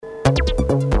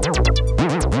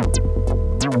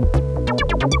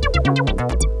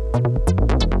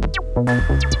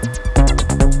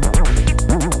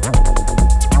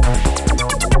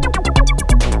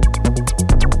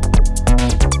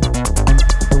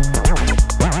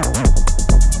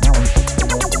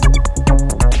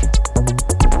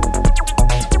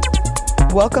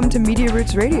Welcome to Media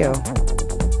Roots Radio.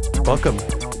 Welcome.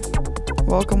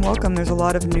 Welcome. There's a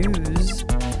lot of news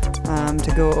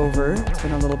to go over. It's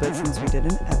been a little bit since we did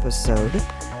an episode.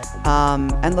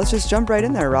 And let's just jump right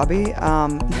in there, Robbie.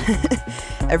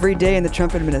 Every day in the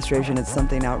Trump administration, it's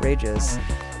something outrageous.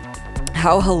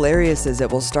 How hilarious is it?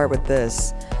 We'll start with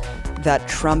this. That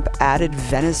Trump added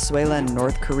Venezuela and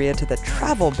North Korea to the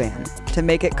travel ban to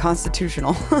make it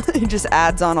constitutional. He just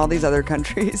adds on all these other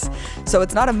countries. So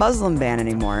it's not a Muslim ban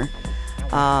anymore.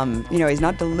 He's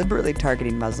not deliberately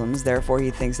targeting Muslims, therefore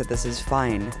he thinks that this is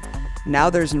fine.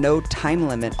 Now there's no time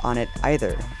limit on it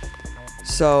either.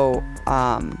 So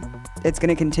it's going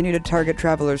to continue to target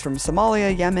travelers from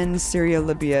Somalia, Yemen, Syria,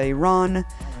 Libya, Iran,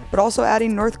 but also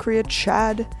adding North Korea,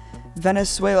 Chad,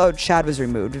 Venezuela. Oh, Chad was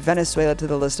removed. Venezuela to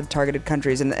the list of targeted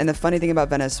countries. And the funny thing about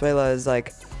Venezuela is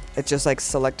it's just like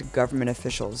select government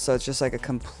officials. So it's just like a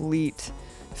complete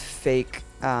fake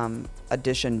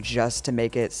addition just to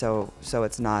make it so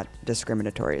it's not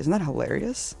discriminatory. Isn't that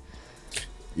hilarious?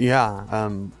 Yeah.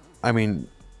 I mean,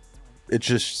 it's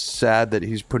just sad that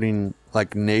he's putting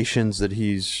like nations that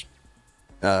he's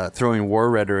throwing war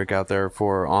rhetoric out there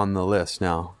for on the list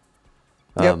now.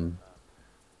 Yep.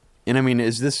 And I mean,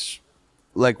 is this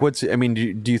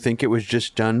do you think it was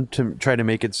just done to try to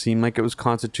make it seem like it was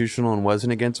constitutional and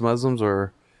wasn't against Muslims,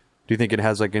 or do you think it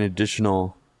has like an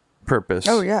additional purpose?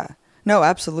 Oh, yeah. No,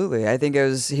 absolutely. I think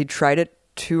he tried it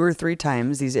 2 or 3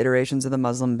 times, these iterations of the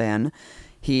Muslim ban.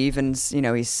 He even,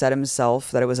 he said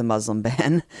himself that it was a Muslim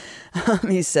ban.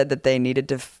 He said that they needed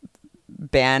to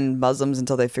ban Muslims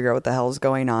until they figure out what the hell is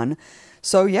going on.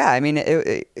 So, yeah, I mean,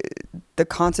 the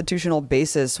constitutional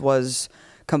basis was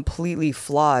completely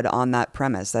flawed on that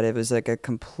premise, that it was like a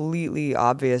completely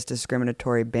obvious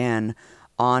discriminatory ban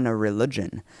on a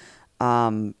religion.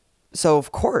 So,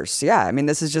 of course, yeah, I mean,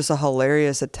 this is just a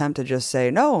hilarious attempt to just say,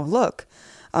 no, look,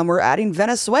 we're adding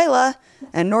Venezuela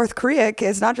and North Korea.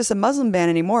 It's not just a Muslim ban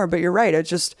anymore, but you're right. It's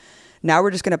just, now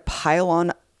we're just going to pile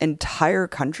on entire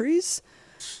countries.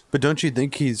 But don't you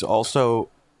think he's also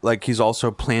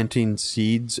planting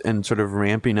seeds and sort of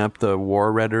ramping up the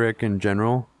war rhetoric in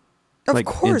general? Of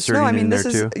course. No, I mean, this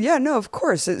is, yeah, no, of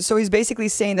course. So he's basically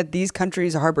saying that these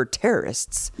countries harbor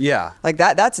terrorists. Yeah. Like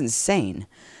that's insane.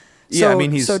 So, yeah, I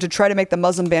mean, so to try to make the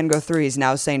Muslim ban go through, he's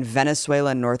now saying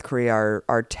Venezuela and North Korea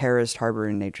are terrorist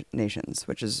harboring nations,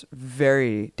 which is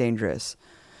very dangerous.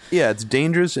 Yeah, it's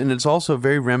dangerous, and it's also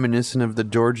very reminiscent of the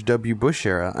George W. Bush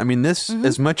era. I mean, this,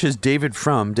 as much as David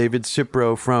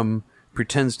Cipro from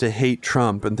pretends to hate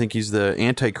Trump and think he's the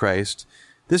Antichrist,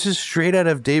 this is straight out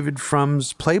of David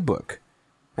Frum's playbook.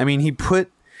 I mean, he put,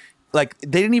 they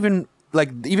didn't even,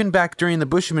 even back during the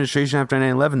Bush administration after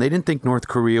 9/11, they didn't think North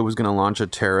Korea was going to launch a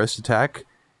terrorist attack.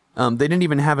 They didn't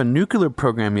even have a nuclear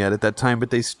program yet at that time, but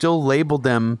they still labeled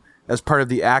them as part of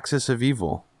the axis of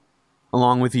evil,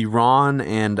 along with Iran,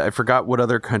 and I forgot what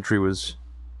other country was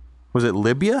it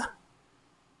Libya?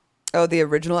 Oh, the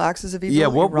original axis of evil? Yeah,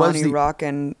 what Iran, was Iraq,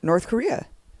 and North Korea.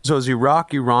 So it was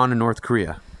Iraq, Iran, and North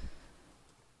Korea.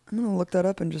 I'm going to look that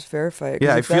up and just verify it.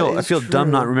 Yeah, I feel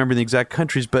dumb not remembering the exact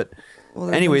countries, but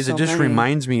anyways, it just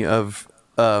reminds me of,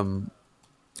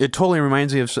 it totally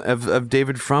reminds me of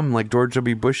David Frum, like George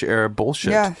W. Bush era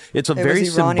bullshit. Yeah. It's a it very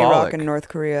was Iran, symbolic. Iraq, and North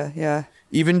Korea, yeah.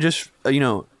 Even just,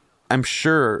 I'm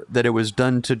sure that it was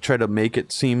done to try to make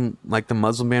it seem like the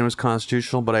Muslim ban was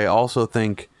constitutional, but I also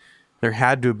think there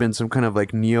had to have been some kind of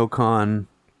like neocon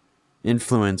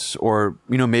influence, or,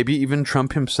 maybe even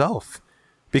Trump himself.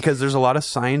 Because there's a lot of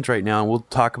signs right now, and we'll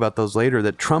talk about those later,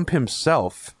 that Trump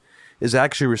himself is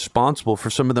actually responsible for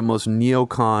some of the most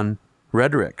neocon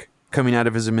rhetoric coming out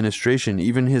of his administration.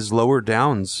 Even his lower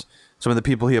downs, some of the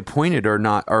people he appointed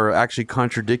are actually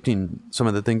contradicting some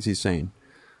of the things he's saying.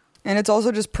 And it's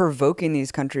also just provoking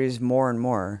these countries more and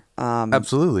more.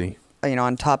 Absolutely.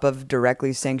 On top of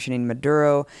directly sanctioning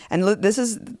Maduro. And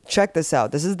check this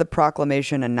out. This is the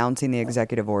proclamation announcing the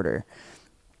executive order.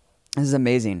 This is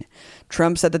amazing.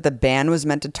 Trump said that the ban was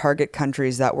meant to target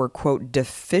countries that were, quote,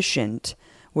 deficient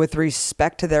with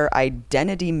respect to their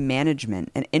identity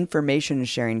management and information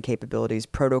sharing capabilities,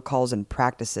 protocols, and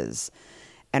practices,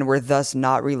 and were thus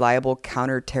not reliable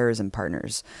counterterrorism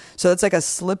partners. So it's like a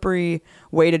slippery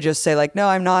way to just say, like, no,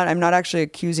 I'm not actually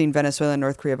accusing Venezuela and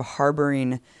North Korea of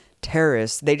harboring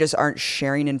terrorists. They just aren't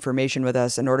sharing information with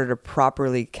us in order to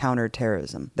properly counter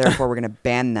terrorism. Therefore, we're going to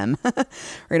ban them. We're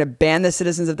going to ban the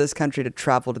citizens of this country to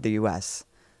travel to the U.S.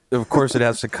 Of course, it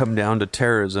has to come down to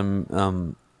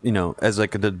terrorism, as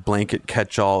like the blanket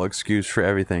catch-all excuse for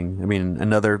everything. I mean,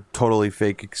 another totally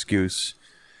fake excuse.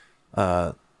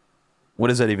 What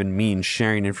does that even mean,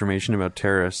 sharing information about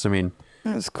terrorists? I mean...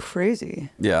 It was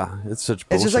crazy. Yeah, it's such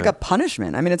bullshit. It's just like a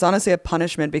punishment. I mean, it's honestly a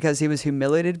punishment because he was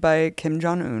humiliated by Kim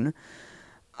Jong-un.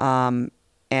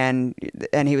 And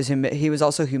he was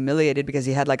also humiliated because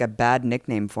he had like a bad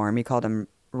nickname for him. He called him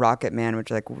Rocket Man, which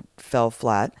like fell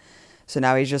flat. So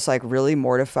now he's just like really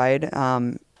mortified.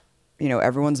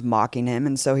 Everyone's mocking him.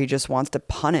 And so he just wants to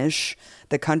punish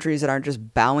the countries that aren't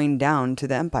just bowing down to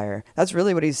the empire. That's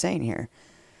really what he's saying here.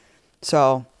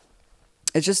 So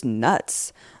it's just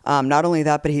nuts. Not only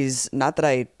that, but he's not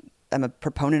that I'm a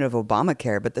proponent of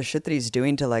Obamacare, but the shit that he's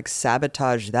doing to like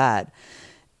sabotage that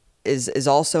is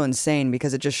also insane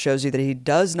because it just shows you that he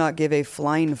does not give a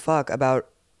flying fuck about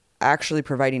actually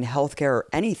providing healthcare or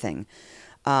anything.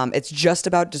 It's just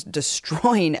about just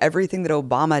destroying everything that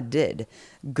Obama did,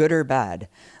 good or bad.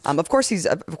 Of course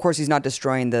he's not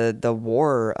destroying the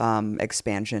war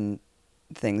expansion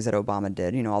things that Obama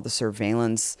did, all the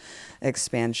surveillance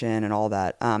expansion and all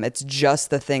that. It's just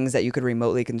the things that you could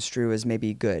remotely construe as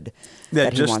maybe good. Yeah,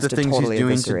 that he just wants the to things totally he's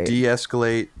doing eviscerate. to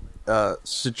de-escalate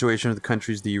situation with the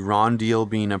countries, the Iran deal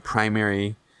being a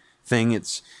primary thing.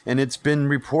 It's been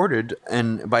reported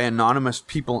and by anonymous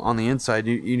people on the inside.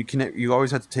 You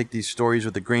always have to take these stories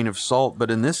with a grain of salt,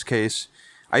 but in this case,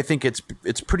 I think it's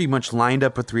pretty much lined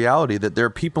up with reality that there are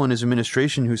people in his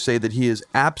administration who say that he is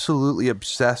absolutely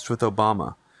obsessed with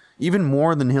Obama, even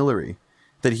more than Hillary,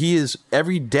 that he is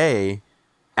every day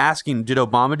asking, did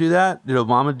Obama do that? Did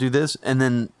Obama do this? And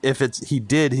then if he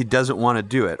doesn't want to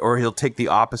do it, or he'll take the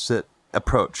opposite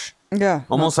approach. Yeah.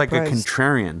 Almost like a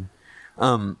contrarian.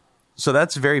 So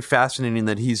that's very fascinating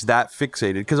that he's that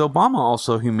fixated because Obama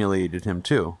also humiliated him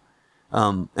too.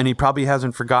 And he probably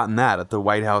hasn't forgotten that at the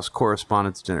White House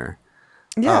Correspondents' Dinner.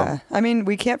 Yeah. I mean,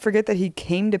 we can't forget that he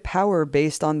came to power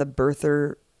based on the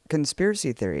birther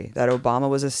conspiracy theory that Obama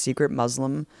was a secret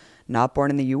Muslim not born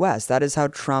in the U.S. That is how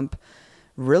Trump,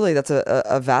 really, that's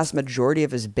a vast majority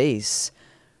of his base.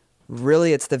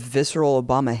 Really, it's the visceral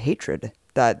Obama hatred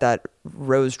that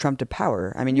rose Trump to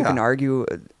power. I mean, you can argue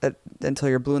until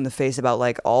you're blue in the face about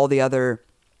like all the other,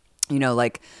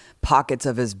 like pockets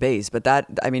of his base. But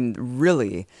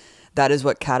really, that is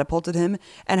what catapulted him.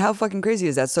 And how fucking crazy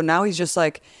is that? So now he's just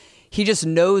like, he just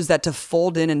knows that to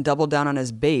fold in and double down on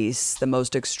his base, the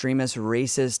most extremist,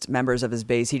 racist members of his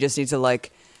base, he just needs to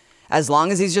like, as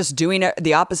long as he's just doing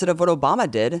the opposite of what Obama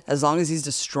did, as long as he's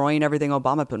destroying everything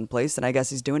Obama put in place, then I guess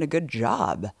he's doing a good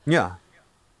job. Yeah.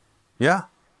 Yeah.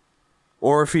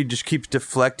 Or if he just keeps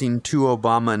deflecting to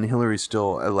Obama and Hillary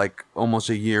still like almost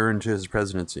a year into his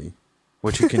presidency,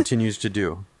 which he continues to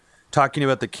do. Talking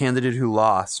about the candidate who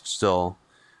lost still,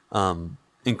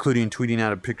 including tweeting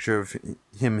out a picture of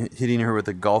him hitting her with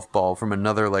a golf ball from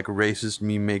another like racist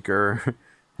meme maker,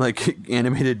 like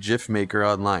animated GIF maker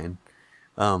online.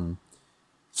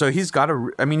 So he's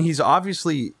he's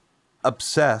obviously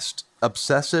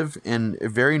obsessive and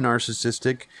very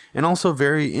narcissistic and also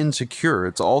very insecure.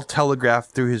 It's all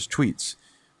telegraphed through his tweets.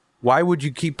 Why would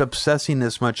you keep obsessing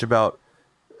this much about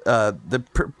the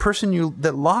person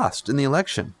that lost in the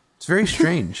election? It's very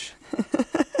strange.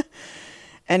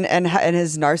 And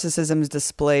his narcissism is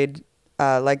displayed,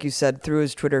 like you said, through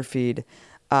his Twitter feed.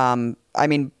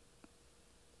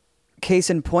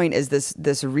 Case in point is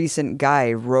this recent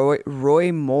guy,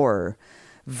 Roy Moore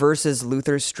versus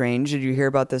Luther Strange. Did you hear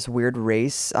about this weird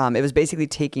race? It was basically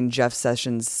taking Jeff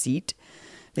Sessions' seat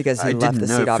because he left the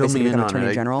seat, obviously, to become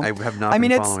Attorney General. I have not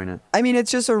been following it. I mean,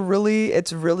 it's just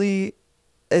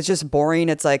it's just boring.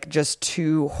 It's like just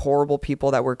two horrible people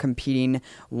that were competing.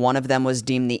 One of them was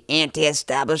deemed the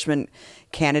anti-establishment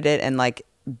candidate and like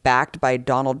backed by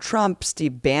Donald Trump,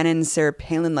 Steve Bannon, Sarah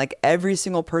Palin. Like every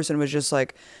single person was just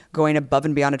like going above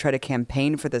and beyond to try to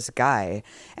campaign for this guy,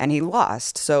 and he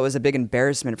lost. So it was a big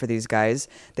embarrassment for these guys.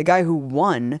 The guy who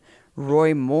won,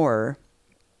 Roy Moore,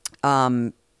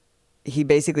 he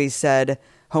basically said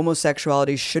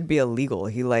homosexuality should be illegal.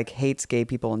 He like hates gay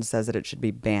people and says that it should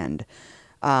be banned.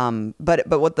 But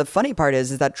what the funny part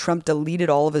is that Trump deleted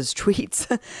all of his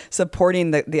tweets supporting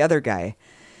the other guy.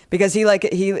 Because he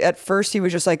at first he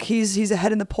was just like he's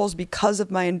ahead in the polls because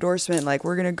of my endorsement, like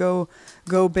we're gonna go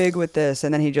big with this,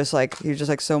 and then he was just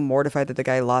like so mortified that the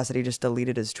guy lost that he just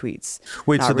deleted his tweets.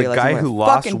 Wait, so the guy who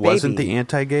lost wasn't the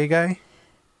anti-gay guy?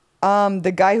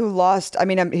 The guy who lost, I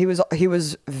mean, he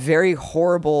was very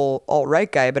horrible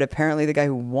alt-right guy, but apparently the guy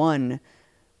who won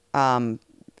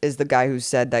is the guy who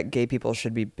said that gay people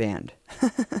should be banned.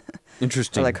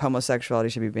 Interesting. Or like homosexuality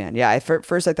should be banned. Yeah,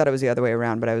 first I thought it was the other way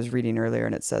around, but I was reading earlier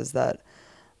and it says that.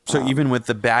 So even with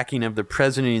the backing of the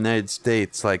president of the United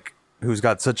States, like who's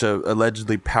got such a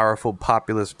allegedly powerful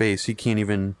populist base, he can't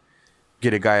even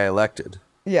get a guy elected.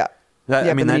 Yeah. That,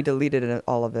 yeah, but then he deleted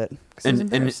all of it.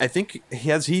 And I think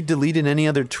has he deleted any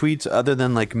other tweets other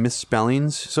than like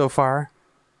misspellings so far?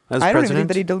 As I don't even president?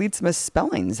 think that he deletes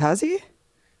misspellings, has he?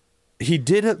 He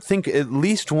did think at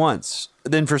least once.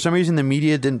 Then for some reason the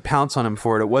media didn't pounce on him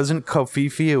for it. It wasn't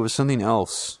Kofifi, it was something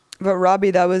else. But Robbie,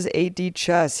 that was 8D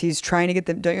chess. He's trying to get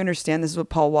them. Don't you understand? This is what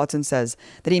Paul Watson says,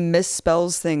 that he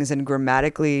misspells things and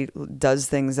grammatically does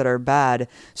things that are bad.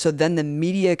 So then the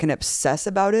media can obsess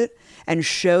about it and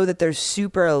show that they're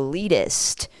super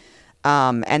elitist.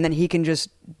 And then he can just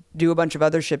do a bunch of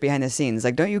other shit behind the scenes.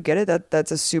 Like, don't you get it?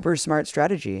 That's a super smart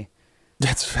strategy.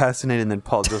 That's fascinating that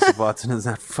Paul Joseph Watson is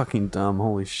that fucking dumb.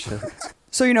 Holy shit.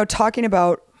 So, talking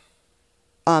about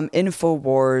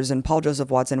InfoWars and Paul Joseph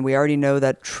Watson, we already know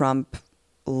that Trump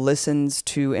listens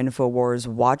to InfoWars,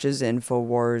 watches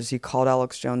InfoWars. He called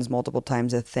Alex Jones multiple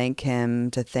times to thank him,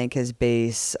 to thank his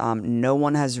base. No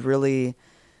one has really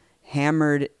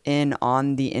hammered in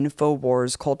on the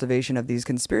InfoWars cultivation of these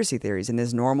conspiracy theories and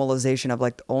this normalization of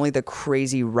like only the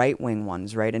crazy right-wing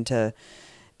ones, right?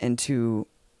 Into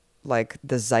like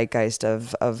the zeitgeist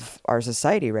of our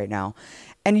society right now.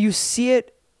 And you see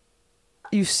it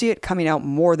coming out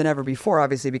more than ever before,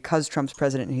 obviously, because Trump's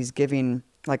president and he's giving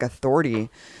like authority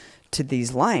to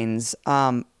these lines.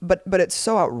 But it's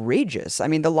so outrageous. I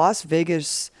mean, the Las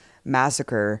Vegas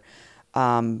massacre,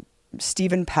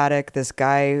 Stephen Paddock, this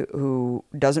guy who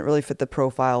doesn't really fit the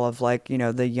profile of like,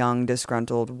 the young,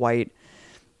 disgruntled white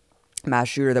mass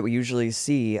shooter that we usually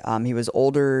see. He was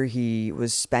older. He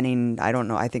was spending, I don't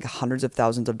know, I think hundreds of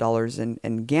thousands of dollars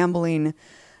in gambling.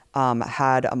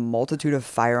 Had a multitude of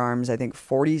firearms, I think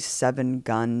 47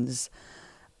 guns,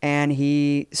 and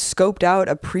he scoped out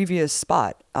a previous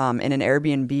spot in an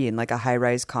Airbnb in like a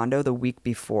high-rise condo the week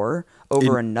before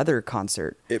over another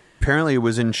concert. Apparently it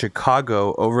was in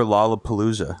Chicago over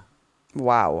Lollapalooza.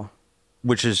 Wow.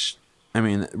 Which is, I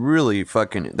mean, really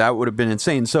fucking, that would have been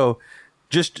insane. So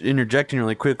just interjecting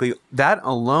really quickly, that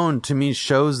alone to me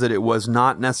shows that it was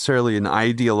not necessarily an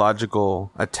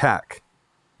ideological attack,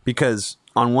 because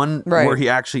on one right. where he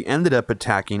actually ended up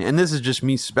attacking, and this is just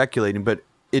me speculating, but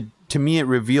to me it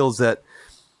reveals that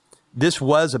this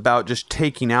was about just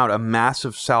taking out a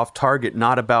massive South target,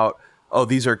 not about, oh,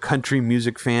 these are country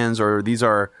music fans, or these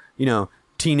are,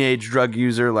 teenage drug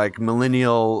user, like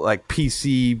millennial, like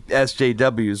PC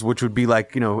SJWs, which would be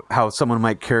like, how someone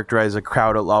might characterize a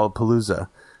crowd at Lollapalooza.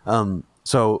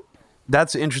 So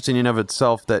that's interesting in of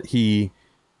itself that he,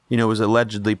 was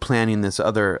allegedly planning this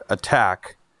other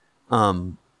attack.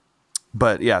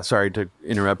 But yeah, sorry to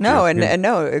interrupt. No, you. and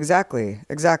no, exactly.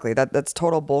 That's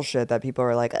total bullshit that people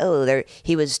are like, oh,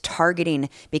 He was targeting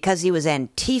because he was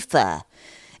Antifa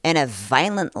and a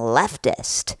violent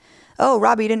leftist. oh,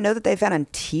 Robbie, you didn't know that they found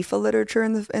Antifa literature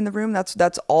in the room?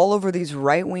 That's all over these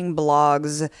right-wing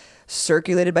blogs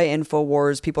circulated by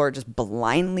InfoWars. People are just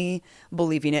blindly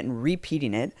believing it and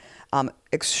repeating it.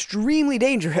 Extremely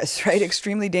dangerous, right?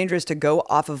 Extremely dangerous to go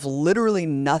off of literally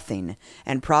nothing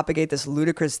and propagate this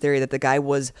ludicrous theory that the guy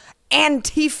was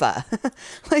Antifa.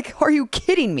 Like, are you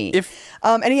kidding me?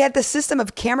 And he had the system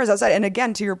of cameras outside. And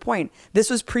again, to your point, this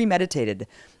was premeditated.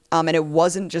 And it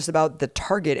wasn't just about the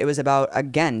target. It was about,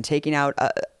 again, taking out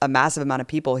a massive amount of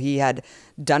people. He had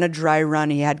done a dry run.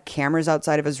 He had cameras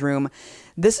outside of his room.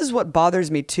 This is what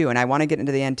bothers me, too. And I want to get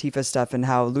into the Antifa stuff and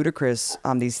how ludicrous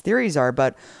these theories are.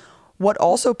 But what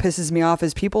also pisses me off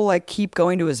is people like keep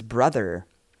going to his brother.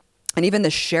 And even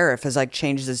the sheriff has like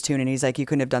changed his tune and he's like, you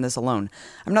couldn't have done this alone.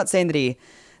 I'm not saying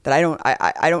that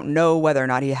I don't know whether or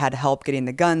not he had help getting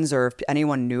the guns or if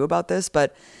anyone knew about this,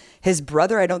 but his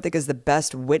brother, I don't think, is the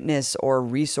best witness or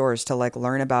resource to like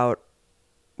learn about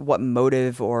what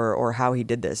motive or how he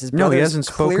did this. His brother, no, he hasn't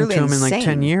spoken to him in like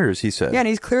 10 years, he said. Yeah, and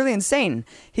he's clearly insane.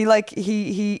 He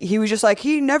was just like,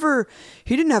 he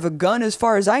didn't have a gun as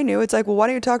far as I knew. It's like, well, why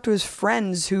don't you talk to his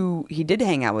friends who he did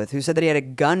hang out with, who said that he had a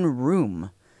gun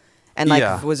room and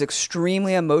was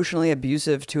extremely emotionally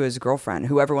abusive to his girlfriend,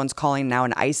 who everyone's calling now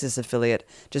an ISIS affiliate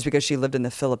just because she lived in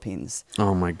the Philippines.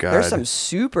 Oh my God. There's some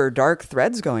super dark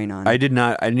threads going on. I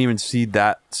didn't even see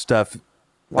that stuff.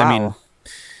 Wow. I mean,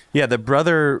 yeah, the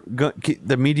brother,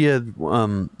 the media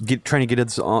trying to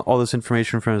get all this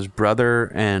information from his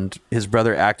brother, and his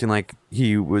brother acting like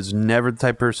he was never the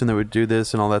type of person that would do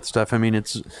this and all that stuff. I mean,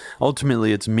 it's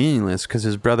ultimately meaningless because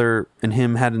his brother and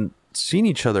him hadn't seen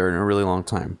each other in a really long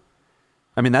time.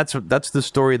 I mean, that's the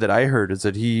story that I heard, is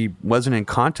that he wasn't in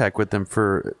contact with them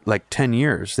for like 10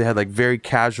 years. They had like very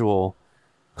casual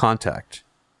contact.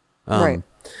 Right.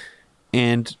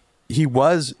 And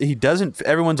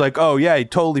everyone's like, oh yeah, he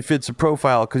totally fits the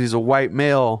profile because he's a white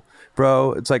male,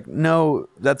 bro. It's like, no,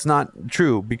 that's not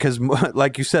true, because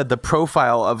like you said, the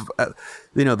profile of,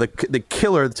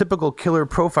 the typical killer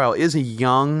profile is a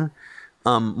young,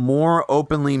 more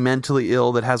openly mentally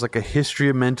ill, that has like a history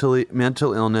of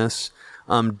mental illness,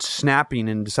 snapping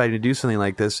and deciding to do something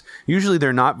like this. Usually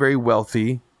they're not very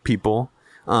wealthy people.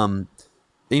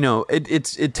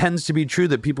 It tends to be true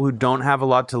that people who don't have a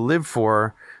lot to live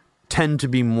for tend to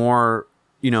be more,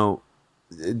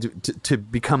 to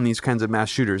become these kinds of mass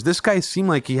shooters. This guy seemed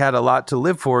like he had a lot to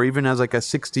live for, even as like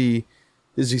is he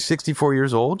 64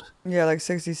 years old? Yeah, like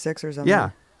 66 or something.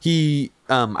 Yeah. He,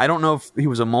 I don't know if he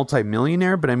was a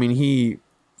multimillionaire, but I mean, he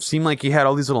seemed like he had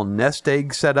all these little nest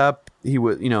eggs set up. He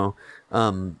was,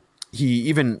 he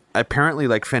even apparently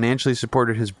like financially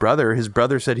supported his brother. His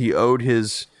brother said he owed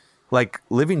his like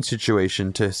living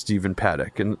situation to Stephen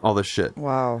Paddock and all this shit.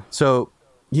 Wow. So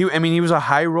he was a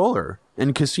high roller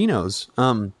in casinos.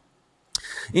 And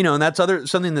that's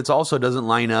something that's also doesn't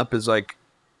line up, is like,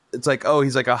 it's like, oh,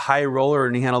 he's like a high roller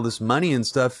and he had all this money and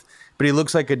stuff, but he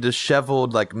looks like a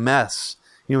disheveled like mess.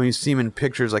 You see him in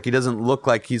pictures, like he doesn't look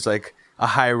like he's like a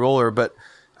high roller. But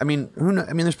I mean,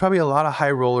 there's probably a lot of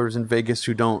high rollers in Vegas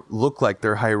who don't look like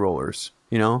they're high rollers,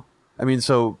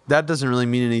 so that doesn't really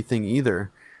mean anything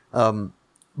either.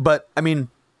 But I mean,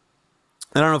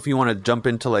 I don't know if you want to jump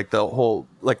into like the whole,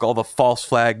 like all the false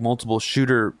flag, multiple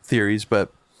shooter theories,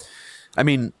 but I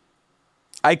mean,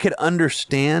 I could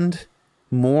understand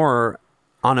more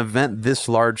on an event this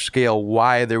large scale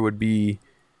why there would be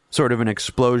sort of an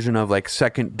explosion of like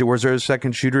was there a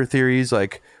second shooter theories?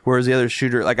 Like, where's the other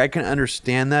shooter? Like, I can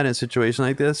understand that in a situation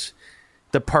like this.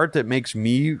 The part that makes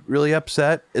me really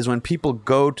upset is when people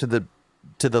go to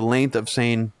the length of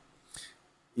saying,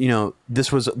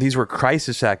 these were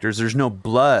crisis actors. There's no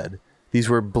blood. These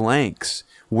were blanks.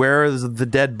 Where are the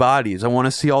dead bodies? I want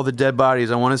to see all the dead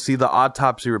bodies. I want to see the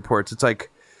autopsy reports. It's like,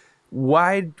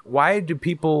 why can't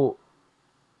people,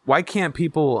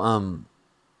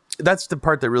 that's the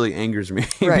part that really angers me.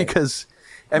 Right. Because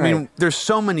I mean, there's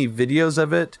so many videos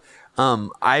of it.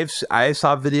 I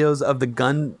saw videos of the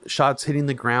gunshots hitting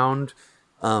the ground.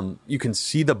 You can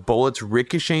see the bullets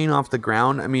ricocheting off the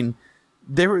ground. I mean,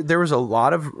 there was a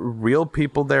lot of real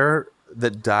people there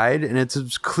that died, and it's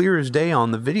as clear as day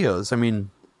on the videos. I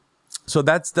mean, so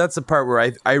that's the part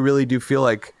where I really do feel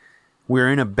like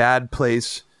we're in a bad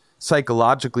place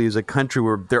psychologically as a country,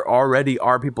 where there already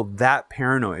are people that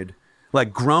paranoid,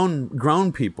 like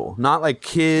grown people, not like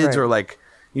kids, or like,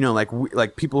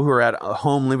 like people who are at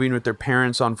home living with their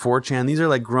parents on 4chan. These are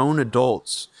like grown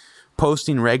adults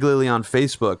posting regularly on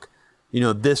Facebook,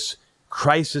 this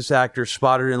crisis actor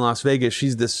spotted in Las Vegas.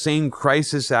 She's the same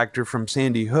crisis actor from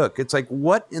Sandy Hook. It's like,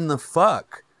 what in the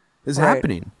fuck is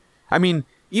happening? I mean,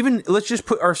 even let's just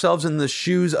put ourselves in the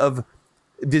shoes of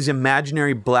these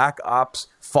imaginary black ops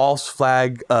false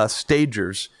flag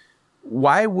stagers.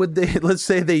 Why would they, let's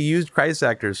say they used crisis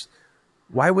actors,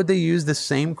 why would they use the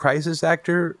same crisis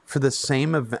actor for the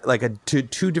same event, like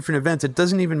two different events? It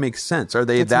doesn't even make sense. Are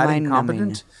they that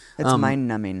incompetent? It's mind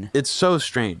numbing. It's so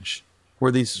strange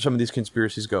where some of these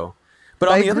conspiracies go. But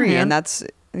on I the agree, other hand, and that's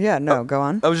go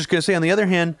on. I was just going to say, on the other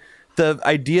hand, the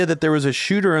idea that there was a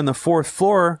shooter on the 4th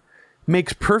floor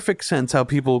makes perfect sense. How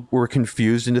people were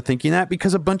confused into thinking that,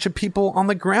 because a bunch of people on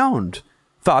the ground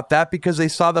thought that, because they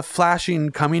saw the flashing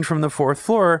coming from the 4th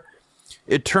floor.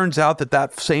 It turns out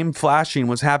that same flashing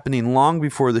was happening long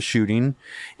before the shooting,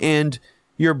 and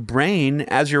your brain,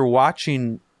 as you're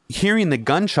watching, hearing the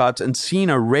gunshots and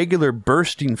seeing a regular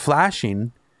bursting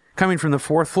flashing coming from the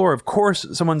 4th floor, of course,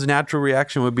 someone's natural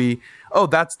reaction would be, oh,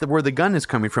 that's where the gun is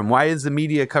coming from. Why is the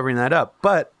media covering that up?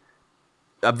 But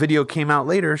a video came out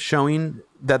later showing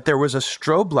that there was a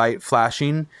strobe light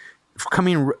flashing,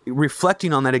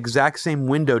 reflecting on that exact same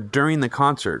window during the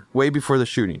concert, way before the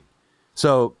shooting.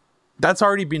 So that's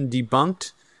already been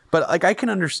debunked. But like, I can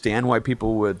understand why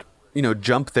people would,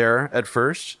 jump there at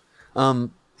first.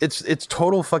 It's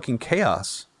total fucking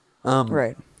chaos.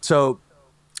 Right. So,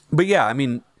 but yeah, I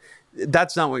mean,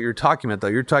 that's not what you're talking about, though.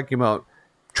 You're talking about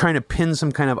trying to pin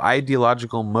some kind of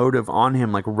ideological motive on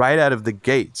him, like right out of the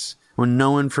gates, when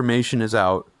no information is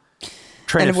out,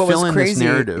 trying to fill in this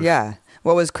narrative. Yeah.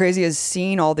 What was crazy is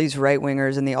seeing all these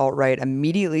right-wingers and the alt-right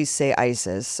immediately say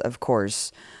ISIS, of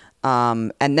course.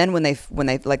 And then when they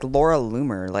like Laura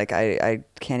Loomer, like I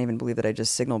can't even believe that I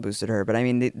just signal boosted her. But I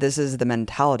mean, this is the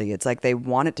mentality. It's like they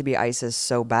want it to be ISIS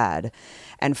so bad.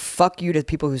 And fuck you to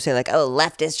people who say like, oh,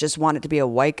 leftists just want it to be a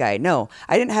white guy. No,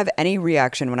 I didn't have any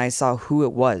reaction when I saw who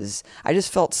it was. I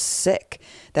just felt sick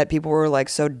that people were like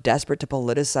so desperate to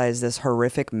politicize this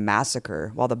horrific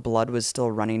massacre while the blood was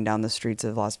still running down the streets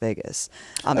of Las Vegas.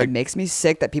 It makes me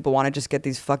sick that people want to just get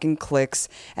these fucking clicks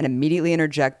and immediately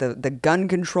interject the gun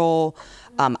control,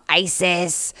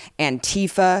 ISIS,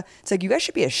 Antifa. It's like, you guys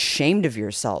should be ashamed of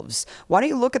yourselves. Why don't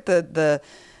you look at the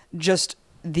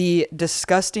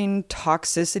disgusting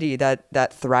toxicity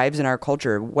that thrives in our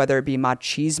culture, whether it be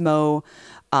machismo,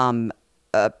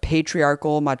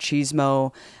 patriarchal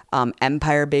machismo,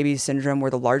 empire baby syndrome. We're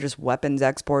the largest weapons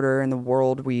exporter in the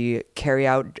world. We carry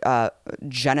out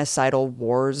genocidal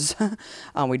wars.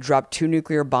 We dropped 2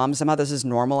 nuclear bombs. Somehow this is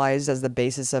normalized as the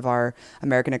basis of our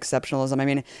American exceptionalism. I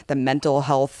mean, the mental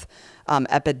health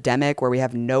epidemic where we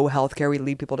have no health care, we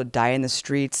leave people to die in the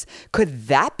streets. Could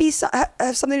that be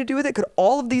have something to do with it? Could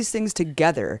all of these things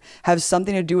together have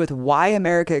something to do with why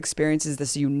America experiences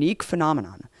this unique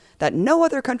phenomenon that no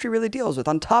other country really deals with?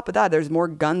 On top of that, there's more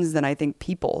guns than I think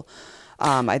people.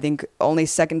 I think only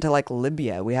second to like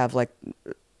Libya, we have like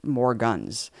more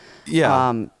guns.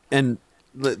 Yeah. And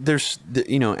there's,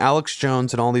 Alex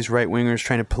Jones and all these right wingers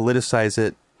trying to politicize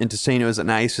it into saying it was an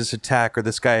ISIS attack, or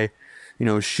this guy,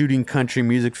 shooting country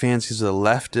music fans, he's a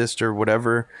leftist or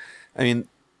whatever. I mean,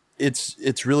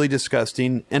 it's really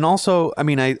disgusting. And also, I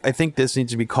mean, I think this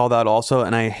needs to be called out also.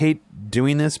 And I hate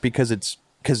doing this because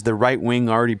the right wing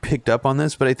already picked up on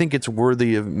this, but I think it's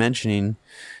worthy of mentioning.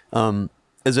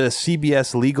 As a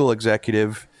CBS legal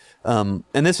executive, and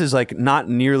this is like not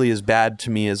nearly as bad to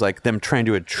me as like them trying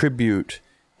to attribute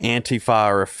Antifa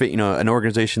or an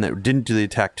organization that didn't do the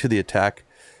attack to the attack.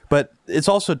 But it's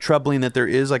also troubling that there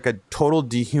is like a total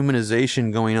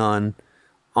dehumanization going on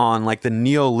like the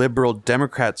neoliberal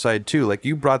Democrat side too. Like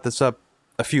you brought this up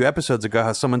a few episodes ago,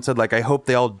 how someone said like, I hope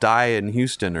they all die in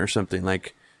Houston or something,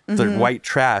 like they're white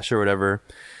trash or whatever.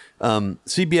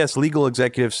 CBS legal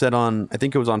executive said I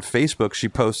think it was on Facebook, she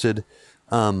posted,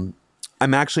 I'm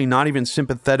actually not even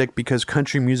sympathetic because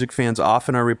country music fans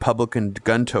often are Republican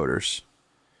gun toters.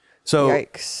 So,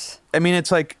 yikes. I mean,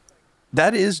 it's like,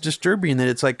 that is disturbing that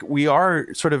it's like we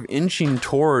are sort of inching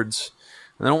towards,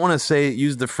 I don't want to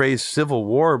use the phrase civil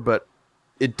war, but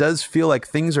it does feel like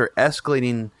things are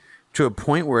escalating to a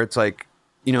point where it's like,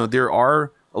 there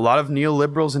are a lot of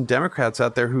neoliberals and Democrats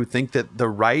out there who think that the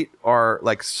right are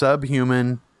like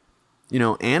subhuman,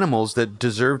 animals that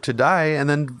deserve to die, and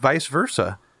then vice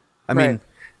versa. I mean,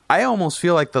 I almost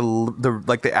feel like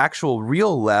the actual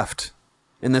real left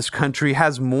in this country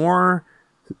has more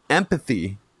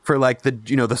empathy for like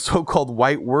the so-called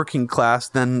white working class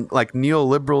than like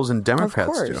neoliberals and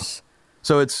Democrats do.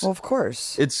 So of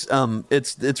course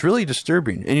it's really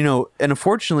disturbing. And and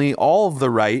unfortunately all of the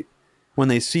right, when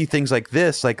they see things like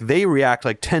this, like they react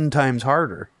like 10 times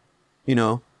harder,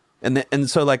 and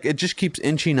so like it just keeps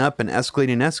inching up and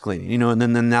escalating, and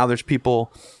then now there's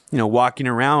people, walking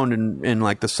around in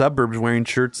like the suburbs wearing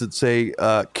shirts that say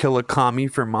kill a commie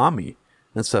for mommy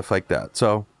and stuff like that.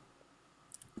 So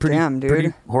damn, dude,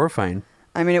 pretty horrifying.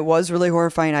 I mean, it was really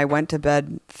horrifying. I went to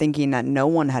bed thinking that no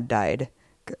one had died.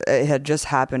 It had just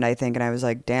happened, I think, and I was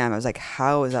like, damn. I was like,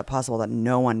 how is that possible that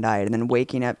no one died? And then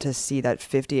waking up to see that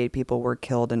 58 people were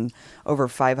killed and over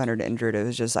 500 injured, it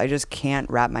was just, I just can't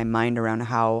wrap my mind around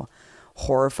how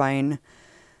horrifying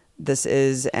this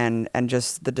is, and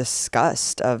just the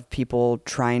disgust of people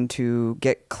trying to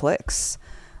get clicks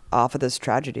off of this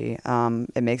tragedy.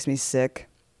 It makes me sick.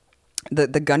 The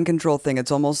gun control thing,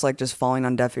 it's almost like just falling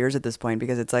on deaf ears at this point,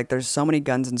 because it's like there's so many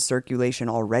guns in circulation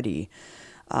already.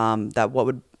 That what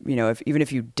would, even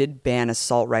if you did ban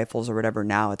assault rifles or whatever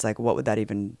now, it's like, what would that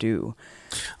even do?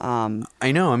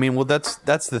 I know. I mean, well, that's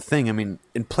the thing. I mean,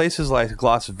 in places like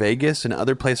Las Vegas and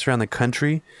other places around the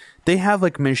country, they have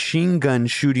like machine gun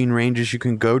shooting ranges you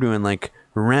can go to and like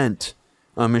rent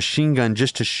a machine gun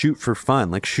just to shoot for fun,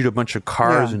 like shoot a bunch of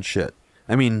cars and shit.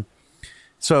 I mean,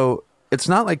 so it's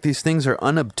not like these things are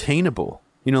unobtainable,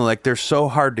 like they're so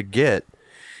hard to get.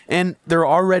 And they're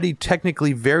already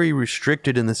technically very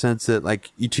restricted in the sense that, like,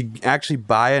 to actually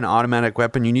buy an automatic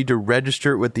weapon, you need to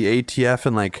register it with the ATF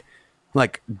and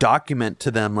like document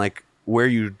to them like where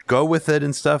you go with it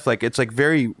and stuff. Like it's like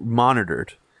very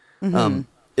monitored.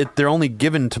 They're only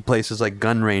given to places like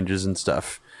gun ranges and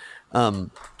stuff. And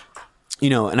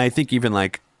I think even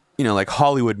like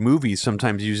Hollywood movies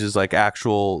sometimes uses like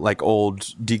actual like old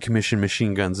decommissioned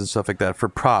machine guns and stuff like that for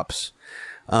props.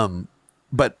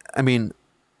 But I mean.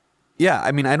 Yeah,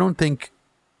 I mean, I don't think,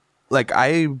 like,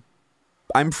 I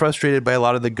I'm frustrated by a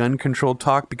lot of the gun control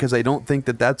talk because I don't think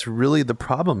that that's really the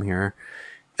problem here.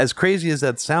 As crazy as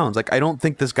that sounds, like I don't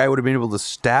think this guy would have been able to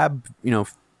stab,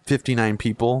 59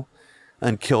 people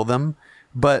and kill them.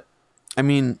 But I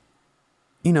mean,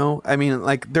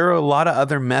 like there are a lot of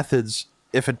other methods.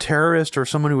 If a terrorist or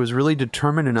someone who was really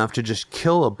determined enough to just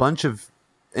kill a bunch of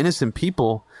innocent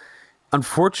people,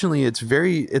 unfortunately,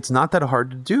 it's not that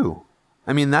hard to do.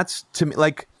 I mean, that's to me,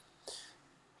 like,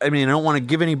 I don't want to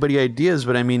give anybody ideas,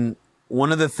 but I mean,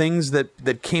 one of the things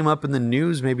that came up in the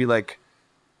news, maybe like,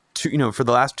 for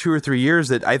the last 2 or 3 years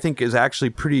that I think is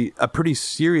actually a pretty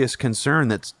serious concern.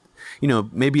 That's,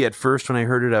 maybe at first when I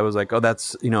heard it, I was like, oh,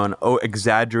 that's, an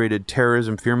exaggerated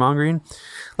terrorism, fear mongering.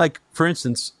 Like, for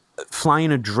instance,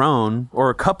 flying a drone or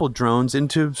a couple drones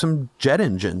into some jet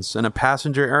engines and a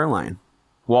passenger airline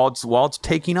while it's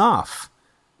taking off.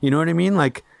 You know what I mean?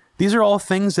 Like, these are all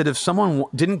things that if someone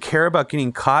didn't care about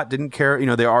getting caught, didn't care,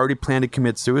 they already plan to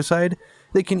commit suicide,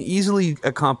 they can easily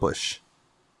accomplish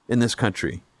in this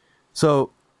country.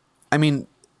 So,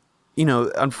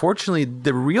 unfortunately,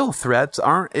 the real threats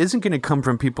isn't going to come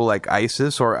from people like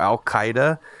ISIS or Al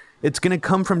Qaeda. It's going to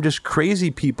come from just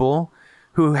crazy people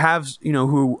who have,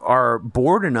 who are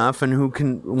bored enough and who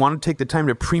can want to take the time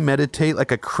to premeditate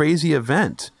like a crazy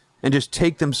event and just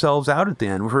take themselves out at the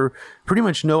end for pretty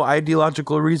much no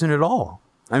ideological reason at all.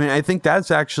 I think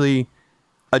that's actually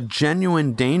a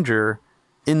genuine danger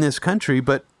in this country,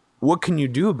 but what can you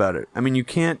do about it? You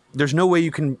can't, there's no way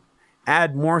you can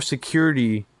add more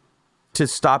security to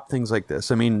stop things like this.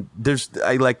 I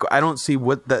don't see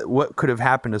what could have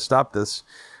happened to stop this.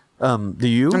 Do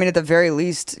you? At the very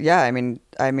least, yeah.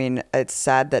 It's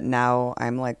sad that now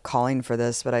I'm like calling for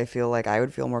this, but I feel like I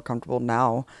would feel more comfortable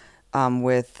now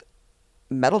with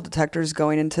metal detectors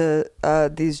going into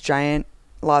these giant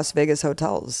Las Vegas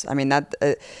hotels.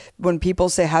 When people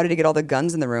say, how did he get all the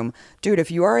guns in the room? Dude,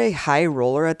 if you are a high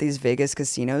roller at these Vegas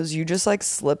casinos, you just like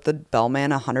slip the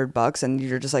bellman $100 and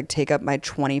you're just like, take up my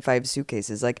 25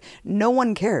 suitcases. Like, no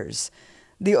one cares.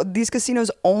 These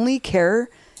casinos only care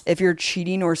if you're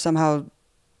cheating or somehow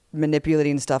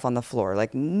manipulating stuff on the floor.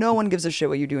 Like, no one gives a shit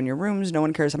what you do in your rooms. No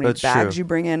one cares how many bags you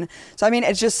bring in. So,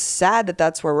 it's just sad that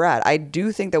that's where we're at. I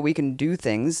do think that we can do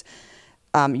things.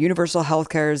 Universal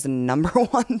healthcare is the number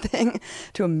one thing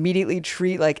to immediately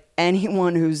treat like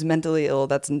anyone who's mentally ill.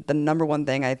 That's the number one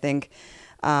thing, I think.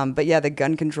 But yeah, the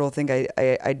gun control thing,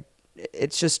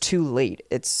 it's just too late.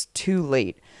 It's too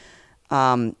late.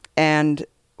 And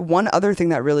one other thing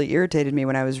that really irritated me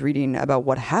when I was reading about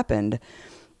what happened,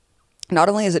 not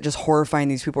only is it just horrifying,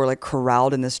 these people are like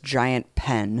corralled in this giant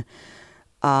pen,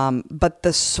 but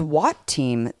the SWAT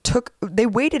team they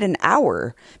waited an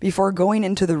hour before going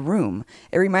into the room.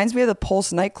 It reminds me of the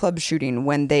Pulse nightclub shooting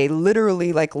when they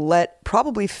literally like let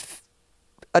probably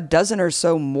a dozen or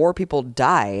so more people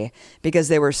die because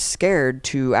they were scared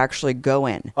to actually go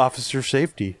in. Officer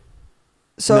safety.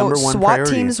 So SWAT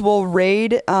teams will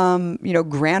raid,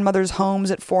 grandmothers'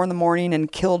 homes at 4 a.m.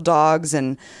 and kill dogs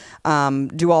and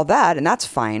do all that, and that's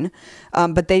fine.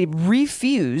 But they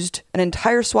an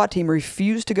entire SWAT team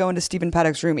refused to go into Stephen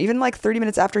Paddock's room, even like 30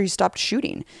 minutes after he stopped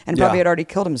shooting and probably had already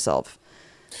killed himself.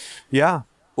 Yeah.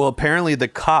 Well, apparently the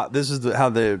cop, this is how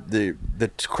the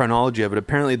chronology of it,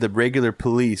 apparently the regular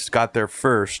police got there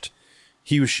first.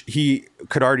 He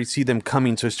could already see them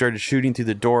coming, so he started shooting through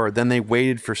the door. Then they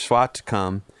waited for SWAT to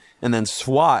come, and then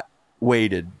SWAT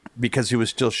waited because he was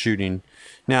still shooting.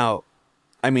 Now,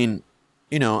 I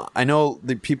know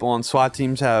the people on SWAT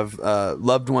teams have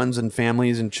loved ones and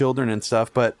families and children and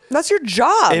stuff, but that's your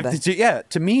job.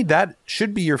 To me, that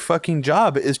should be your fucking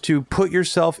job, is to put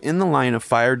yourself in the line of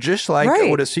fire, just like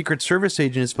what a Secret Service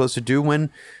agent is supposed to do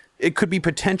when it could be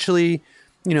potentially,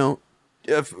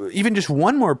 if even just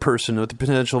one more person with the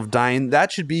potential of dying.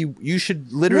 You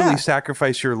should literally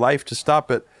sacrifice your life to stop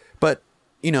it. But,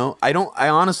 I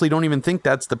honestly don't even think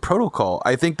that's the protocol.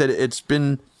 I think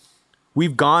that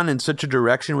we've gone in such a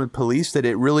direction with police that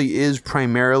it really is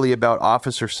primarily about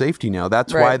officer safety now.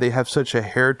 That's why they have such a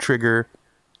hair trigger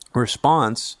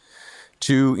response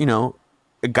to,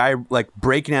 a guy like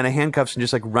breaking out of handcuffs and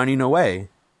just like running away.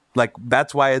 Like,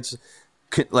 that's why it's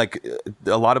like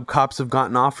a lot of cops have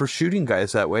gotten off for shooting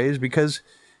guys that way, is because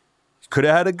he could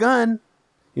have had a gun.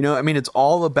 It's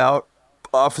all about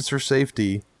officer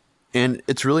safety. And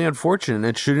it's really unfortunate.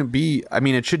 It shouldn't be.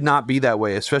 It should not be that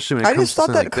way, especially when it comes to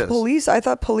something like this. I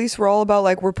thought police were all about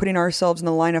like, we're putting ourselves in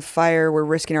the line of fire. We're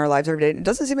risking our lives every day. It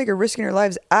doesn't seem like you're risking your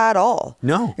lives at all.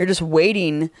 No. You're just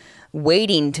waiting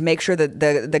to make sure that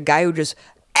the guy who just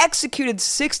executed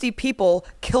 60 people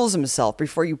kills himself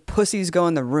before you pussies go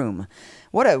in the room.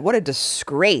 What a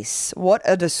disgrace. What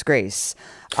a disgrace.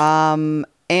 And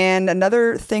And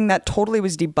another thing that totally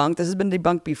was debunked, this has been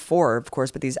debunked before, of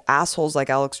course, but these assholes like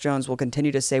Alex Jones will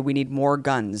continue to say we need more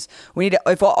guns. We need,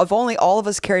 if only all of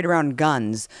us carried around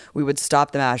guns, we would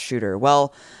stop the mass shooter.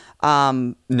 Well,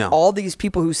 No. all these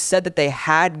people who said that they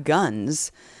had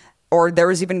guns, or there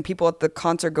was even people at the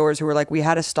concert goers who were like, we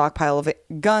had a stockpile of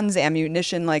guns,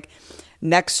 ammunition, like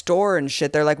next door and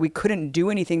shit. They're like, we couldn't do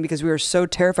anything because we were so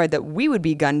terrified that we would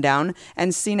be gunned down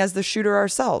and seen as the shooter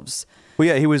ourselves. Well,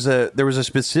 yeah, there was a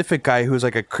specific guy who's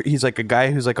he's like a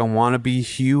guy who's like a wannabe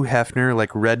Hugh Hefner,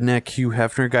 like redneck Hugh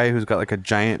Hefner guy who's got like a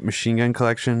giant machine gun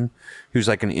collection, who's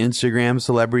like an Instagram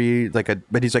celebrity,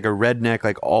 but he's like a redneck,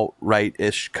 like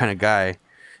alt-right-ish kind of guy.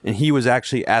 And he was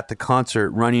actually at the concert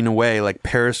running away, like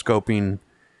periscoping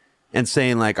and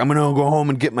saying like, I'm going to go home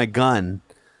and get my gun.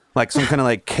 Like some kind of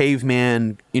like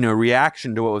caveman,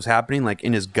 reaction to what was happening, like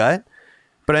in his gut.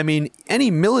 But I mean,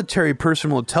 any military person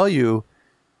will tell you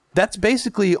that's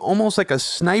basically almost like a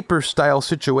sniper style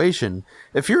situation.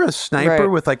 If you're a sniper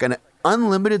with like an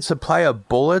unlimited supply of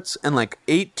bullets and like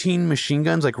 18 machine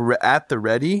guns like at the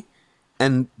ready,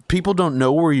 and people don't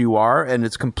know where you are and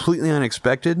it's completely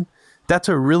unexpected, that's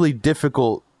a really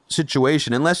difficult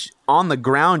situation. Unless on the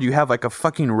ground you have like a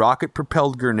fucking rocket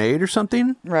propelled grenade or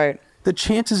something. Right. The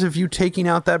chances of you taking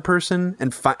out that person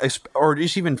and or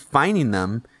just even finding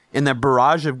them in that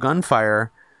barrage of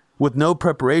gunfire with no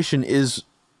preparation is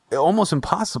almost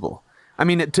impossible. I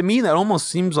mean, to me, that almost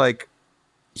seems like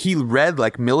he read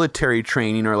like military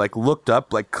training or like looked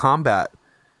up like combat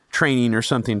training or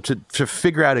something to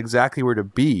figure out exactly where to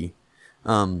be.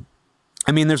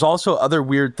 I mean, there's also other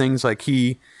weird things, like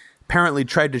he apparently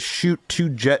tried to shoot 2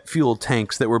 jet fuel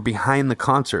tanks that were behind the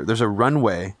concert. There's a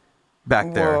runway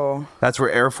back there. Whoa. That's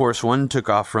where Air Force One took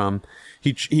off from.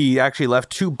 He actually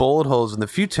left 2 bullet holes in the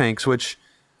fuel tanks, which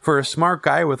for a smart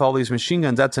guy with all these machine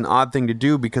guns, that's an odd thing to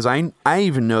do, because I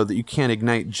even know that you can't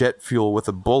ignite jet fuel with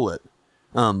a bullet.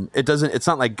 It's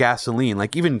not like gasoline.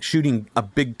 Like even shooting a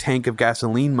big tank of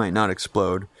gasoline might not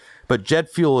explode, but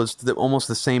jet fuel is almost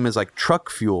the same as like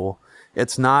truck fuel.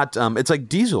 It's not, it's like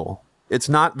diesel. It's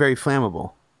not very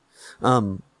flammable.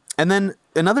 And then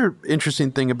another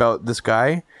interesting thing about this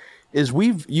guy is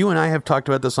you and I have talked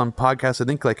about this on podcasts, I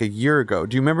think like a year ago.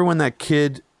 Do you remember when that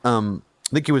kid, I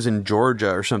think he was in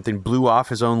Georgia or something, blew off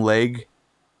his own leg,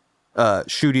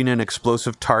 shooting an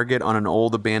explosive target on an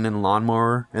old abandoned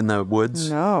lawnmower in the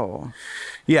woods? No.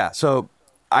 Yeah, so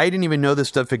I didn't even know this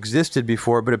stuff existed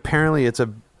before, but apparently it's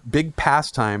a big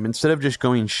pastime. Instead of just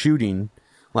going shooting,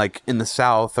 like in the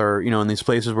South or, in these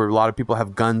places where a lot of people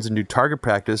have guns and do target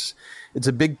practice, it's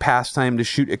a big pastime to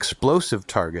shoot explosive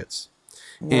targets.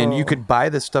 Whoa. And you could buy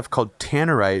this stuff called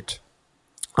tannerite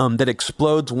that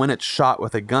explodes when it's shot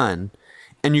with a gun.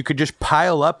 And you could just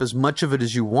pile up as much of it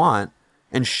as you want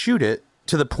and shoot it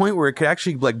to the point where it could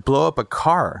actually like blow up a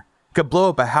car. It could blow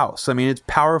up a house. I mean, it's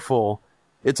powerful.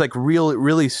 It's like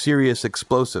really serious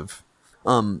explosive.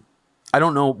 I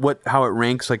don't know how it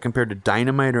ranks like compared to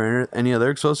dynamite or any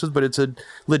other explosives, but it's a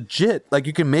legit, like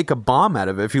you can make a bomb out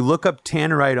of it. If you look up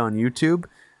tannerite on YouTube,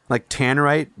 like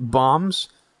tannerite bombs,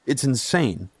 it's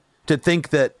insane to think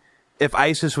that if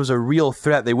ISIS was a real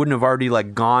threat, they wouldn't have already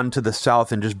like gone to the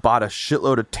South and just bought a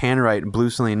shitload of tannerite and blew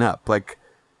something up.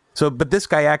 But this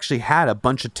guy actually had a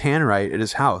bunch of tannerite at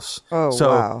his house. Oh, so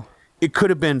wow. It could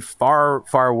have been far,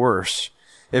 far worse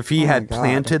if he had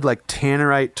planted like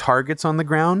tannerite targets on the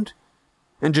ground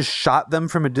and just shot them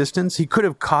from a distance. He could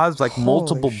have caused like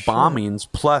multiple bombings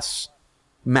plus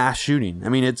mass shooting. I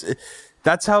mean,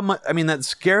 that's how much. I mean,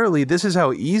 that's scarily. This is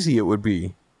how easy it would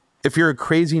be if you're a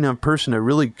crazy enough person to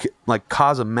really like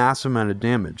cause a massive amount of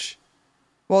damage.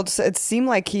 Well, it seemed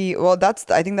like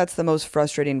I think that's the most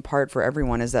frustrating part for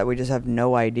everyone, is that we just have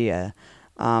no idea.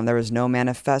 There was no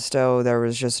manifesto. There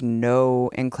was just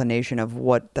no inclination of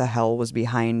what the hell was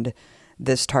behind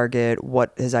this target,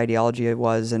 what his ideology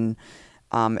was. And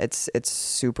it's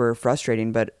super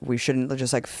frustrating, but we shouldn't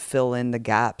just like fill in the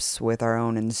gaps with our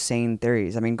own insane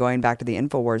theories. I mean, going back to the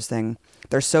InfoWars thing,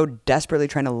 they're so desperately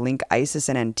trying to link ISIS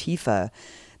and Antifa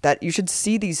that you should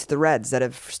see these threads that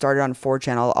have started on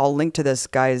 4chan. I'll link to this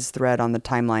guy's thread on the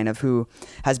timeline of who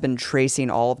has been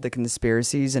tracing all of the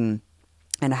conspiracies and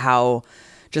how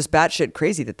just batshit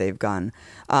crazy that they've gone,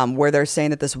 where they're saying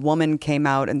that this woman came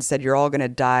out and said, you're all going to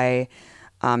die.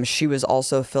 She was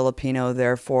also Filipino,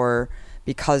 therefore,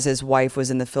 because his wife was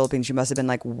in the Philippines, she must have been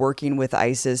like working with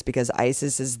ISIS because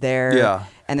ISIS is there. Yeah.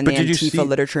 And then the Antifa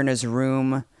literature in his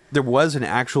room. There was an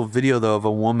actual video though of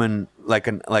a woman, like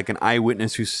an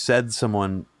eyewitness who said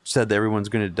someone said that everyone's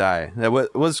going to die. That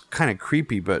was kind of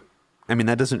creepy, but I mean,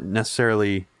 that doesn't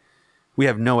necessarily, we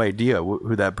have no idea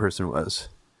who that person was.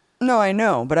 No, I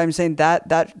know, but I'm saying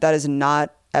that is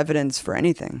not evidence for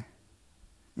anything.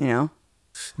 You know,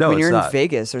 No, when it's you're not. in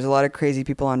Vegas, there's a lot of crazy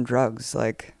people on drugs.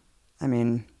 Like, I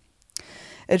mean,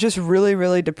 it's just really,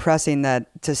 really depressing that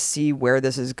to see where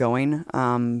this is going.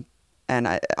 And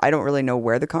I don't really know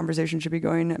where the conversation should be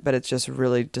going, but it's just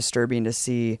really disturbing to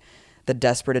see the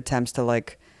desperate attempts to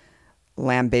like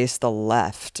lambaste the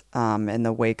left in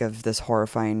the wake of this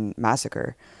horrifying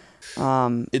massacre.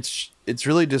 It's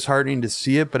really disheartening to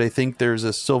see it, but I think there's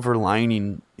a silver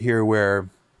lining here where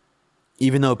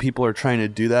even though people are trying to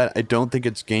do that, I don't think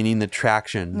it's gaining the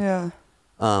traction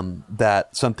that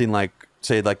something like,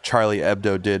 say, like Charlie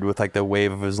Hebdo did with like the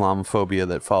wave of Islamophobia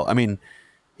that followed. I mean,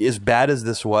 as bad as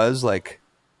this was, like,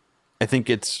 I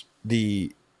think it's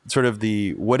the sort of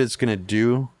the what it's going to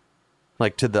do,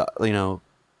 like to the, you know,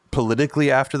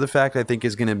 politically after the fact, I think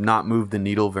is going to not move the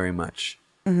needle very much.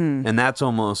 Mm-hmm. And that's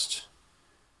almost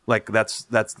like, that's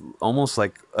almost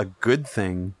like a good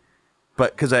thing.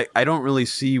 But because I don't really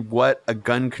see what a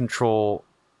gun control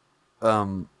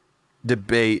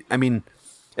debate. I mean,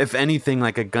 if anything,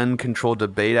 like a gun control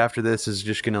debate after this is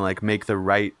just going to like make the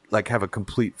right, like have a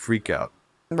complete freak out.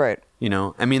 Right. You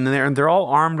know, I mean, they're all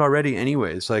armed already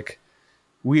anyways. Like,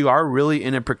 we are really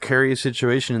in a precarious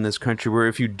situation in this country where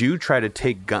if you do try to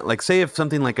take gun, like say if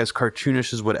something like as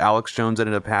cartoonish as what Alex Jones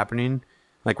ended up happening,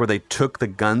 like where they took the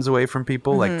guns away from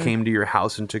people, like came to your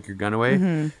house and took your gun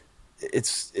away,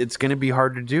 it's going to be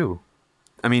hard to do.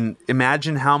 I mean,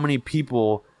 imagine how many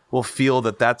people will feel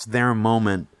that that's their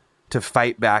moment to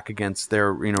fight back against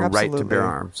their, you know, right to bear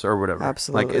arms or whatever.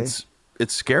 Absolutely. Like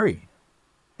it's scary.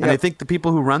 And I think the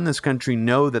people who run this country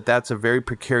know that that's a very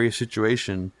precarious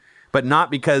situation, but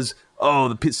not because,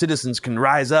 oh, the citizens can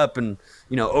rise up and,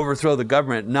 you know, overthrow the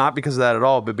government. Not because of that at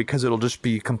all, but because it'll just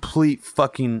be complete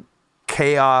fucking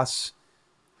chaos,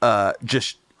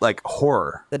 just like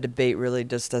horror. The debate really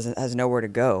just has nowhere to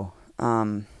go,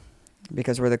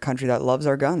 because we're the country that loves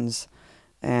our guns,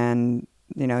 and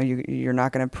you know you're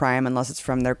not going to pry them unless it's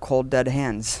from their cold dead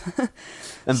hands.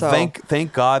 And So-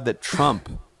 thank God that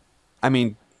Trump, I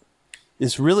mean,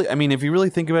 is really, I mean, if you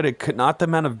really think about it, not the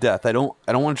amount of death. I don't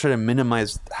want to try to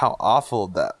minimize how awful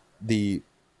that the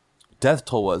death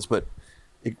toll was, but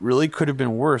it really could have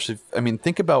been worse. I mean,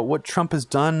 think about what Trump has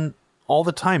done all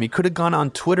the time. He could have gone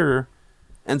on Twitter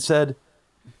and said,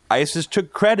 ISIS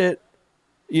took credit.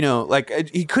 You know, like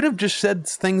he could have just said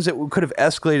things that could have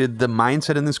escalated the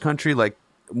mindset in this country, like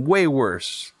way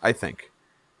worse, I think.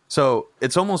 So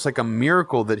it's almost like a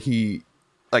miracle that he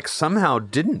like somehow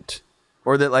didn't,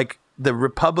 or that like the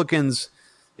Republicans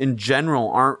in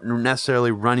general aren't necessarily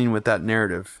running with that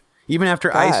narrative. Even after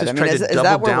God, ISIS I mean, tried is to double that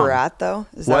down. where we're at though?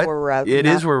 Is that where we're at? It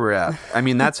now? is where we're at. I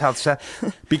mean, that's how sad.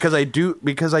 Because I do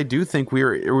think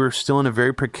we're still in a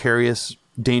very precarious,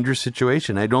 dangerous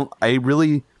situation.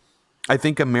 I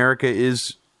think America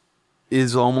is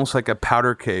almost like a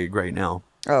powder keg right now.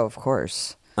 Oh, of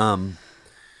course.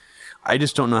 I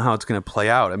just don't know how it's going to play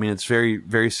out. I mean, it's very,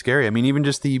 very scary. I mean, even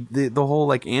just the whole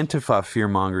like Antifa fear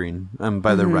mongering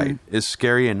by the right is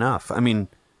scary enough. I mean,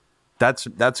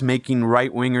 that's making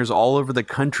right wingers all over the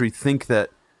country think that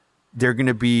they're going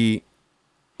to be,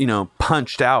 you know,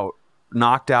 punched out,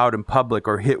 knocked out in public,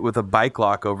 or hit with a bike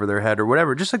lock over their head or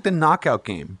whatever. Just like the knockout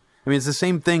game. I mean, it's the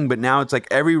same thing, but now it's like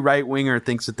every right winger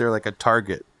thinks that they're like a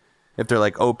target if they're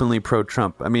like openly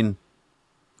pro-Trump. I mean,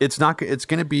 I think it's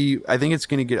going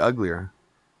to get uglier.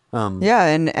 Yeah,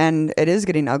 and it is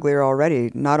getting uglier already.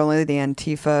 Not only the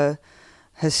Antifa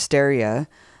hysteria,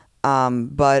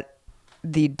 but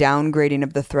the downgrading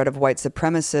of the threat of white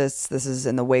supremacists. This is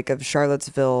in the wake of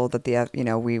Charlottesville that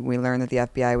we learned that the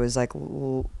FBI was like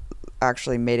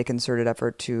actually made a concerted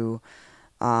effort to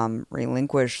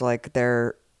relinquish like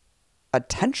their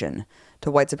attention to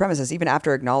white supremacists, even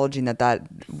after acknowledging that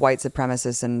white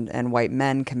supremacists and white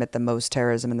men commit the most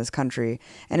terrorism in this country.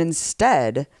 And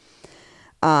instead,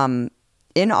 in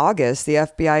August, the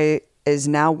FBI is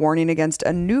now warning against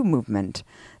a new movement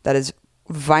that is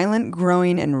violent,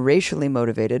 growing, and racially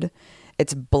motivated.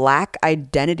 It's Black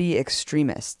identity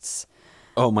extremists.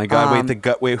 Oh my God!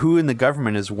 Wait, who in the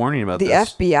government is warning about The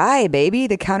this? FBI, baby,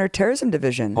 the counterterrorism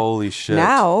division. Holy shit!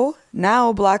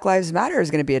 Now Black Lives Matter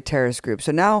is going to be a terrorist group.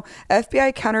 So now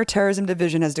FBI counterterrorism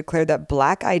division has declared that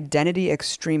Black identity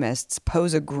extremists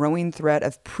pose a growing threat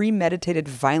of premeditated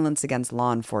violence against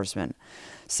law enforcement.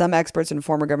 Some experts and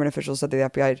former government officials said the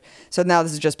FBI. So now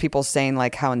this is just people saying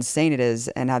like how insane it is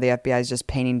and how the FBI is just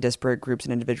painting disparate groups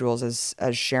and individuals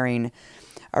as sharing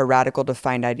a radical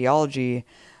defined ideology.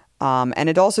 And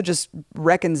it also just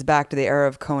reckons back to the era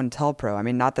of COINTELPRO. I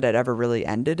mean, not that it ever really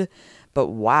ended, but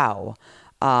wow.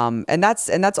 And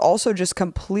that's also just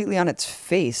completely on its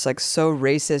face, like so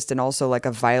racist and also like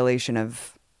a violation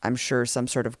of I'm sure, some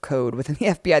sort of code within the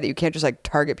FBI that you can't just like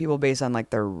target people based on like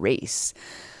their race.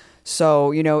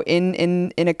 So, you know,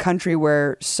 in a country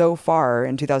where so far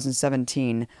in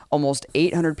 2017, almost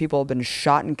 800 people have been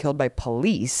shot and killed by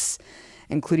police,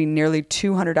 including nearly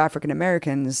 200 African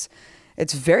Americans,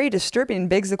 it's very disturbing and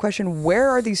begs the question, where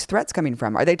are these threats coming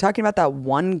from? Are they talking about that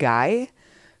one guy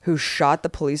who shot the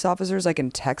police officers like in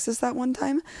Texas that one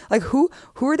time? Like who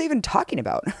are they even talking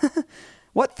about?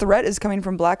 What threat is coming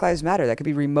from Black Lives Matter that could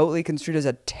be remotely construed as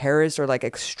a terrorist or like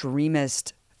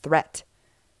extremist threat?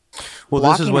 Well,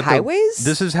 Blocking this is what highways?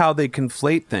 this is how they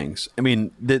conflate things. I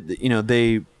mean, you know,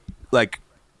 they like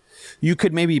you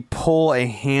could maybe pull a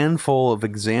handful of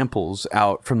examples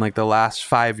out from like the last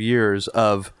 5 years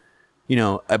of, you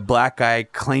know, a black guy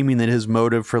claiming that his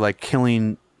motive for like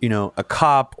killing, you know, a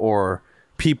cop or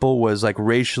people was like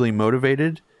racially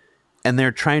motivated, and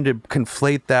they're trying to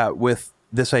conflate that with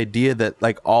this idea that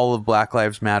like all of Black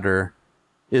Lives Matter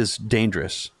is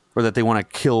dangerous, or that they want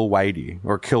to kill whitey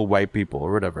or kill white people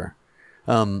or whatever.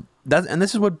 And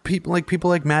this is what people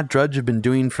like Matt Drudge have been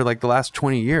doing for like the last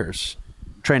 20 years,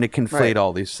 trying to conflate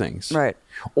all these things, Right.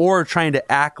 or trying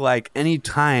to act like any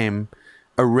time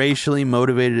a racially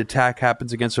motivated attack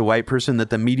happens against a white person, that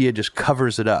the media just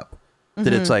covers it up.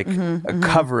 That it's like a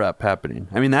cover up happening.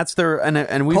 I mean, that's their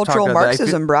and we've Cultural talked about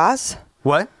Marxism, brass.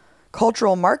 What?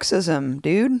 Cultural Marxism,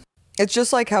 dude. It's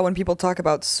just like how when people talk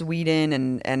about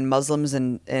Sweden and Muslims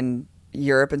in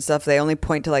Europe and stuff, they only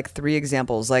point to like 3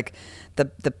 examples, like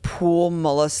the pool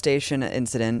molestation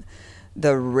incident,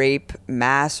 the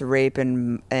mass rape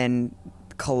in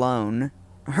Cologne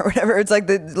or whatever. It's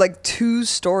like 2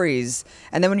 stories,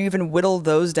 and then when you even whittle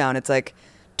those down, it's like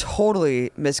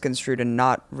totally misconstrued and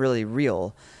not really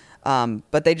real.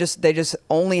 But they just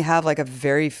only have like a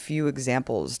very few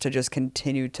examples to just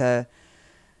continue to,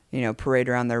 you know, parade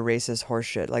around their racist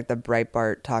horseshit, like the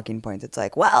Breitbart talking points. It's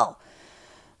like, well,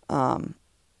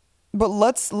 but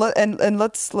let's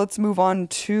move on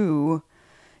to,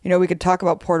 you know, we could talk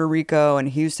about Puerto Rico and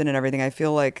Houston and everything. I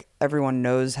feel like everyone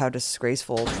knows how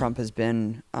disgraceful Trump has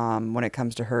been when it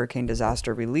comes to hurricane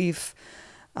disaster relief.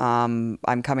 I'm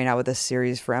coming out with a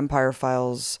series for Empire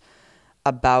Files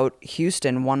about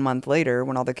Houston 1 month later,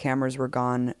 when all the cameras were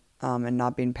gone and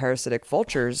not being parasitic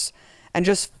vultures, and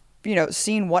just, you know,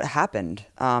 seeing what happened.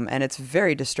 And it's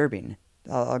very disturbing.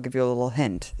 I'll give you a little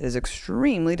hint. It is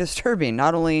extremely disturbing.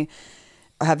 Not only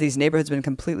have these neighborhoods been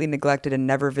completely neglected and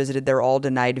never visited, they're all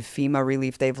denied FEMA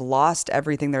relief. They've lost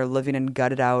everything. They're living in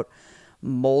gutted out,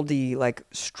 moldy like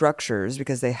structures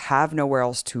because they have nowhere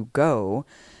else to go.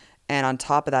 And on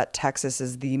top of that, Texas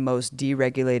is the most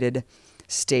deregulated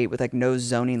state with like no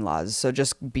zoning laws. So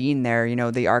just being there, you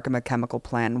know, the Arkema chemical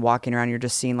plant, walking around, you're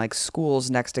just seeing like schools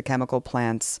next to chemical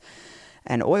plants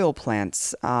and oil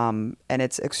plants. And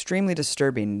it's extremely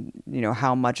disturbing, you know,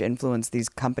 how much influence these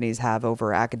companies have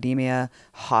over academia,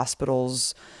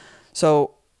 hospitals.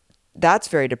 So that's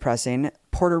very depressing.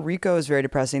 Puerto Rico is very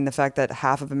depressing. The fact that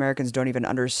half of Americans don't even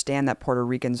understand that Puerto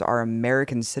Ricans are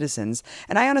American citizens.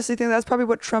 And I honestly think that's probably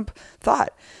what Trump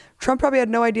thought. Trump probably had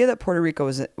no idea that Puerto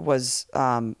Rico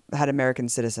had American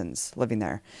citizens living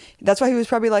there. That's why he was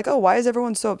probably like, oh, why is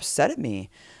everyone so upset at me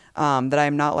that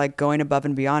I'm not like going above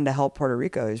and beyond to help Puerto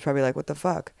Rico? He's probably like, what the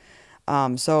fuck?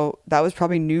 So that was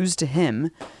probably news to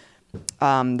him,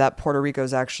 that Puerto Rico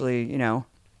is actually, you know,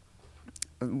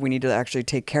 we need to actually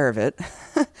take care of it.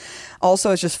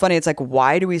 Also, it's just funny. It's like,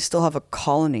 why do we still have a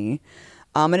colony?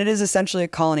 And it is essentially a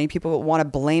colony. People want to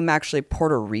blame actually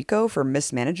Puerto Rico for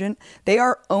mismanagement. They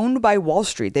are owned by Wall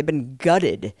Street. They've been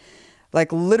gutted.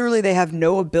 Like literally they have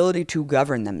no ability to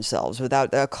govern themselves without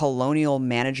a colonial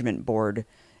management board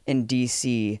in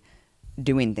DC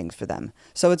doing things for them.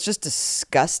 So it's just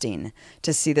disgusting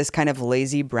to see this kind of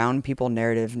lazy brown people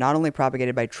narrative, not only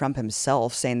propagated by Trump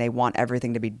himself saying they want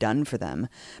everything to be done for them,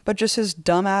 but just his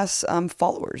dumbass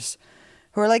followers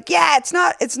who are like, yeah,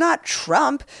 it's not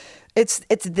Trump. It's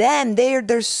them.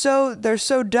 They're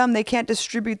so dumb they can't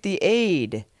distribute the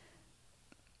aid.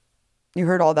 You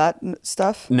heard all that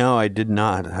stuff? No, I did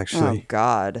not, actually. Oh,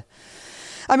 God.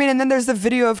 I mean, and then there's the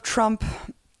video of Trump.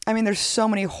 I mean, there's so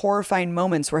many horrifying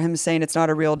moments where him saying it's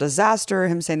not a real disaster,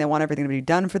 him saying they want everything to be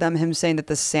done for them, him saying that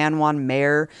the San Juan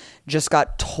mayor just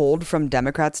got told from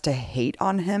Democrats to hate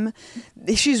on him.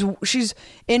 She's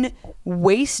in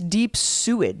waist-deep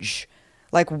sewage,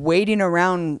 like waiting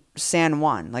around San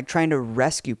Juan, like trying to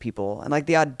rescue people. And like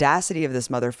the audacity of this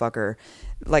motherfucker,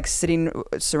 like sitting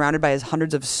surrounded by his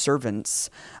hundreds of servants,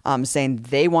 saying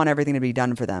they want everything to be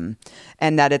done for them,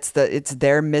 and that it's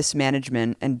their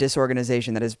mismanagement and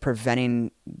disorganization that is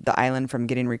preventing the island from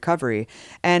getting recovery.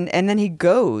 And then he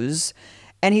goes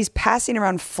and he's passing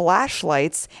around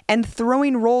flashlights and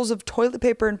throwing rolls of toilet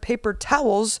paper and paper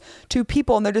towels to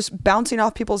people, and they're just bouncing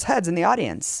off people's heads in the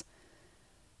audience.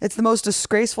 It's the most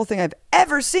disgraceful thing I've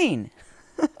ever seen.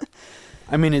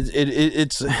 I mean,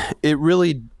 it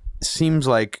really seems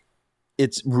like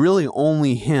it's really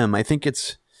only him. I think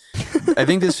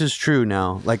this is true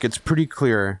now. Like, it's pretty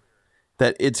clear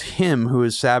that it's him who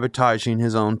is sabotaging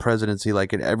his own presidency,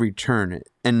 like, at every turn,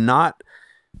 and not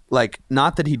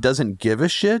that he doesn't give a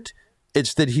shit.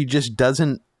 It's that he just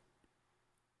doesn't,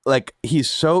 like, he's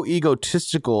so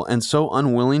egotistical and so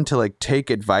unwilling to, like, take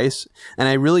advice. And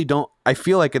I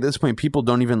feel like at this point, people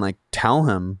don't even, like, tell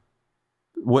him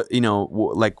what,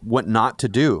 what not to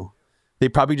do. They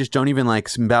probably just don't even, like,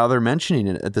 bother mentioning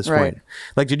it at this point.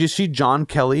 Like, did you see John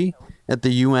Kelly at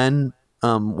the UN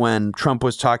when Trump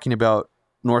was talking about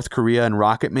North Korea and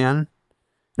Rocket Man?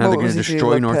 Now they're going to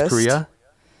destroy North Korea.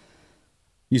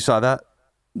 You saw that?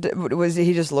 Was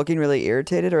he just looking really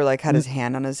irritated, or like had his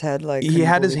hand on his head? Like, he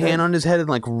had his hand on his head and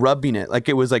like rubbing it. Like,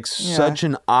 it was like such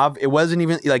an it wasn't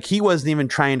even like he wasn't even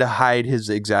trying to hide his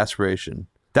exasperation.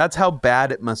 That's how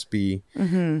bad it must be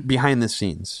behind the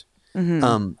scenes.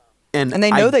 And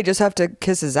they know they just have to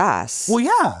kiss his ass. Well,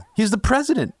 yeah, he's the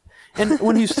president. And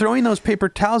when he's throwing those paper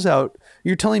towels out,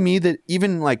 you're telling me that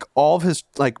even like all of his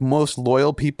like most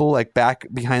loyal people, like back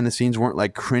behind the scenes, weren't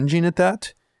like cringing at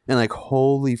that and like,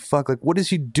 holy fuck, like, what is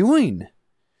he doing?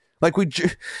 Like,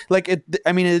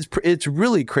 I mean, it's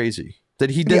really crazy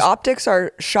that he does. The optics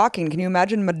are shocking. Can you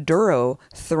imagine Maduro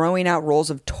throwing out rolls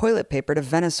of toilet paper to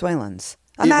Venezuelans?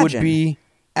 Imagine. It would be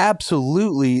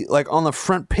absolutely like on the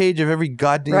front page of every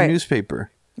goddamn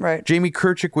newspaper. Right. Jamie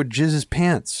Kirchick would jizz his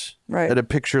pants at a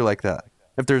picture like that,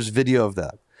 if there's video of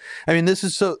that. I mean, this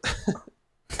is so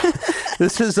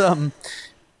this is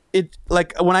it,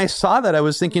 like, when I saw that, I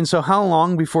was thinking, so how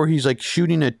long before he's like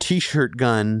shooting a t-shirt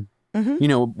gun,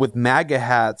 with MAGA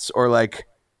hats, or like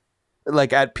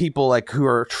at people like who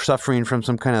are suffering from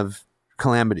some kind of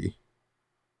calamity?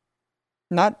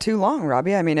 Not too long,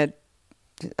 Robbie. I mean,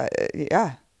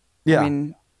 yeah. I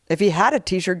mean, if he had a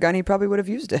t-shirt gun, he probably would have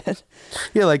used it.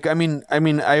 Yeah, like, I mean,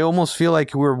 I almost feel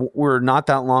like we're not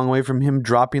that long away from him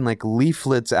dropping like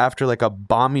leaflets after like a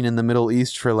bombing in the Middle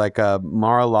East for like a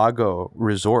Mar-a-Lago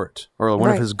resort or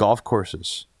one of his golf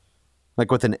courses, like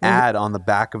with an ad on the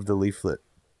back of the leaflet.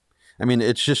 I mean,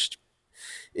 it's just,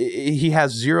 he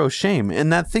has zero shame.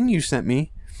 And that thing you sent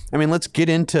me, I mean, let's get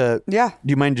into. Yeah.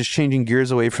 Do you mind just changing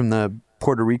gears away from the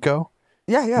Puerto Rico?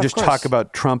 Yeah. Just talk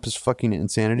about Trump's fucking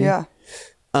insanity. Yeah.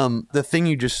 The thing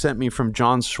you just sent me from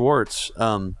John Schwartz,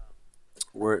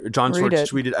 where John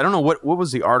Schwartz tweeted, I don't know what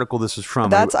was the article this is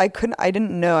from. I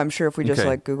didn't know. I'm sure if we just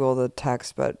like Google the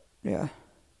text, but yeah.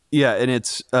 Yeah, and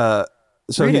it's so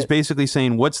he's basically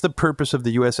saying, what's the purpose of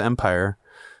the U.S. empire?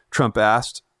 Trump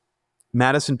asked.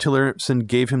 Madison Tillerson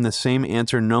gave him the same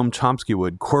answer Noam Chomsky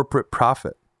would: corporate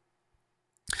profit.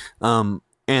 And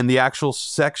the actual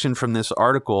section from this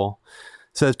article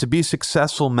says, to be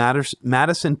successful,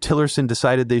 Madison Tillerson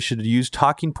decided they should use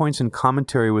talking points and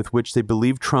commentary with which they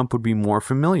believed Trump would be more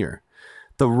familiar.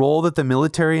 The role that the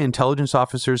military, intelligence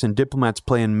officers, and diplomats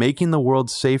play in making the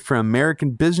world safe for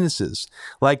American businesses,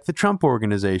 like the Trump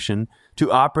Organization,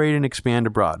 to operate and expand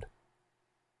abroad.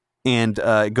 And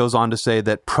it goes on to say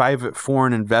that private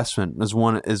foreign investment is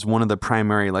one of the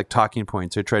primary like talking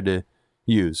points I tried to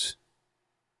use.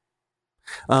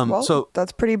 So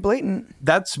that's pretty blatant.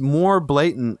 That's more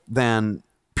blatant than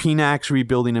PNACs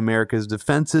rebuilding America's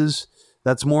defenses.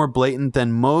 That's more blatant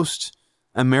than most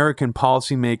American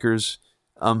policymakers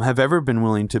have ever been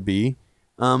willing to be.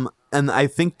 And I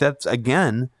think that's,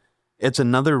 again, it's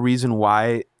another reason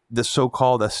why the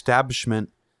so-called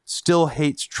establishment still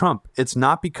hates Trump. It's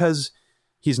not because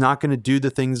he's not going to do the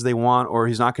things they want or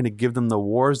he's not going to give them the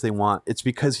wars they want. It's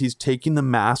because he's taking the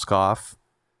mask off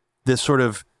this sort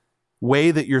of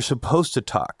way that you're supposed to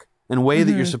talk and way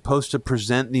that you're supposed to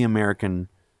present the American,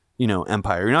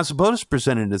 empire. You're not supposed to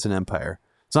present it as an empire.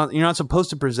 You're not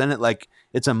supposed to present it like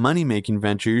it's a money-making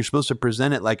venture. You're supposed to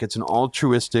present it like it's an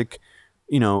altruistic,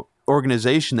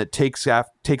 organization that takes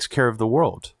care of the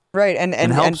world. Right,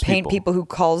 and paint people who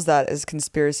calls that as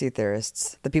conspiracy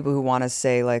theorists. The people who want to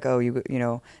say like,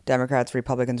 oh, Democrats,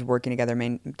 Republicans working together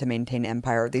to maintain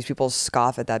empire. These people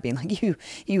scoff at that, being like,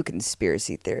 you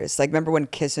conspiracy theorists. Like, remember when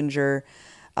Kissinger,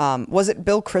 was it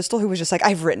Bill Kristol, who was just like,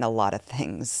 I've written a lot of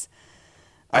things.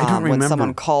 I don't remember. When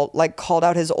someone called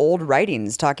out his old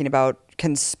writings talking about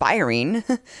conspiring,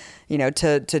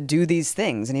 to do these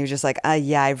things, and he was just like,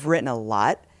 yeah, I've written a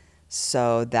lot,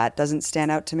 so that doesn't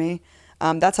stand out to me.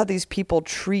 That's how these people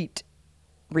treat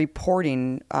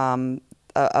reporting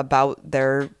about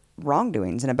their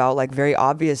wrongdoings and about like very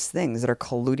obvious things that are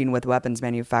colluding with weapons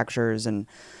manufacturers and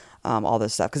all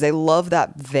this stuff, because they love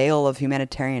that veil of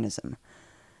humanitarianism.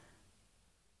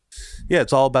 Yeah,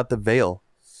 it's all about the veil.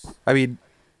 I mean,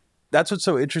 that's what's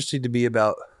so interesting to me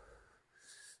about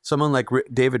someone like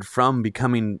David Frum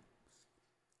becoming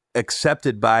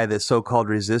accepted by the so-called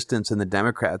resistance and the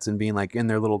Democrats and being like in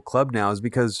their little club now, is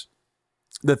because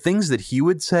the things that he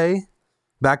would say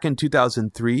back in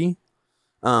 2003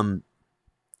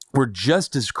 were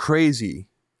just as crazy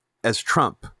as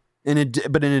Trump,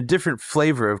 but in a different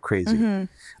flavor of crazy. Mm-hmm.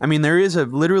 I mean, there is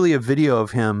literally a video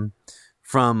of him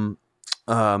from,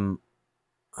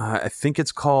 I think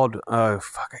it's called, I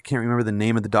can't remember the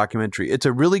name of the documentary. It's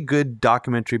a really good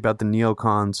documentary about the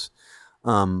neocons.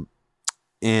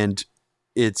 And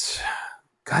it's,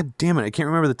 God damn it, I can't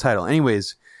remember the title.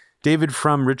 Anyways, David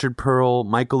Frum, Richard Pearl,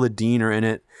 Michael Ledeen are in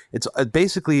it. It's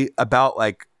basically about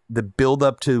like the build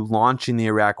up to launching the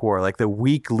Iraq war, like the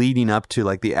week leading up to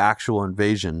like the actual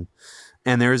invasion.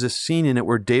 And there is a scene in it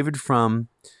where David Frum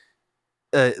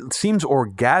seems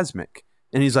orgasmic.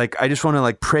 And he's like, I just want to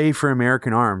like pray for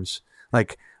American arms.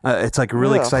 Like, it's like a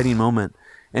really exciting moment.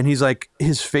 And he's like,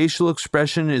 his facial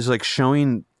expression is like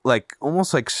showing like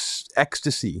almost like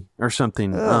ecstasy or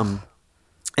something.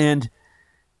 And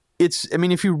it's, I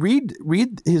mean, if you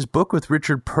read his book with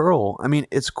Richard Pearl, I mean,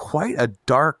 it's quite a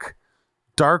dark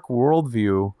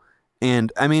worldview.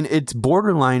 And I mean, it's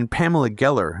borderline Pamela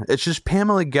Geller. It's just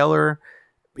Pamela Geller,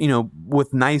 you know,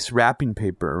 with nice wrapping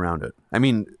paper around it. I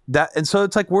mean, that, and so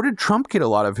it's like, where did Trump get a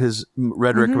lot of his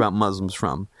rhetoric about Muslims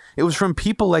from? It was from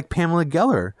people like Pamela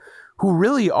Geller, who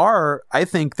really are, I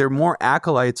think they're more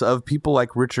acolytes of people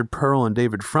like Richard Pearl and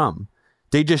David Frum.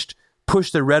 They just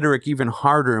push the rhetoric even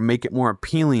harder and make it more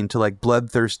appealing to like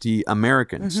bloodthirsty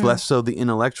Americans, less so the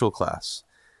intellectual class.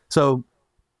 So,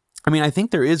 I mean, I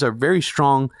think there is a very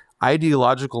strong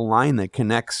ideological line that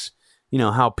connects, you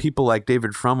know, how people like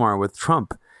David Frum are with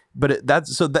Trump. But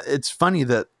it's funny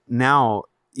that now,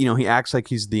 you know, he acts like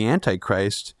he's the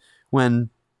Antichrist when,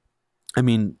 I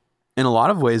mean, in a lot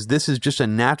of ways, this is just a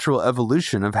natural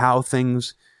evolution of how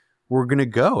things were going to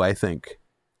go, I think.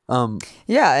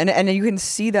 Yeah, and you can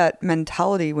see that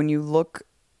mentality when you look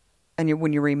and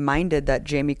when you're reminded that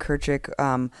Jamie Kirchick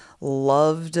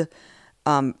loved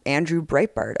Andrew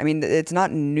Breitbart. I mean, it's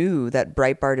not new that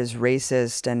Breitbart is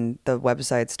racist and the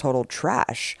website's total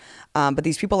trash. But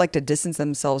these people like to distance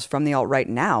themselves from the alt-right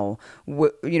now,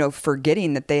 you know,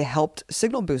 forgetting that they helped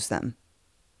signal boost them.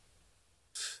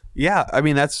 Yeah, I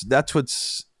mean, that's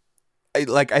what's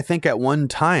like. I think at one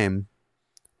time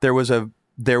there was an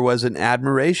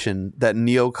admiration that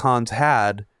neocons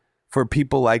had for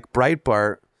people like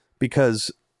Breitbart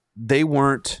because they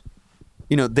weren't,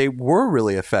 you know, they were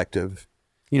really effective,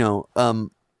 you know.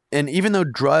 And even though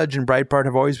Drudge and Breitbart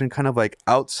have always been kind of like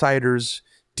outsiders,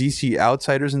 DC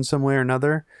outsiders in some way or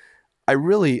another, I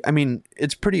mean,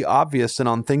 it's pretty obvious that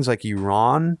on things like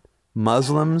Iran,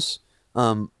 Muslims,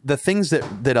 the things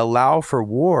that allow for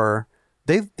war,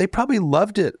 they probably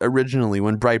loved it originally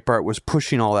when Breitbart was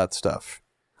pushing all that stuff.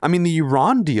 I mean, the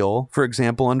Iran deal, for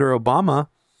example, under Obama,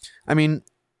 I mean,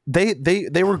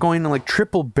 they were going like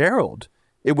triple barreled.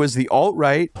 It was the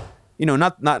alt-right, you know,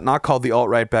 not called the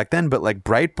alt-right back then, but like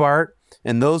Breitbart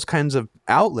and those kinds of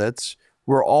outlets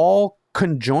were all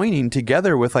conjoining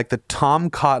together with like the Tom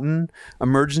Cotton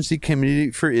Emergency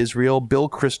Committee for Israel, Bill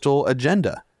Kristol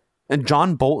agenda. And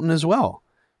John Bolton as well.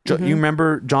 You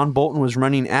remember John Bolton was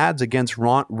running ads against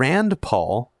Rand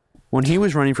Paul when he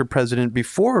was running for president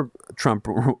before Trump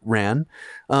ran,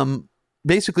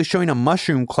 basically showing a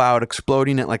mushroom cloud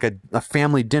exploding at like a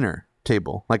family dinner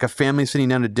table, like a family sitting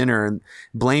down to dinner and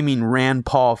blaming Rand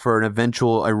Paul for an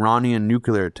eventual Iranian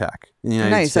nuclear attack in the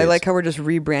United States. Nice. I like how we're just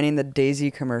rebranding the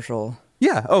Daisy commercial.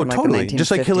 Yeah. Oh, totally.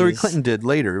 Just like Hillary Clinton did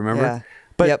later, remember? Yeah.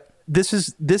 But this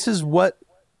is what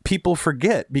people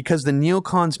forget, because the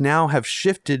neocons now have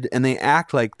shifted and they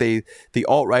act like the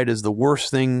alt-right is the worst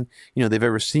thing, you know, they've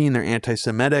ever seen. They're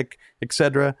anti-Semitic,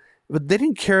 etc. But they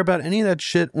didn't care about any of that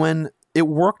shit when it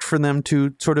worked for them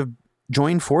to sort of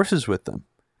join forces with them.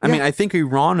 I mean, I think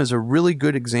Iran is a really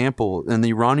good example, and the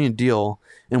Iranian deal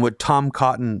and what Tom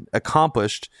Cotton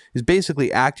accomplished is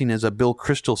basically acting as a Bill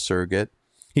Kristol surrogate.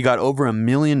 He got over $1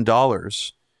 million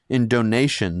in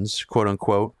donations, quote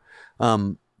unquote,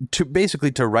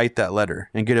 to write that letter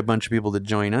and get a bunch of people to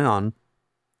join on.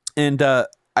 And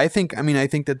I think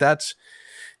that's,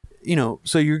 you know,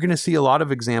 so you're going to see a lot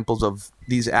of examples of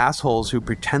these assholes who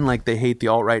pretend like they hate the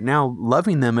alt-right now,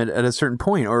 loving them at a certain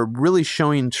point or really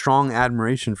showing strong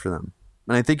admiration for them.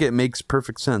 And I think it makes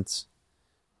perfect sense.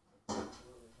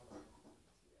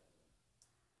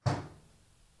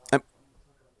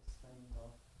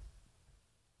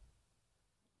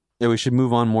 Yeah, we should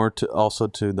move on more to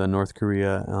the North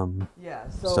Korea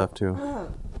stuff too.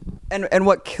 And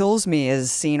what kills me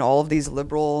is seeing all of these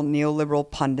neoliberal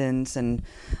pundits and,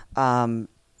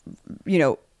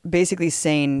 basically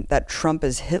saying that Trump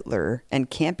is Hitler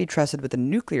and can't be trusted with the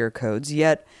nuclear codes,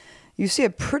 yet you see a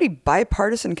pretty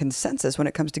bipartisan consensus when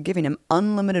it comes to giving him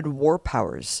unlimited war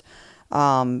powers.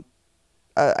 I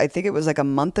think it was like a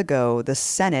month ago, the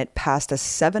Senate passed a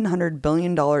 $700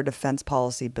 billion defense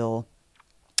policy bill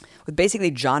with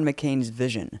basically John McCain's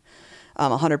vision,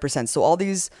 100%. So all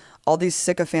these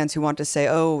sycophants who want to say,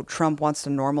 oh, Trump wants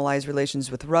to normalize relations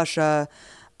with Russia,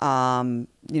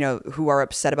 who are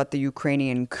upset about the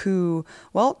Ukrainian coup.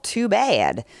 Well, too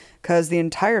bad, because the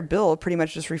entire bill pretty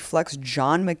much just reflects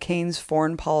John McCain's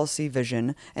foreign policy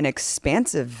vision, an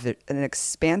expansive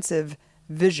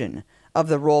vision of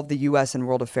the role of the U.S. in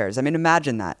world affairs. I mean,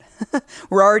 imagine that.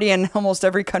 We're already in almost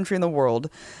every country in the world,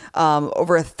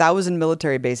 over 1,000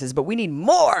 military bases, but we need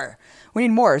more. We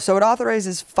need more. So it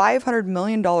authorizes $500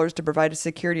 million to provide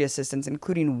security assistance,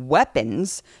 including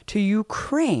weapons, to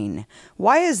Ukraine.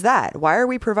 Why is that? Why are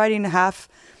we providing $100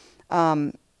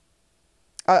 million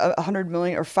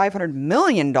or $500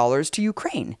 million to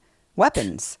Ukraine?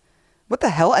 Weapons. What the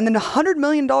hell? And then $100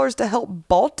 million to help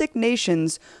Baltic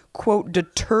nations, quote,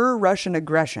 deter Russian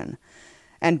aggression.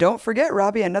 And don't forget,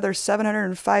 Robbie, another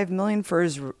 $705 million for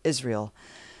Israel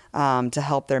to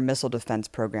help their missile defense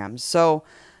programs. So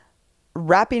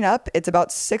wrapping up, it's about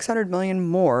 $600 million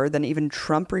more than even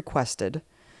Trump requested,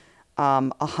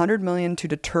 $100 million to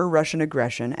deter Russian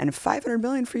aggression, and $500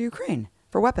 million for Ukraine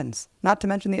for weapons, not to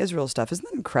mention the Israel stuff. Isn't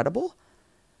that incredible?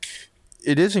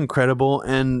 It is incredible,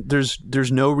 and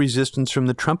there's no resistance from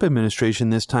the Trump administration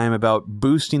this time about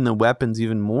boosting the weapons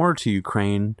even more to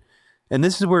Ukraine. And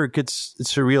this is where it gets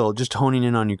surreal. Just honing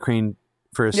in on Ukraine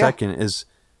for a second is,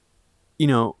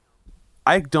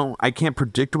 I can't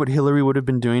predict what Hillary would have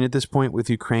been doing at this point with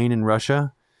Ukraine and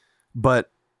Russia,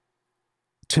 but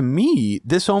to me,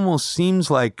 this almost seems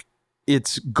like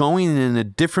it's going in a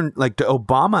different, like to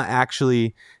Obama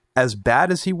actually, as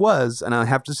bad as he was, and I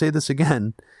have to say this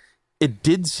again, it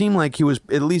did seem like he was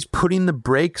at least putting the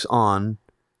brakes on,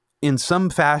 in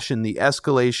some fashion, the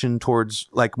escalation towards,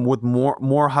 like, with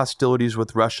more hostilities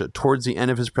with Russia towards the end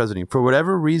of his presidency. For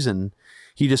whatever reason,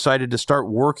 he decided to start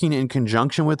working in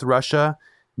conjunction with Russia,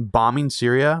 bombing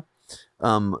Syria.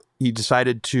 He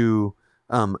decided to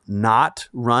not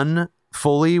run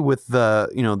fully with the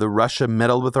Russia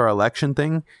meddled with our election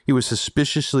thing. He was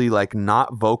suspiciously, like,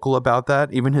 not vocal about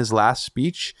that. Even his last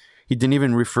speech, he didn't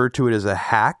even refer to it as a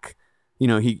hack.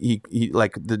 He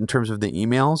like in terms of the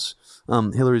emails,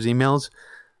 Hillary's emails,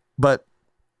 but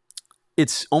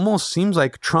it's almost seems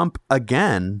like Trump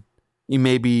again, he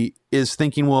maybe is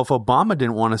thinking, well, if Obama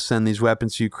didn't want to send these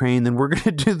weapons to Ukraine, then we're going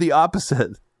to do the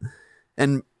opposite.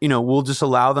 And, we'll just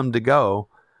allow them to go.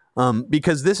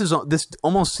 Because this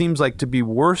almost seems like to be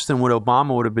worse than what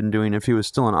Obama would have been doing if he was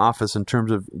still in office in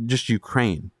terms of just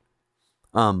Ukraine.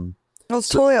 Well, it's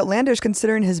totally outlandish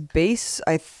considering his base,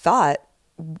 I thought,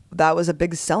 that was a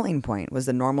big selling point, was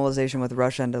the normalization with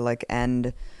Russia and to like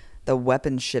end the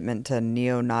weapons shipment to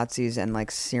neo-Nazis and like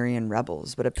Syrian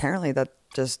rebels. But apparently that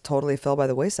just totally fell by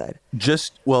the wayside. I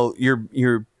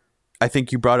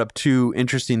think you brought up two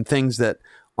interesting things. That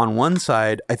on one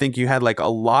side, I think you had like a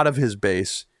lot of his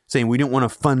base saying we didn't want to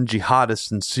fund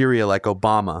jihadists in Syria like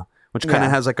Obama, which kind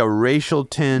of has like a racial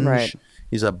tinge. Right.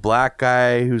 He's a black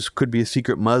guy who could be a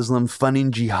secret Muslim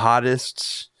funding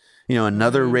jihadists.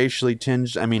 Another racially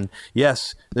tinged. I mean,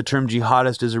 yes, the term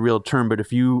jihadist is a real term, but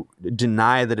if you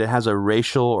deny that it has a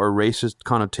racial or racist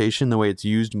connotation the way it's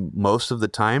used most of the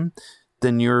time,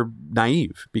 then you're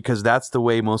naive, because that's the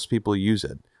way most people use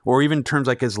it. Or even terms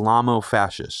like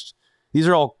Islamo-fascist. These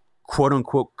are all quote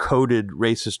unquote coded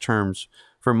racist terms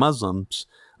for Muslims.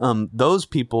 Those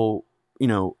people,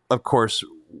 of course,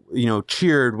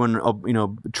 cheered when,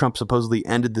 Trump supposedly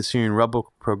ended the Syrian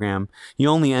rebel program. He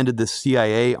only ended the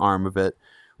CIA arm of it,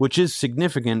 which is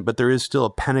significant, but there is still a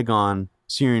Pentagon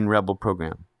Syrian rebel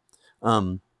program.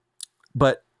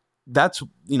 But that's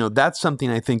something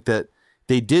I think that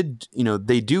they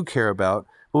do care about.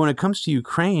 But when it comes to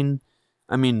Ukraine,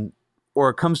 or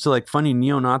it comes to like funding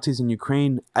neo-Nazis in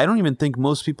Ukraine, I don't even think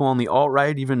most people on the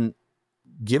alt-right even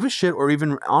give a shit, or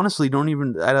even honestly don't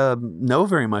even know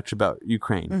very much about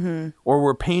Ukraine, or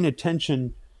were paying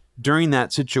attention during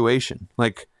that situation,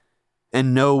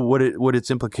 and know what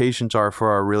its implications are for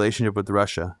our relationship with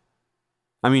Russia.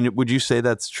 Would you say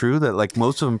that's true? That like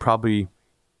most of them probably.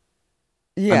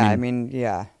 Yeah,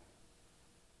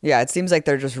 yeah. It seems like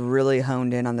they're just really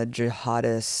honed in on the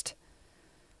jihadist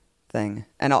thing,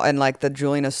 and like the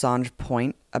Julian Assange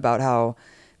point about how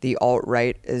the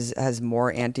alt-right has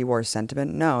more anti-war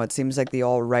sentiment. No, it seems like the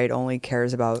alt-right only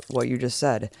cares about what you just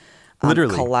said.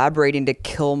 Literally. Collaborating to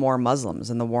kill more Muslims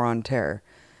in the war on terror.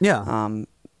 Yeah.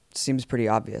 Seems pretty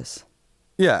obvious.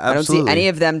 Yeah, absolutely. I don't see any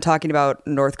of them talking about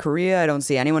North Korea. I don't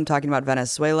see anyone talking about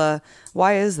Venezuela.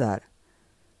 Why is that?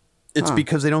 It's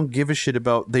because they don't give a shit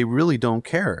about, they really don't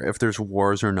care if there's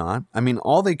wars or not. I mean,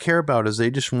 all they care about is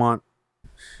they just want,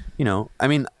 I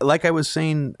mean, like I was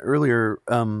saying earlier,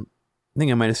 I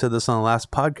think I might have said this on the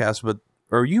last podcast,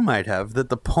 or you might have, that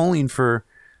the polling for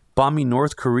bombing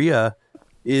North Korea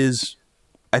is,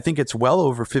 I think it's well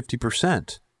over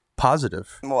 50%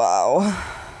 positive. Wow.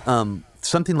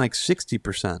 Something like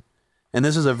 60%. And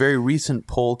this is a very recent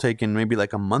poll taken maybe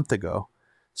like a month ago.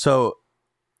 So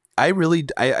I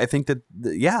think that,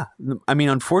 I mean,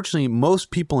 unfortunately,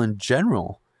 most people in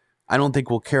general, I don't think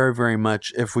will care very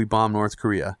much if we bomb North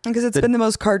Korea. Because it's been the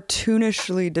most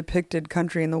cartoonishly depicted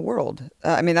country in the world.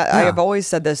 I have always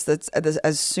said this,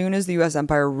 as soon as the U.S.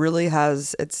 empire really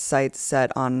has its sights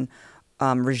set on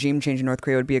regime change in North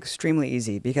Korea, would be extremely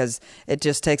easy, because it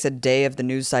just takes a day of the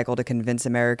news cycle to convince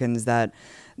Americans that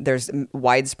there's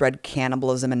widespread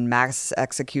cannibalism and mass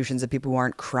executions of people who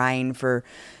aren't crying for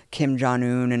Kim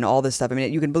Jong-un and all this stuff. I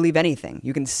mean, you can believe anything.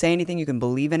 You can say anything. You can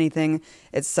believe anything.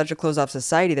 It's such a closed-off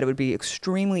society that it would be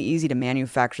extremely easy to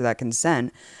manufacture that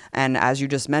consent. And as you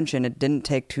just mentioned, it didn't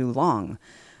take too long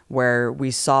where we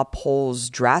saw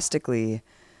polls drastically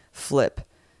flip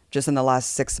just in the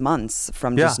last 6 months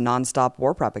from just nonstop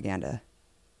war propaganda.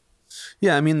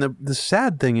 Yeah, I mean, the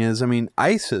sad thing is, I mean,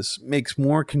 ISIS makes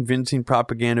more convincing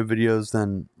propaganda videos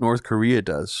than North Korea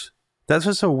does. That's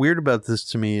what's so weird about this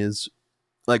to me is,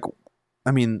 like,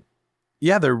 I mean,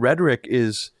 yeah, their rhetoric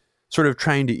is sort of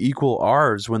trying to equal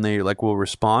ours when they, like, will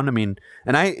respond. I mean,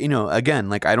 and again,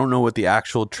 like, I don't know what the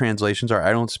actual translations are.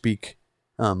 I don't speak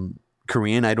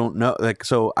Korean. I don't know. Like,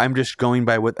 so I'm just going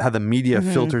by how the media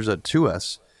filters it to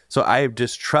us. So I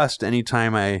distrust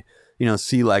anytime I,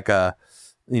 see like a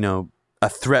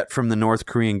threat from the North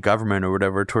Korean government or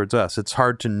whatever towards us. It's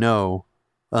hard to know,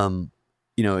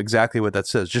 exactly what that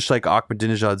says. Just like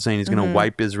Ahmadinejad saying he's going to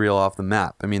wipe Israel off the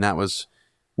map. I mean,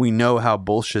 we know how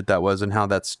bullshit that was and how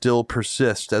that still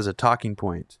persists as a talking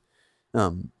point,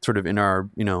 sort of in our,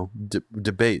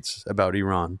 debates about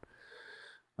Iran.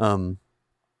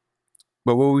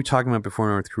 But what were we talking about before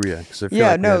North Korea?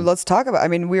 Let's talk about. I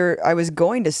mean, I was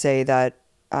going to say that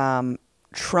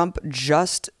Trump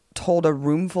just told a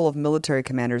room full of military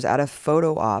commanders at a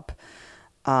photo op.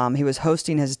 He was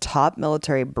hosting his top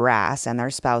military brass and their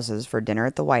spouses for dinner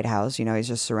at the White House. He's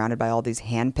just surrounded by all these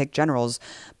hand-picked generals.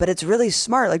 But it's really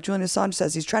smart, like Julian Assange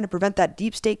says. He's trying to prevent that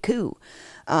deep state coup.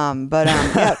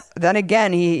 Then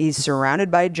again, he's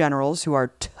surrounded by generals who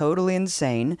are totally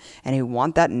insane and who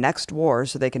want that next war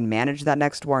so they can manage that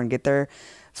next war and get their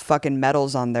fucking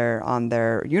medals on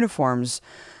their uniforms.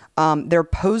 They're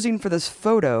posing for this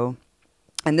photo,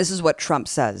 and this is what Trump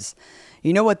says.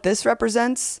 You know what this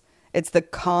represents? It's the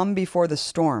calm before the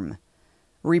storm.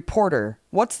 Reporter,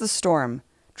 what's the storm?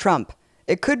 Trump,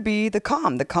 it could be the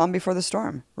calm before the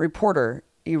storm. Reporter,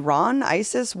 Iran,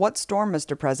 ISIS, what storm,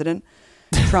 Mr. President?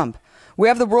 Trump, we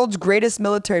have the world's greatest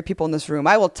military people in this room.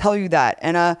 I will tell you that.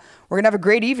 And we're going to have a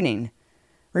great evening.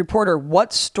 Reporter,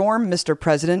 what storm, Mr.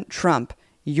 President? Trump,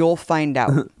 you'll find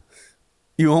out.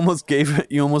 You almost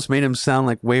made him sound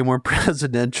like way more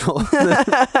presidential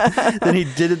than he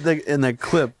did in that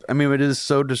clip. I mean, it is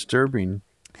so disturbing.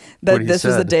 This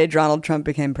was the day Donald Trump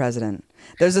became president.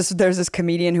 There's this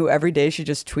comedian who every day she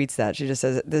just tweets that. She just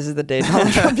says, this is the day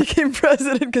Donald Trump became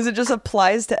president, because it just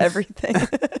applies to everything.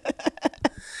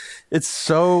 It's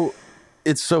so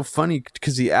funny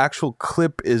because the actual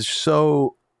clip is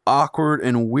so awkward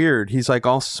and weird. He's like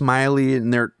all smiley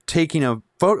and they're taking a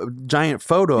giant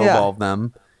photo of all of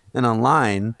them and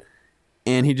online,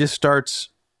 and he just starts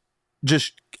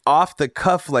just off the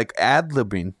cuff, like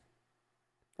ad-libbing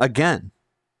again.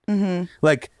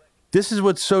 Like, this is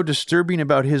what's so disturbing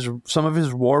about some of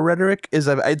his war rhetoric is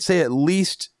I'd say at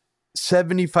least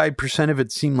 75% of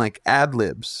it seem like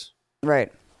ad-libs.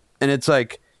 Right. And it's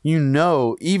like,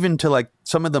 even to like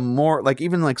some of the more, like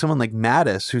even like someone like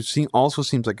Mattis, who also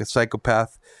seems like a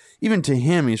psychopath, even to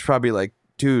him, he's probably like,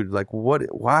 dude, like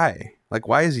why? Like,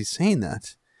 why is he saying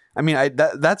that? I mean,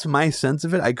 that's my sense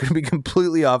of it. I could be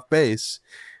completely off base,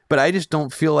 but I just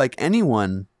don't feel like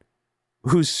anyone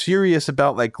who's serious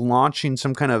about like launching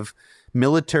some kind of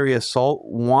military assault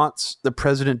wants the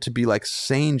president to be like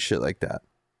saying shit like that.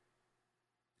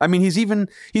 I mean, he's even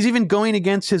going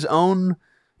against his own,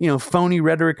 phony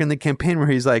rhetoric in the campaign where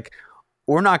he's like,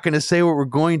 we're not going to say what we're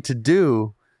going to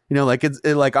do. Like,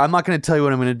 like, I'm not going to tell you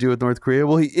what I'm going to do with North Korea.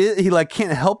 Well, he like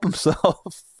can't help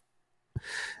himself.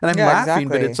 And I'm Yeah, laughing,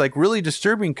 but exactly. it's like really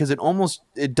disturbing because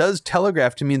it does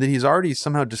telegraph to me that he's already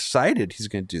somehow decided he's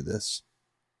going to do this.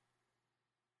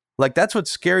 Like, that's what's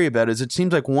scary about it, is it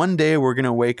seems like one day we're going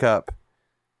to wake up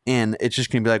and it's just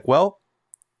going to be like, well,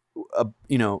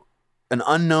 an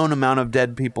unknown amount of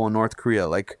dead people in North Korea.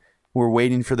 Like, we're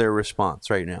waiting for their response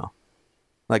right now.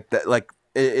 Like that, like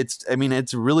it's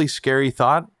a really scary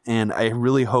thought, and I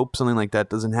really hope something like that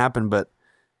doesn't happen, but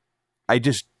I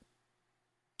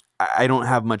don't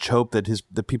have much hope that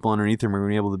the people underneath him are going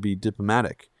to be able to be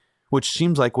diplomatic, which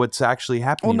seems like what's actually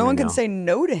happening. Well, no one right can now. say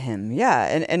no to him.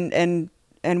 Yeah.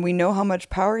 And we know how much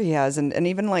power he has. And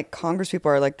even like Congress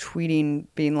people are like tweeting,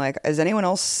 being like, is anyone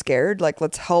else scared? Like,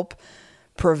 let's help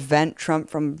prevent Trump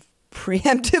from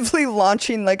preemptively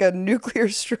launching like a nuclear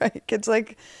strike. It's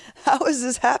like, how is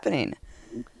this happening?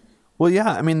 Well,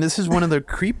 yeah. I mean, this is one of the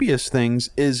creepiest things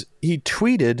is he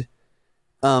tweeted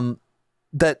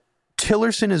that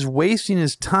Tillerson is wasting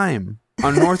his time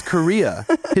on North Korea.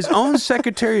 His own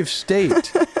Secretary of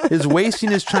State is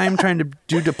wasting his time trying to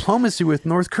do diplomacy with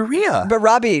North Korea. But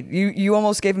Robbie, you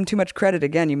almost gave him too much credit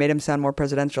again. You made him sound more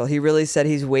presidential. He really said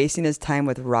he's wasting his time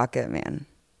with Rocket Man.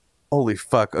 Holy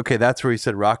fuck. Okay, that's where he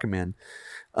said Rocket Man.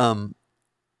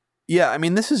 Yeah, I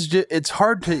mean, this is just, it's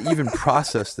hard to even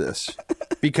process this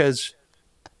because,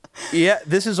 yeah,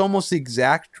 this is almost the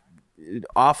exact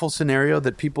awful scenario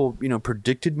that people,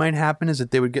 predicted might happen, is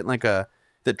that they would get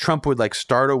that Trump would like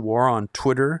start a war on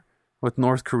Twitter with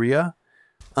North Korea.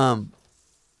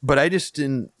 But I just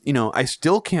didn't, I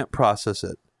still can't process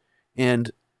it.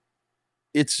 And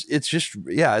it's just,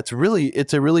 yeah, it's a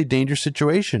really dangerous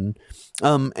situation.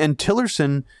 And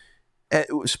Tillerson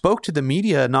spoke to the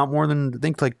media not more than, I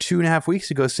think, like 2.5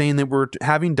 weeks ago, saying that we're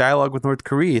having dialogue with North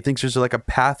Korea. He thinks there's like a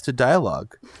path to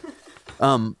dialogue.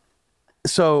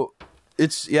 So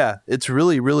it's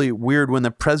really, really weird when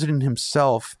the president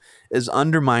himself is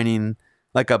undermining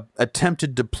like a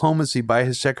attempted diplomacy by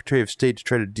his Secretary of State to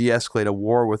try to de-escalate a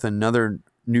war with another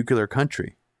nuclear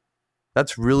country.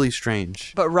 That's really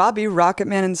strange. But Robbie, Rocket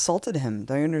Man insulted him.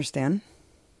 Don't you understand?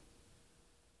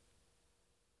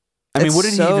 I mean, what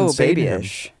did he even so say to him?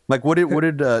 babyish. Like, what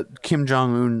did Kim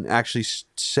Jong-un actually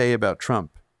say about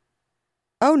Trump?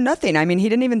 Oh, nothing. I mean, he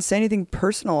didn't even say anything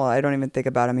personal. I don't even think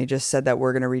about him. He just said that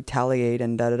we're going to retaliate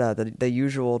and the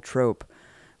usual trope.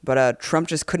 But Trump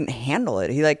just couldn't handle it.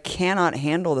 He like cannot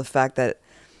handle the fact that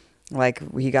like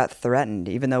he got threatened,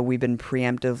 even though we've been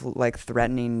preemptive like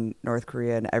threatening North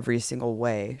Korea in every single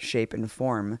way, shape, and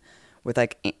form, with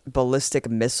like ballistic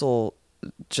missile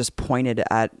just pointed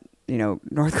at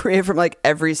North Korea from like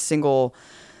every single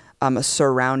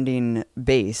surrounding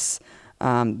base.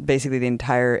 Basically, the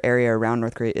entire area around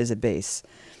North Korea is a base,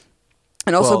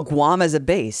 and also Guam is a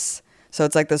base. So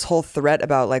it's like this whole threat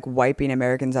about like wiping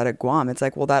Americans out of Guam. It's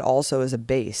like, well, that also is a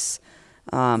base.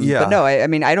 But no, I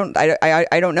mean, I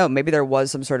don't know. Maybe there was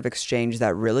some sort of exchange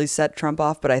that really set Trump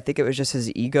off, but I think it was just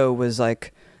his ego was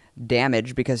like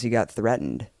damaged because he got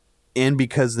threatened. And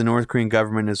because the North Korean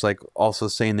government is like also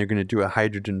saying they're going to do a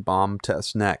hydrogen bomb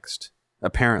test next,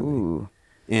 apparently. Ooh.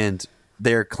 And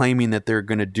they're claiming that they're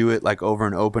going to do it like over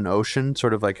an open ocean,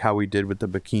 sort of like how we did with the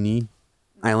Bikini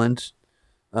Island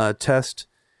test.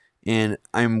 And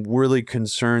I'm really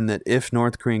concerned that if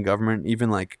North Korean government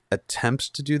even like attempts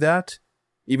to do that,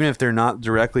 even if they're not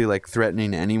directly like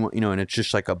threatening anyone, and it's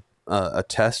just like a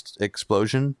test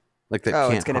explosion, like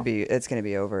that. It's gonna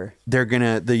be over.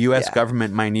 The U.S.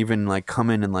 government might even like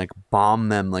come in and like bomb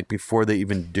them like before they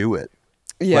even do it.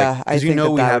 Yeah, because I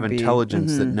think we have would be,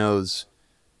 intelligence that knows,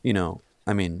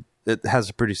 I mean, it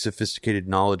has a pretty sophisticated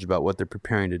knowledge about what they're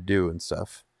preparing to do and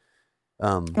stuff.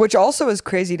 Which also is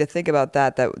crazy to think about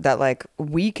that like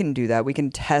we can do that. We can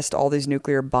test all these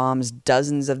nuclear bombs,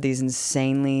 dozens of these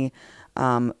insanely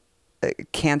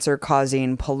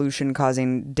cancer-causing,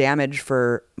 pollution-causing damage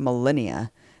for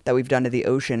millennia that we've done to the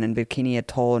ocean and Bikini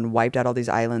Atoll and wiped out all these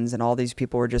islands and all these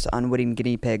people were just unwitting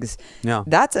guinea pigs. Yeah.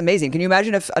 That's amazing. Can you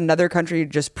imagine if another country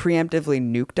just preemptively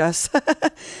nuked us?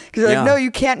 Because they're like, no, you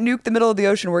can't nuke the middle of the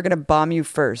ocean. We're going to bomb you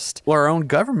first. Well, our own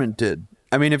government did.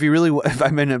 I mean, if you really, I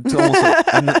mean, it's almost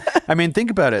like, I mean, think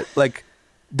about it. Like,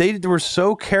 they were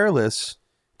so careless.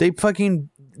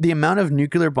 The amount of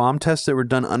nuclear bomb tests that were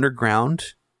done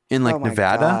underground in like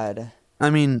Nevada. God. I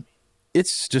mean,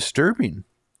 it's disturbing.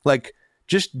 Like,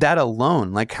 just that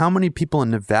alone, like how many people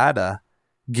in Nevada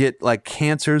get like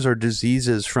cancers or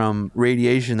diseases from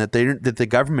radiation that the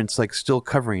government's like still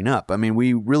covering up. I mean,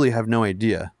 we really have no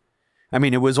idea. I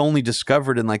mean, it was only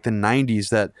discovered in like the 90s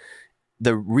that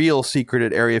the real secret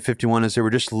at Area 51 is they were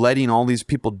just letting all these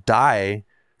people die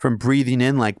from breathing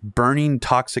in like burning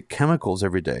toxic chemicals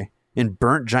every day in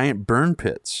giant burn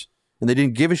pits. And they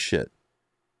didn't give a shit.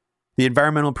 The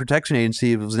Environmental Protection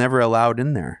Agency was never allowed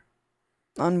in there.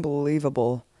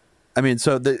 Unbelievable. I mean, it's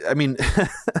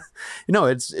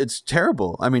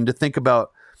terrible. I mean, to think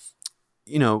about,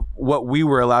 what we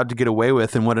were allowed to get away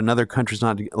with and what another country's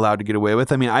not allowed to get away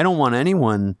with. I mean, I don't want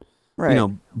anyone,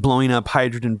 Right. blowing up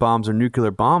hydrogen bombs or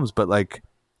nuclear bombs, but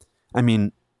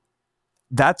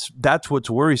that's what's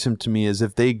worrisome to me is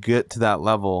if they get to that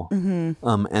level,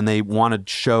 and they want to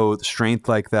show strength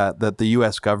like that the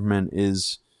U.S. government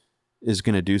is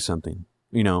going to do something,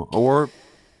 I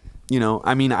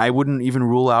wouldn't even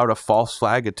rule out a false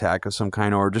flag attack of some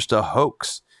kind or just a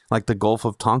hoax like the Gulf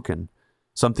of Tonkin,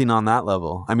 something on that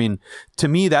level. I mean, to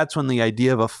me, that's when the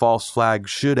idea of a false flag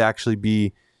should actually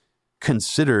be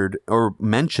considered or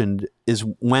mentioned is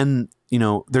when,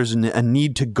 there's a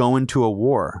need to go into a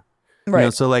war.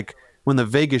 Right. So like when the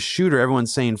Vegas shooter,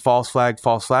 everyone's saying false flag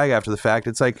after the fact.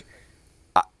 It's like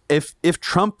if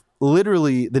Trump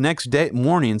literally the next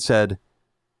morning said,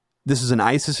 this is an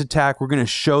ISIS attack. We're going to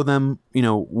show them,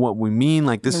 what we mean.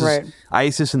 Like this is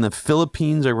ISIS in the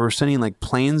Philippines, or we're sending like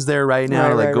planes there right now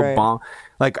to like go bomb.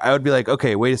 Like I would be like,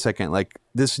 okay, wait a second. Like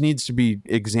this needs to be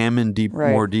examined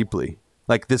more deeply.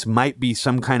 Like this might be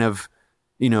some kind of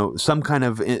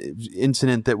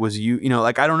incident that was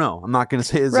like I don't know. I'm not going to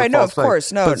say it's right. a false Of course,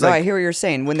 flag, no. I hear what you're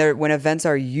saying. When events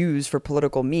are used for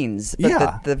political means.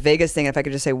 But the Vegas thing. If I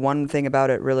could just say one thing about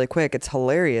it really quick, it's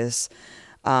hilarious.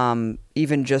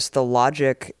 Even just the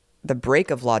logic, the break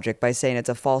of logic by saying it's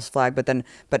a false flag,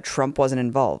 but Trump wasn't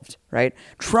involved, right?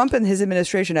 Trump and his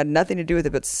administration had nothing to do with it,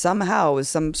 but somehow it was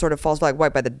some sort of false flag. Why?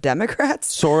 By the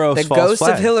Democrats? Soros, the false ghost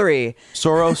flag. of Hillary.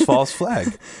 Soros, false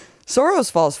flag.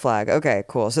 Soros false flag. Okay,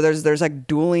 cool. So there's like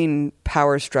dueling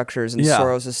power structures, and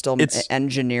Soros is still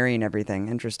engineering everything.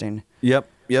 Interesting. Yep.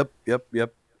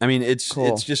 I mean, it's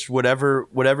just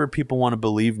whatever people want to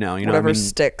believe now. Whatever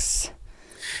sticks.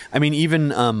 I mean, even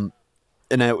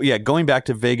going back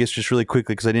to Vegas just really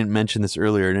quickly because I didn't mention this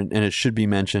earlier, and it should be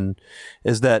mentioned,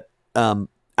 is that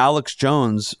Alex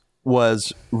Jones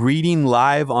was reading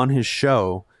live on his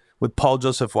show with Paul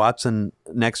Joseph Watson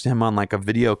next to him on like a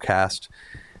video cast,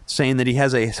 saying that he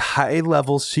has a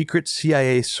high-level secret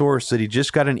CIA source that he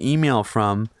just got an email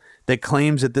from that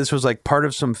claims that this was like part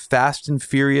of some fast and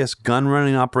furious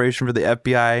gun-running operation for the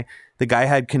FBI. The guy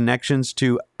had connections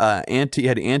to had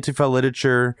Antifa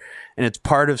literature, and it's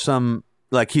part of some,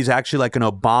 like he's actually like an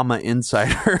Obama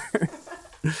insider.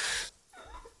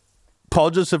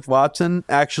 Paul Joseph Watson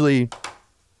actually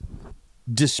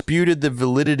disputed the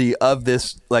validity of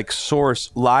this like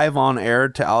source live on air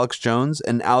to Alex Jones,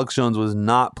 and Alex Jones was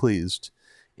not pleased.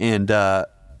 And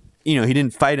he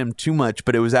didn't fight him too much,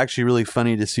 but it was actually really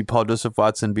funny to see Paul Joseph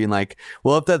Watson being like,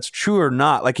 well, if that's true or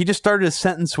not, like he just started a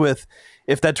sentence with,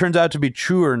 if that turns out to be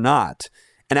true or not.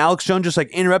 And Alex Jones just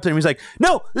like interrupted him. He's like,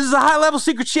 no, this is a high level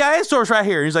secret CIA source right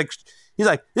here. He's like,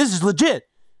 this is legit.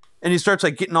 And he starts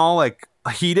like getting all like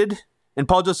heated. And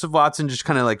Paul Joseph Watson just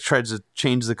kind of like tries to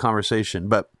change the conversation.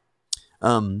 But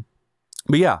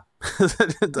yeah, I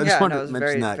just wanted to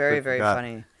mention that. Very, very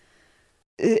funny.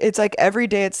 It's like every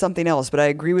day it's something else. But I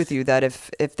agree with you that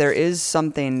if there is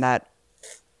something that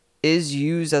is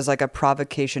used as like a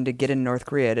provocation to get in North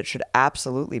Korea, it should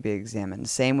absolutely be examined.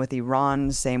 Same with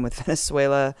Iran, same with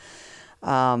Venezuela.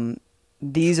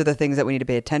 These are the things that we need to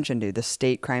pay attention to. The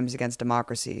state crimes against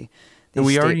democracy.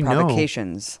 These state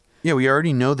provocations. We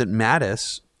already know that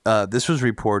Mattis, this was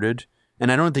reported,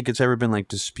 and I don't think it's ever been like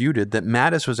disputed, that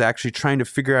Mattis was actually trying to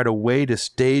figure out a way to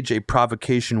stage a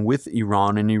provocation with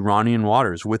Iran in Iranian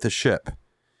waters with a ship.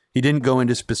 He didn't go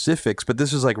into specifics, but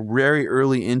this is like very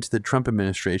early into the Trump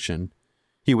administration.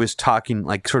 He was talking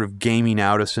like sort of gaming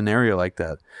out a scenario like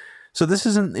that. So this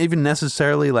isn't even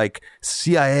necessarily like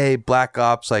CIA, Black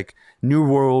Ops, like New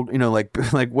World,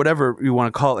 like whatever you want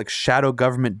to call it, like shadow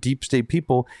government, deep state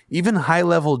people. Even high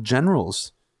level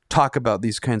generals talk about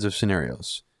these kinds of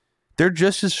scenarios. They're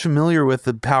just as familiar with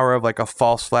the power of like a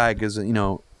false flag as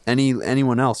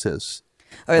anyone else is.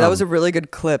 Oh, that was a really good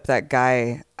clip. That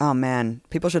guy. Oh man,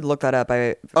 people should look that up.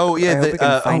 I hope we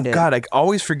can find it. God, I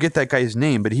always forget that guy's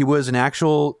name, but he was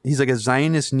he's like a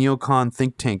Zionist neocon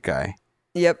think tank guy.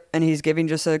 Yep, and he's giving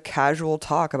just a casual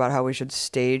talk about how we should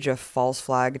stage a false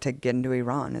flag to get into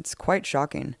Iran. It's quite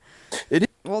shocking.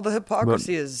 Well, the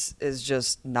hypocrisy is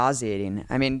just nauseating.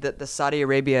 I mean, the Saudi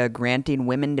Arabia granting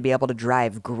women to be able to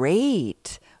drive,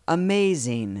 great,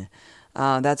 amazing.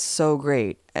 That's so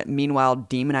great. Meanwhile,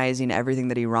 demonizing everything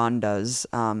that Iran does.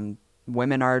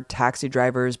 Women are taxi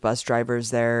drivers, bus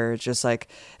drivers there. It's just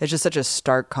such a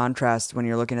stark contrast when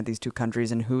you're looking at these two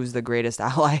countries and who's the greatest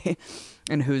ally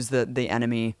and who's the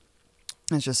enemy.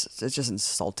 It's just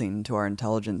insulting to our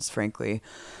intelligence, frankly.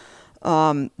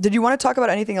 Did you want to talk about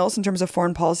anything else in terms of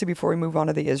foreign policy before we move on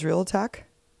to the Israel attack?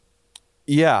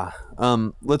 Yeah.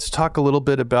 Let's talk a little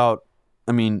bit about,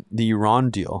 the Iran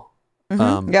deal.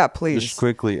 Yeah, please. Just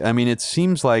quickly. It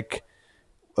seems like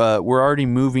we're already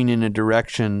moving in a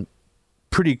direction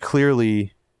pretty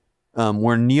clearly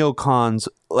where neocons,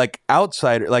 like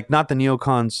outsider, like not the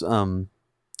neocons,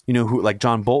 who like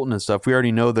John Bolton and stuff, we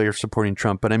already know they're supporting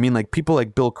Trump. But like people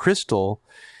like Bill Kristol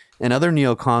and other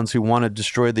neocons who want to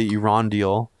destroy the Iran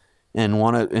deal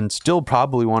and still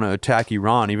probably want to attack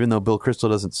Iran, even though Bill Kristol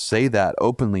doesn't say that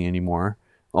openly anymore,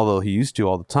 although he used to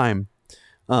all the time.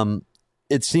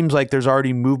 It seems like there's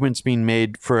already movements being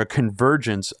made for a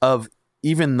convergence of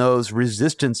even those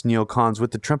resistance neocons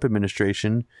with the Trump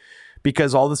administration,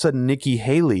 because all of a sudden Nikki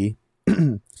Haley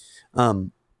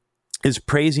is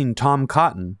praising Tom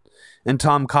Cotton, and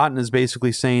Tom Cotton is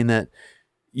basically saying that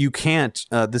you can't,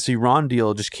 this Iran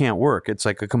deal just can't work. It's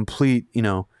like a complete,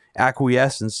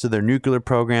 acquiescence to their nuclear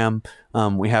program.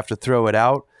 We have to throw it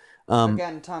out.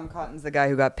 Again, Tom Cotton's the guy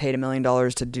who got paid $1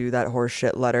 million to do that horse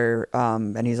shit letter,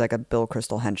 and he's like a Bill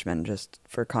Kristol henchman, just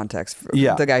for context.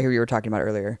 Yeah. The guy who you were talking about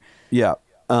earlier. Yeah.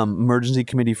 Emergency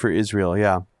Committee for Israel.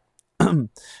 Yeah.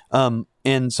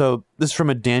 And so this is from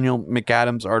a Daniel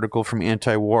McAdams article from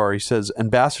Anti-War. He says,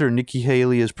 Ambassador Nikki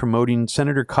Haley is promoting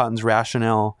Senator Cotton's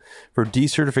rationale for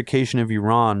decertification of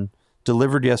Iran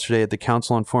delivered yesterday at the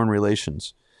Council on Foreign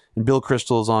Relations, and Bill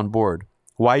Kristol is on board.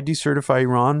 Why decertify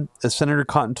Iran? As Senator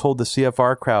Cotton told the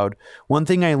CFR crowd, one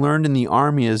thing I learned in the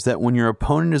Army is that when your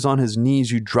opponent is on his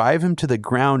knees, you drive him to the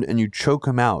ground and you choke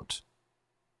him out.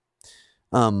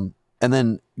 And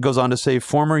then goes on to say,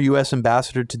 former U.S.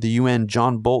 Ambassador to the UN,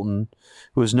 John Bolton,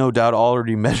 who is no doubt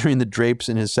already measuring the drapes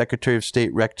in his Secretary of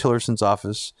State Rex Tillerson's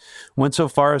office, went so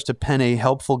far as to pen a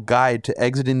helpful guide to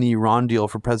exiting the Iran deal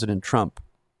for President Trump.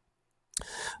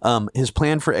 His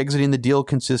plan for exiting the deal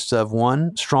consists of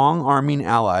 1, strong arming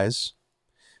allies.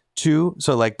 2,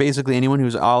 so like basically anyone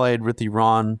who's allied with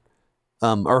Iran,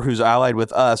 or who's allied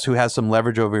with us, who has some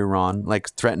leverage over Iran, like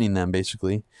threatening them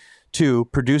basically. 2,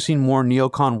 producing more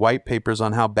neocon white papers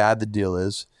on how bad the deal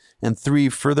is. And 3,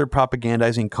 further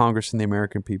propagandizing Congress and the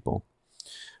American people.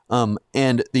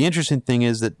 And the interesting thing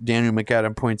is that Daniel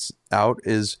McAdams points out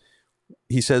is,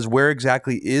 he says, where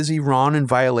exactly is Iran in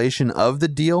violation of the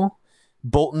deal?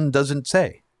 Bolton doesn't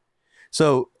say.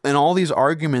 So in all these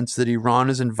arguments that Iran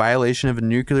is in violation of a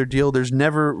nuclear deal, there's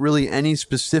never really any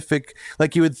specific,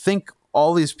 like you would think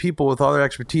all these people with all their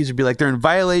expertise would be like, they're in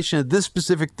violation of this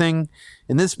specific thing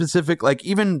and this specific, like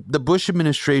even the Bush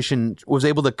administration was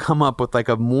able to come up with like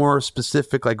a more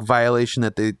specific like violation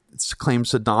that they claim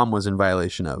Saddam was in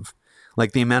violation of.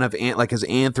 Like the amount of like his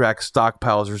anthrax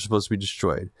stockpiles were supposed to be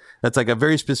destroyed. That's like a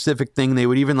very specific thing. They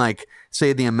would even like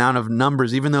say the amount of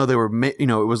numbers, even though they were, it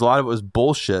was a lot of it was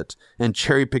bullshit and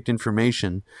cherry picked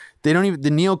information. They don't even, the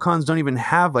neocons don't even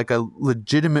have like a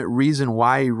legitimate reason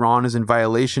why Iran is in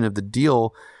violation of the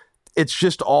deal. It's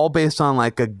just all based on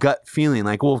like a gut feeling.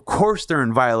 Like, well, of course they're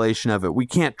in violation of it. We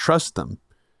can't trust them.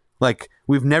 Like,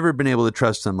 we've never been able to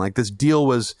trust them. Like, this deal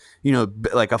was,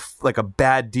 like a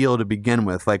bad deal to begin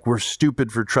with. Like, we're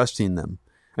stupid for trusting them.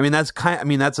 That's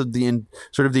sort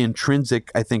of the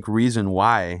intrinsic, I think, reason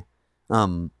why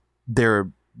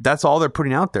that's all they're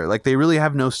putting out there. Like, they really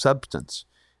have no substance.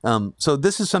 So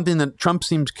this is something that Trump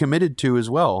seems committed to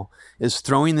as well, is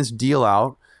throwing this deal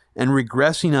out and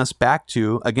regressing us back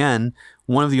to, again,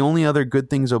 one of the only other good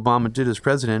things Obama did as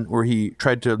president, where he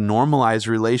tried to normalize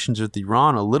relations with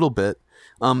Iran a little bit.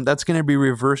 That's going to be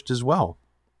reversed as well.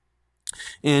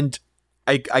 And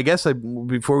I guess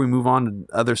before we move on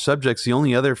to other subjects, the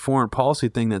only other foreign policy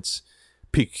thing that's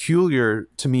peculiar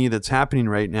to me that's happening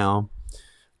right now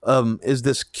is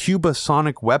this Cuba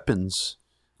sonic weapons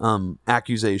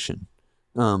accusation.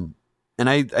 And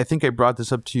I think I brought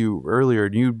this up to you earlier,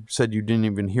 and you said you didn't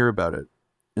even hear about it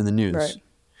in the news.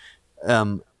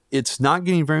 Right. It's not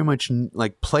getting very much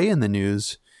like play in the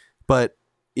news, but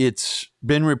it's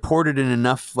been reported in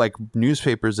enough like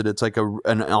newspapers that it's like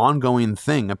an ongoing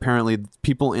thing. Apparently,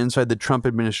 people inside the Trump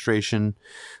administration,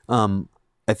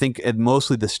 I think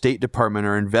mostly the State Department,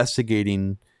 are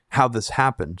investigating how this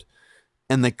happened.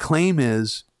 And the claim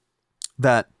is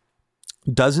that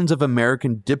dozens of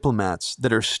American diplomats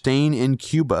that are staying in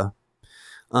Cuba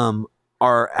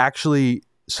are actually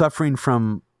suffering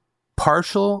from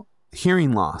partial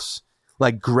hearing loss,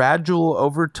 like gradual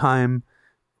over time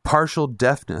partial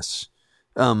deafness,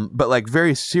 but like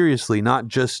very seriously, not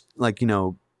just like,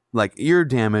 like ear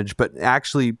damage, but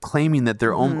actually claiming that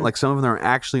they're like some of them are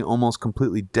actually almost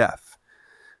completely deaf.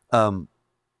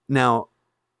 Now,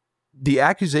 the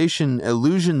accusation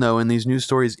illusion, though, in these news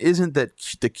stories isn't that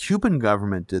the Cuban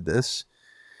government did this.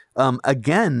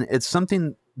 again, it's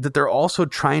something that they're also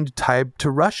trying to tie to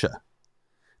Russia.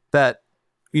 That,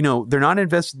 they're not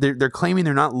they're claiming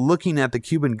they're not looking at the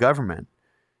Cuban government,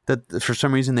 that for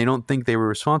some reason they don't think they were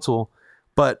responsible,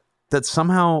 but that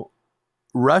somehow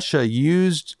Russia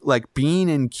used like being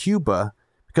in Cuba,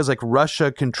 because like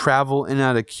Russia can travel in and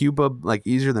out of Cuba like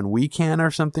easier than we can or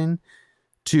something,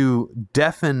 to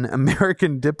deafen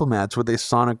American diplomats with a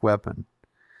sonic weapon.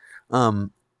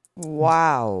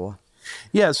 Wow.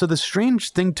 Yeah. So the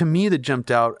strange thing to me that jumped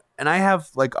out, and I have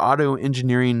like audio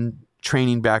engineering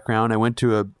training background. I went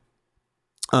to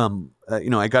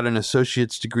I got an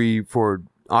associate's degree for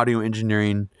audio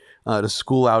engineering at a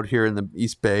school out here in the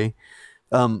East Bay.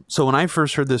 So when I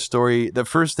first heard this story, the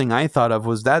first thing I thought of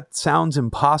was, that sounds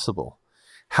impossible.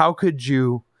 How could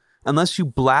you, unless you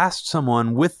blast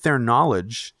someone with their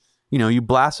knowledge, you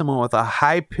blast someone with a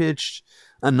high-pitched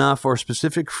enough or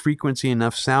specific frequency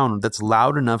enough sound that's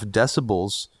loud enough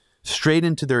decibels straight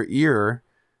into their ear,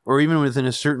 or even within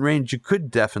a certain range, you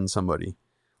could deafen somebody.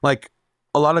 Like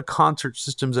a lot of concert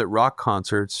systems at rock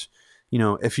concerts,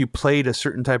 if you played a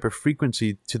certain type of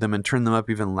frequency to them and turned them up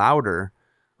even louder,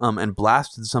 and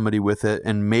blasted somebody with it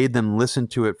and made them listen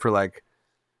to it for like,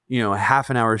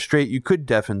 half an hour straight, you could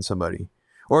deafen somebody.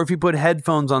 Or if you put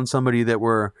headphones on somebody that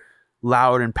were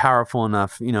loud and powerful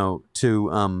enough, to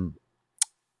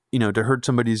hurt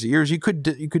somebody's ears, you could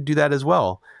do that as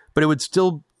well. But it would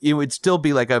still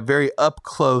be like a very up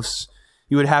close.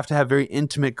 You would have to have very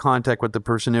intimate contact with the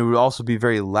person. It would also be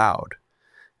very loud.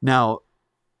 Now,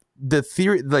 the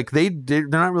theory, like they're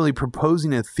not really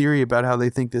proposing a theory about how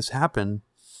they think this happened.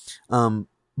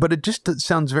 But it just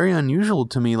sounds very unusual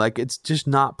to me. Like it's just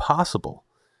not possible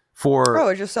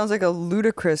it just sounds like a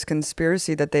ludicrous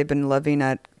conspiracy that they've been levying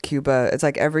at Cuba. It's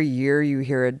like every year you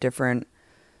hear a different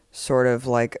sort of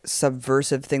like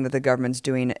subversive thing that the government's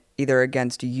doing, either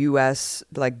against U.S.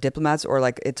 like diplomats or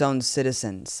like its own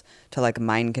citizens, to like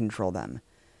mind control them.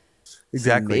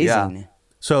 Exactly. Yeah.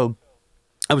 So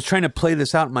I was trying to play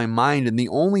this out in my mind, and the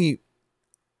only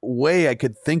way I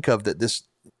could think of that this,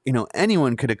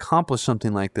 anyone could accomplish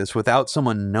something like this without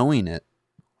someone knowing it,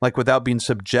 like without being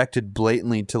subjected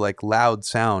blatantly to like loud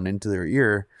sound into their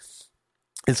ear,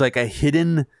 it's like a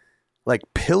hidden like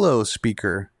pillow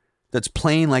speaker that's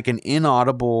playing like an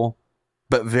inaudible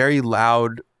but very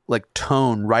loud like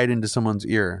tone right into someone's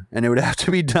ear. And it would have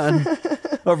to be done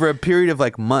over a period of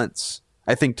like months,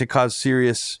 I think, to cause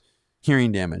serious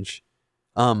hearing damage.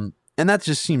 And that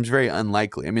just seems very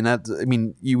unlikely. I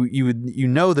mean, you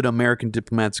know that American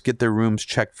diplomats get their rooms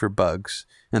checked for bugs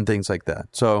and things like that.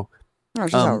 So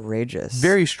it's just outrageous.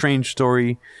 Very strange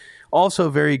story. Also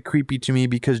very creepy to me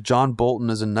because John Bolton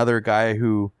is another guy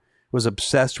who was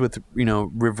obsessed with,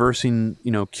 reversing,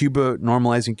 Cuba,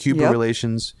 normalizing Cuba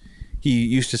relations. He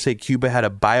used to say Cuba had a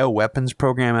bioweapons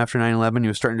program after 9/11. He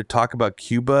was starting to talk about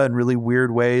Cuba in really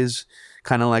weird ways,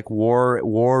 kind of like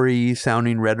war-y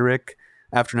sounding rhetoric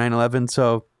after 9/11.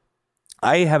 So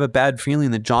I have a bad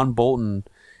feeling that John Bolton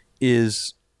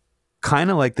is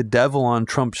kind of like the devil on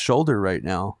Trump's shoulder right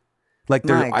now. Like,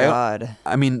 my God.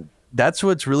 I mean, that's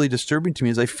what's really disturbing to me,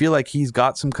 is I feel like he's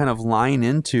got some kind of line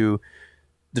into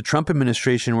the Trump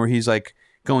administration where he's like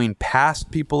going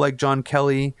past people like John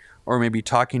Kelly, or maybe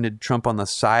talking to Trump on the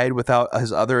side without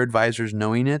his other advisors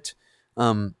knowing it.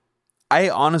 I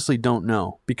honestly don't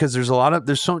know, because there's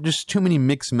just too many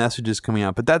mixed messages coming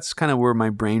out. But that's kind of where my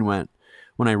brain went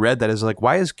when I read that, is like,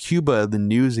 why is Cuba the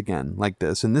news again like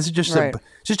this? And this is just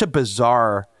just a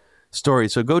bizarre story.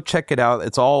 So go check it out.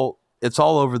 It's all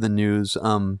over the news.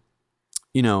 I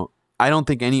don't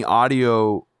think any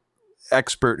audio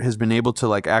expert has been able to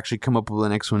like actually come up with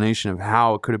an explanation of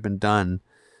how it could have been done.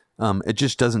 It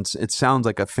just doesn't. It sounds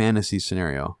like a fantasy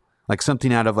scenario, like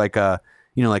something out of like a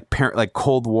like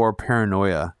Cold War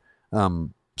paranoia.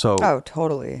 Oh,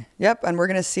 totally. Yep, and we're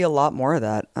gonna see a lot more of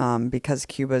that because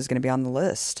Cuba is gonna be on the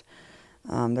list.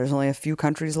 There's only a few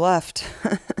countries left.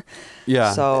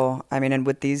 Yeah. So I mean, and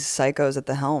with these psychos at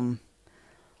the helm.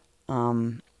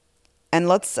 And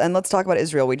let's talk about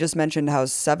Israel. We just mentioned how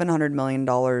 $700 million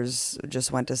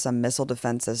just went to some missile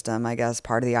defense system, I guess,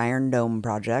 part of the Iron Dome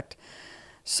project.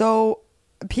 So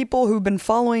people who've been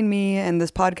following me and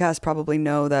this podcast probably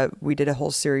know that we did a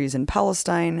whole series in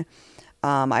Palestine.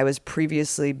 I was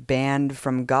previously banned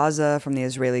from Gaza from the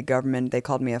Israeli government. They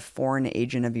called me a foreign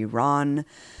agent of Iran.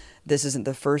 This isn't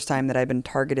the first time that I've been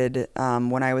targeted.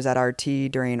 When I was at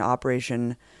RT during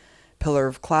Operation Pillar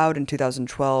of Cloud in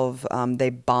 2012, they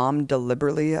bombed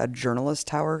deliberately a journalist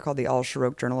tower called the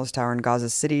Al-Sharok Journalist Tower in Gaza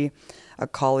City. A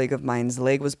colleague of mine's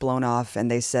leg was blown off, and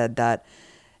they said that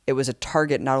it was a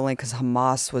target not only because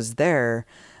Hamas was there,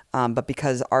 but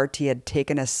because RT had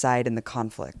taken a side in the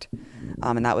conflict.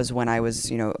 And that was when I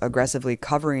was, aggressively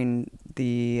covering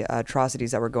the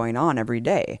atrocities that were going on every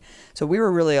day. So we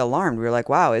were really alarmed. We were like,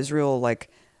 wow, Israel,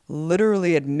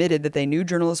 literally admitted that they knew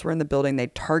journalists were in the building. They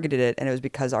targeted it, and it was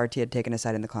because RT had taken a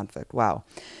side in the conflict. Wow.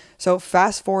 So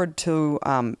fast forward to,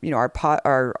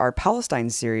 our Palestine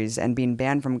series and being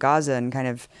banned from Gaza and kind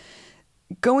of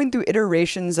going through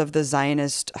iterations of the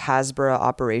Zionist Hasbara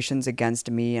operations against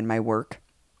me and my work,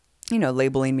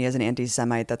 labeling me as an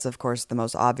anti-Semite. That's, of course, the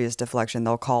most obvious deflection.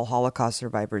 They'll call Holocaust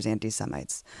survivors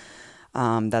anti-Semites.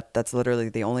 That's literally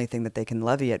the only thing that they can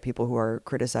levy at people who are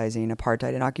criticizing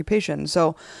apartheid and occupation.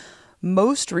 So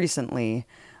most recently,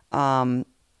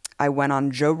 I went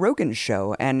on Joe Rogan's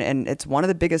show, and it's one of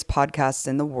the biggest podcasts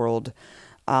in the world.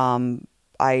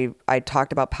 I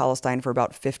talked about Palestine for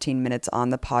about 15 minutes on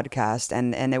the podcast,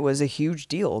 and it was a huge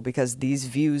deal because these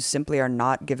views simply are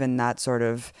not given that sort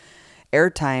of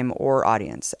airtime or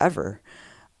audience ever.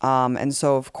 And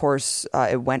so, of course,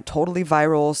 it went totally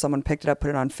viral. Someone picked it up, put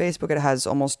it on Facebook. It has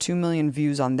almost 2 million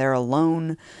views on there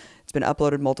alone. It's been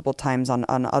uploaded multiple times on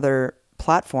other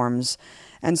platforms.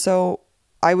 And so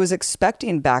I was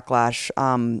expecting backlash,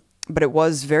 but it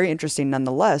was very interesting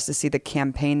nonetheless to see the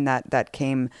campaign that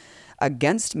came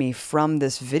against me from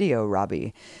this video,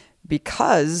 Robbie,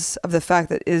 because of the fact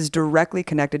that it is directly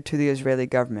connected to the Israeli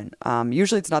government.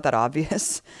 Usually it's not that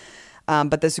obvious.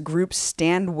 But this group,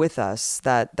 Stand With Us,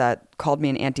 that called me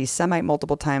an anti-Semite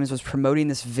multiple times, was promoting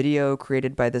this video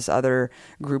created by this other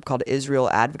group called Israel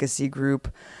Advocacy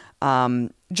Group,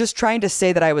 just trying to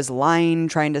say that I was lying,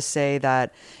 trying to say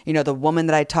that, the woman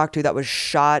that I talked to that was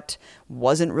shot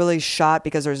wasn't really shot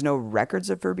because there's no records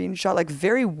of her being shot.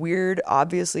 Very weird,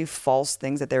 obviously false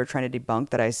things that they were trying to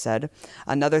debunk that I said.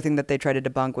 Another thing that they tried to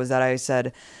debunk was that I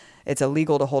said it's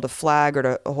illegal to hold a flag or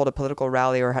to hold a political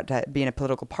rally or to be in a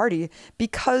political party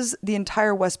because the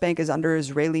entire West Bank is under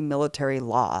Israeli military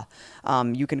law.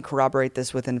 You can corroborate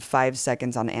this within 5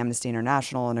 seconds on Amnesty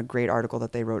International in a great article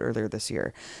that they wrote earlier this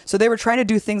year. So they were trying to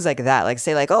do things like that,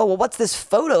 say oh, well, what's this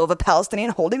photo of a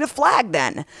Palestinian holding a flag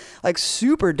then?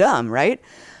 Super dumb, right?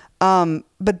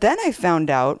 But then I found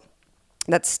out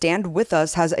that Stand With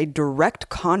Us has a direct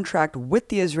contract with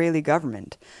the Israeli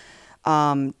government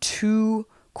to,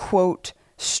 quote,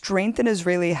 strengthen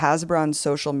Israeli Hasbara on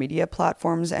social media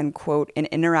platforms and, quote, in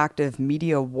interactive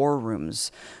media war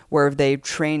rooms where they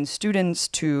train students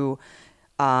to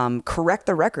correct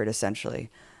the record, essentially,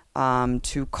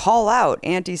 to call out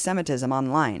anti-Semitism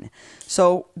online.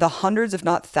 So the hundreds, if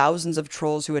not thousands of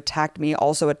trolls who attacked me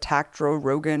also attacked Joe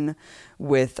Rogan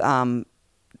with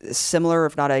similar,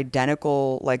 if not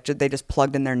identical, they just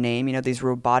plugged in their name, these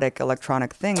robotic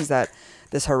electronic things that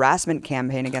this harassment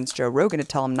campaign against Joe Rogan to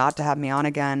tell him not to have me on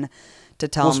again, to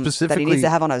tell him that he needs to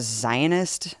have on a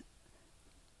Zionist.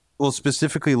 Well,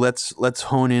 specifically, let's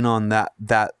hone in on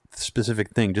that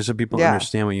specific thing, just so people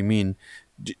understand what you mean.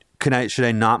 Should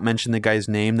I not mention the guy's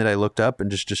name that I looked up and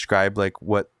just describe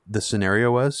what the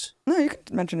scenario was? No, you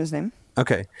can mention his name.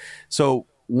 Okay. So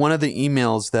one of the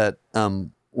emails that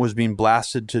was being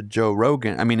blasted to Joe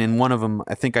Rogan, in one of them,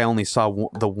 I think I only saw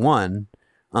the one.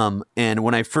 And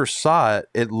when I first saw it,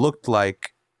 it looked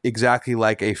exactly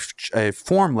like a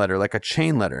form letter, like a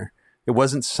chain letter. It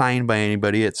wasn't signed by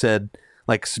anybody. It said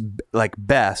like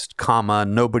best, comma,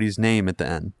 nobody's name at the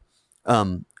end.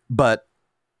 But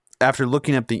after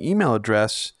looking up the email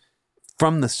address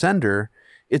from the sender,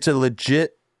 it's a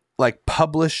legit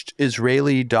published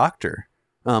Israeli doctor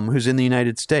who's in the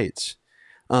United States.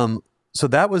 So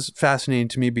that was fascinating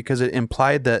to me because it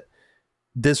implied that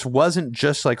this wasn't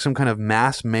just some kind of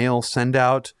mass mail send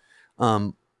out,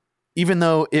 even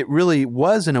though it really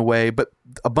was in a way, but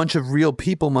a bunch of real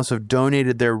people must have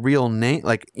donated their real name,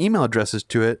 email addresses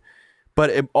to it. But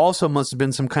it also must have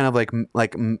been some kind of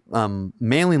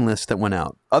mailing list that went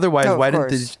out. Otherwise, why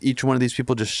didn't each one of these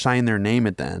people just sign their name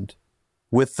at the end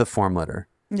with the form letter?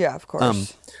 Yeah, of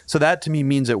course. So that to me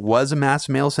means it was a mass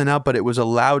mail sent out, but it was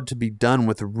allowed to be done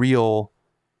with real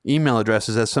email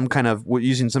addresses as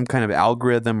using some kind of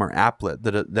algorithm or applet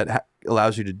that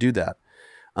allows you to do that.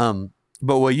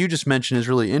 But what you just mentioned is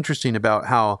really interesting about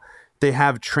how they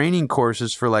have training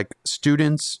courses for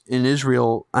students in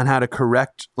Israel on how to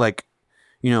correct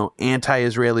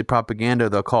anti-Israeli propaganda,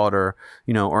 they'll call it, or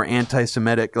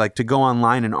anti-Semitic, to go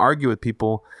online and argue with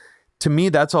people. To me,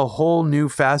 that's a whole new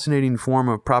fascinating form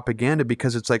of propaganda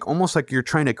because it's almost like you're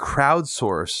trying to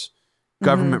crowdsource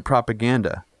government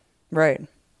propaganda. Right.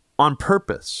 On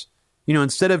purpose.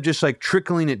 Instead of just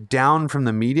trickling it down from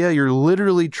the media, you're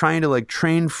literally trying to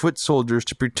train foot soldiers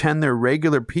to pretend they're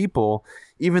regular people,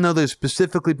 even though they've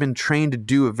specifically been trained to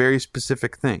do a very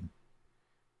specific thing.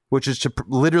 which is to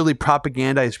literally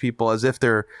propagandize people as if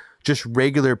they're just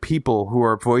regular people who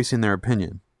are voicing their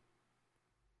opinion.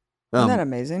 Isn't that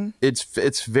amazing?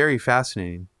 It's very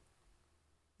fascinating.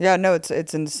 Yeah, no,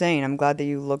 it's insane. I'm glad that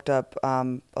you looked up dug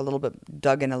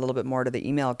in a little bit more to the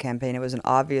email campaign. It was an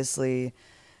obviously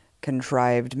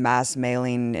contrived mass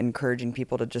mailing encouraging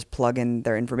people to just plug in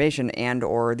their information and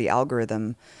or the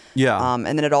algorithm. Yeah.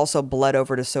 And then it also bled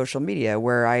over to social media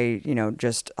where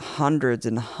just hundreds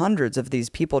and hundreds of these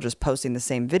people just posting the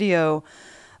same video,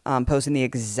 posting the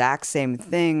exact same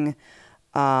thing.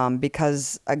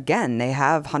 Because again, they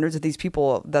have hundreds of these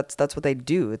people. That's what they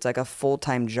do. It's like a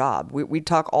full-time job. We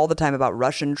talk all the time about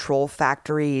Russian troll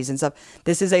factories and stuff.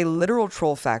 This is a literal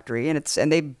troll factory, and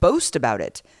they boast about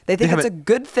it. They think it's a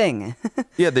good thing.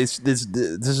 Yeah, this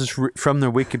is from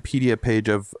their Wikipedia page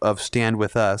of Stand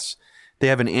With Us. They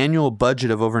have an annual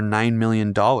budget of over $9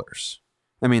 million.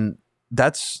 I mean,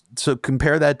 so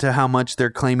compare that to how much they're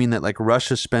claiming that like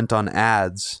Russia spent on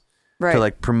ads. Right. To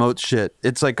like promote shit.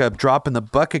 It's like a drop in the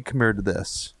bucket compared to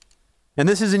this. And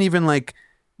this isn't even like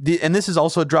and this is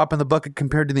also a drop in the bucket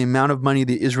compared to the amount of money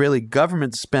the Israeli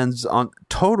government spends on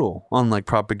like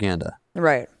propaganda.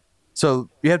 Right. So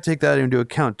you have to take that into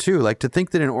account too. Like to think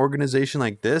that an organization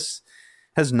like this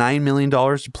has $9 million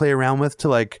to play around with to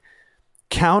like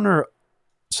counter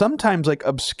sometimes like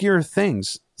obscure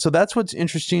things. So that's what's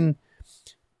interesting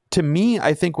to me.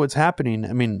 I think what's happening,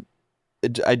 I mean,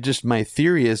 my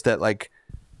theory is that like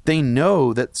they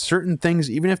know that certain things,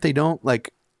 even if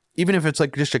it's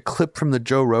like just a clip from the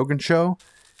Joe Rogan show,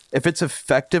 if it's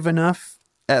effective enough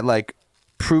at like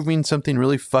proving something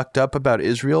really fucked up about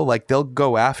Israel, like they'll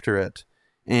go after it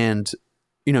and,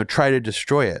 try to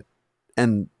destroy it.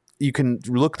 And you can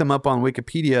look them up on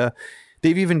Wikipedia.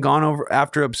 They've even gone over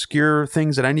after obscure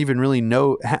things that I didn't even really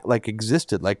know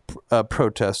existed, like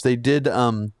protests. They did,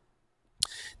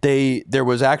 there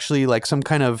was actually like some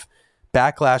kind of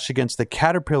backlash against the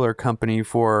Caterpillar company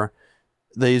for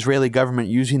the Israeli government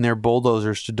using their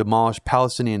bulldozers to demolish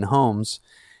Palestinian homes.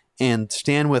 And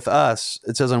Stand With Us,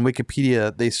 it says on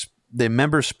Wikipedia, the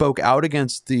members spoke out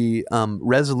against the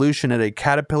resolution at a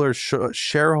Caterpillar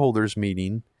shareholders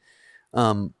meeting.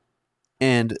 And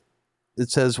it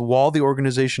says, while the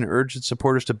organization urged its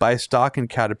supporters to buy stock in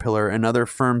Caterpillar and other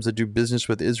firms that do business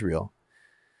with Israel.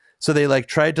 So they like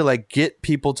tried to like get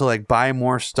people to like buy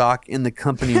more stock in the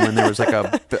company when there was like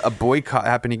a boycott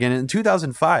happening again in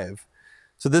 2005.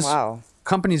 So this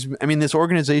this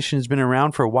organization has been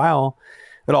around for a while.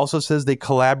 It also says they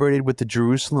collaborated with the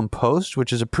Jerusalem Post,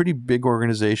 which is a pretty big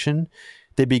organization.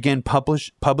 They began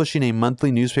publishing a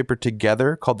monthly newspaper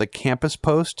together called the Campus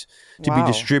Post to be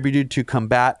distributed to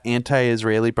combat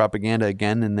anti-Israeli propaganda,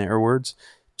 again, in their words,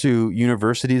 to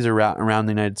universities around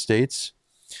the United States.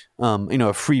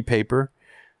 A free paper.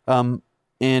 And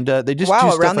they just do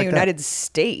stuff around the like United that.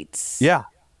 States. Yeah.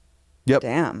 Yep.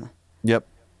 Damn. Yep.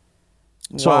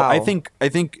 So I think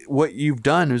what you've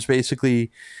done is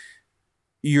basically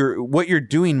what you're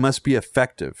doing must be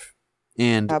effective.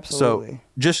 And absolutely. So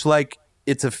just like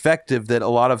it's effective that a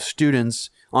lot of students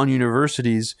on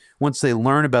universities, once they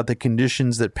learn about the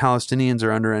conditions that Palestinians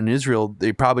are under in Israel,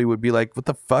 they probably would be like, what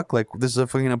the fuck? Like, this is a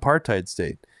fucking apartheid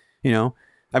state,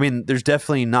 I mean, there's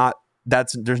definitely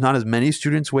there's not as many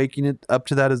students waking it up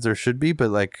to that as there should be, but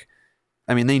like,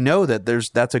 I mean, they know that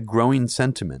that's a growing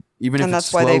sentiment, even if it's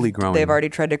slowly growing. They've already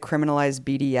tried to criminalize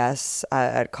BDS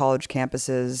at college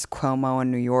campuses, Cuomo in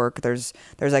New York. There's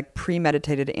like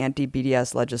premeditated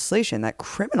anti-BDS legislation that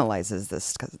criminalizes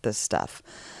this stuff.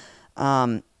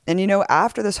 And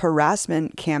after this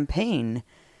harassment campaign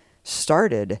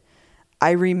started,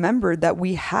 I remembered that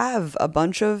we have a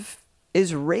bunch of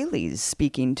Israelis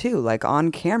speaking too, like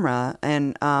on camera.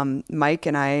 And Mike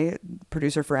and I,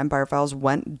 producer for Empire Files,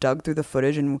 dug through the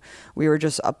footage and we were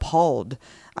just appalled.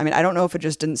 I mean, I don't know if it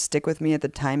just didn't stick with me at the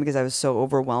time because I was so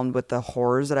overwhelmed with the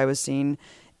horrors that I was seeing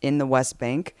in the West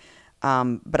Bank.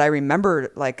 But I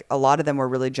remember like a lot of them were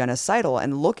really genocidal,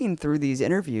 and looking through these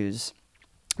interviews,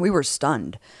 we were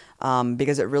stunned.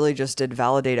 Because it really just did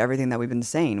validate everything that we've been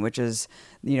saying, which is,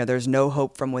 there's no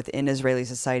hope from within Israeli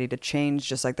society to change,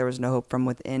 just like there was no hope from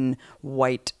within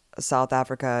white South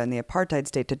Africa and the apartheid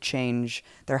state to change.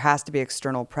 There has to be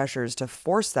external pressures to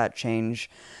force that change.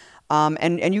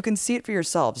 And you can see it for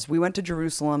yourselves. We went to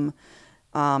Jerusalem.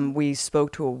 We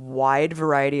spoke to a wide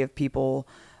variety of people,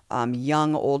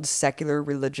 young, old, secular,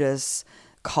 religious,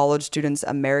 college students,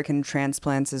 American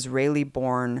transplants, Israeli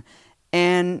born,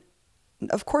 and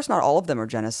of course, not all of them are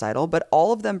genocidal, but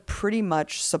all of them pretty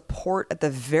much support at the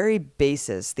very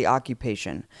basis the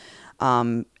occupation.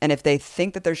 And if they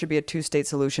think that there should be a two-state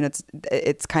solution,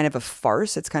 it's kind of a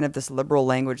farce. It's kind of this liberal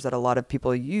language that a lot of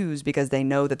people use because they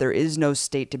know that there is no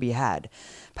state to be had.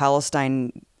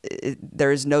 Palestine,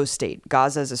 there is no state.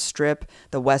 Gaza is a strip.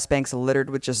 The West Bank's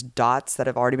littered with just dots that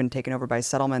have already been taken over by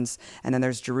settlements. And then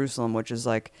there's Jerusalem, which is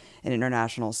like an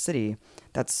international city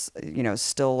that's,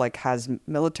 still like has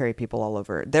military people all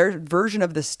over. Their version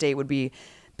of the state would be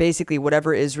basically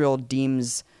whatever Israel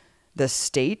deems the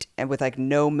state, and with like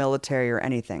no military or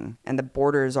anything, and the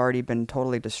border has already been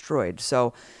totally destroyed.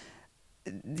 So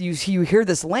you hear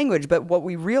this language, but what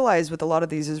we realized with a lot of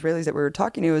these Israelis that we were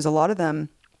talking to is a lot of them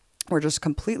were just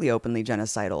completely openly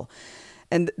genocidal.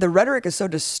 And the rhetoric is so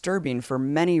disturbing for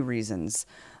many reasons.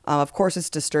 Of course, it's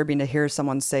disturbing to hear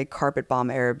someone say carpet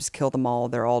bomb Arabs, kill them all,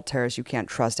 they're all terrorists, you can't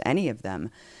trust any of them.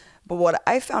 But what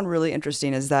I found really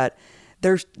interesting is that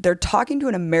they're talking to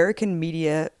an American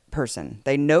media person.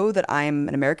 They know that I'm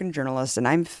an American journalist and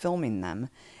I'm filming them.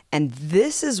 And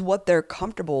this is what they're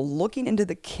comfortable looking into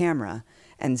the camera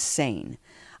and saying.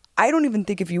 I don't even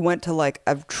think if you went to like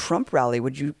a Trump rally,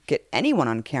 would you get anyone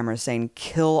on camera saying,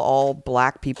 kill all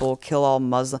black people, kill all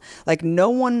Muslim. Like no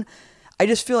one, I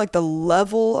just feel like the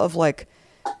level of like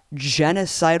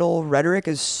genocidal rhetoric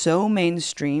is so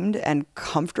mainstreamed and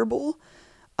comfortable.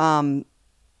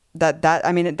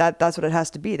 That's what it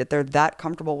has to be, that they're that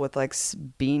comfortable with like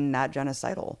being that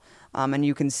genocidal. And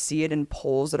you can see it in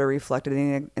polls that are reflected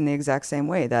in the exact same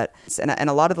way and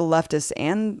a lot of the leftists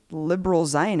and liberal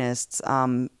Zionists,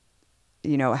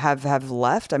 have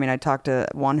left. I mean, I talked to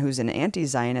one who's an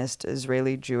anti-Zionist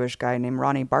Israeli Jewish guy named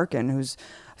Ronnie Barkin, who's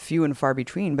few and far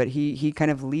between, but he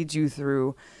kind of leads you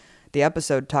through the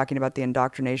episode talking about the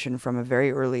indoctrination from a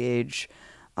very early age.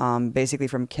 Basically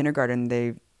from kindergarten,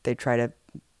 they try to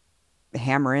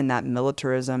hammer in that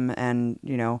militarism and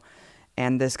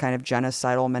this kind of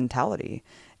genocidal mentality,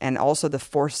 and also the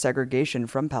forced segregation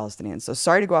from Palestinians. So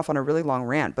sorry to go off on a really long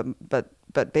rant,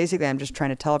 but basically I'm just trying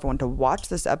to tell everyone to watch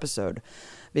this episode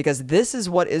because this is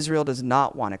what Israel does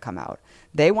not want to come out.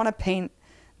 They want to paint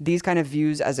these kind of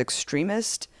views as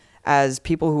extremist, as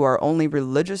people who are only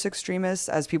religious extremists,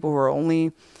 as people who are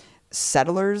only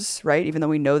settlers, right? Even though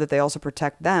we know that they also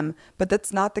protect them, but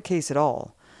that's not the case at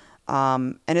all.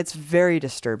 And it's very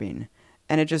disturbing,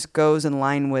 and it just goes in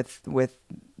line with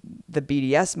the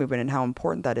BDS movement and how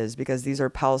important that is, because these are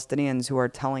Palestinians who are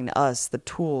telling us the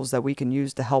tools that we can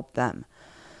use to help them.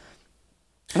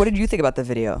 What did you think about the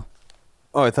video?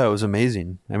 Oh, I thought it was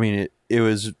amazing. I mean, it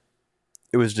was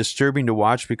disturbing to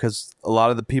watch because a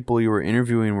lot of the people you were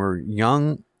interviewing were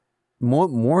young,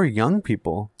 more young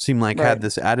people, seemed like had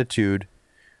this attitude.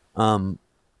 And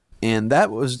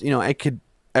that was,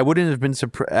 I wouldn't have been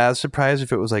as surprised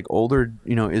if it was like older,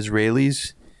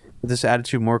 Israelis with this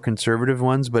attitude, more conservative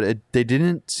ones, but they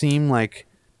didn't seem like,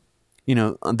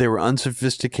 they were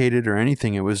unsophisticated or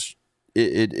anything. It was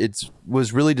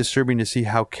really disturbing to see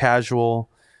how casual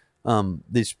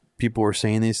these people were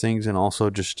saying these things, and also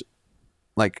just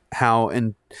like how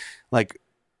and like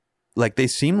they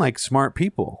seem like smart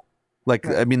people. Like,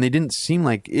 I mean, they didn't seem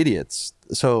like idiots.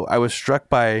 So I was struck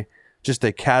by just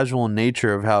the casual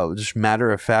nature of how just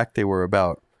matter of fact they were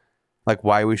about like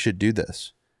why we should do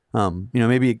this.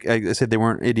 Maybe I said they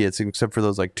weren't idiots except for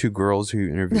those like two girls who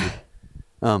you interviewed.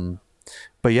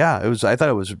 But yeah, I thought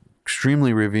it was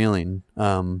extremely revealing.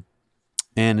 And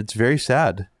it's very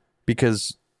sad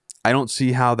because I don't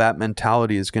see how that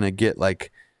mentality is going to get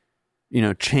like,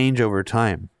 change over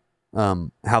time.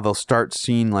 How they'll start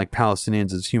seeing like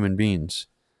Palestinians as human beings.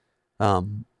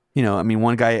 One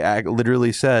guy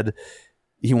literally said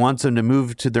he wants them to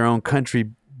move to their own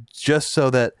country just so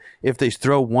that if they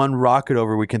throw one rocket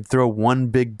over, we can throw one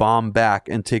big bomb back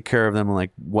and take care of them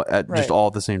just all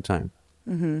at the same time.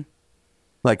 Mm-hmm.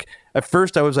 Like at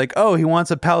first I was like, oh, he wants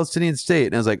a Palestinian state.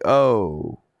 And I was like,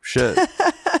 oh shit.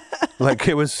 Like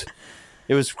it was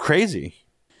crazy.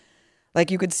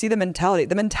 Like you could see the mentality.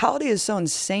 The mentality is so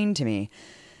insane to me.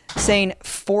 Saying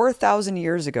 4,000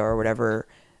 years ago or whatever,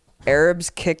 Arabs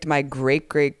kicked my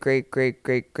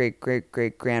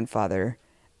great-great-great-great-great-great-great-great-grandfather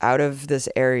out of this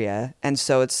area. And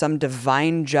so it's some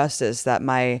divine justice that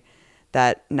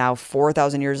now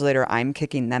 4,000 years later, I'm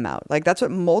kicking them out. Like that's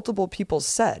what multiple people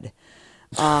said.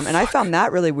 And I found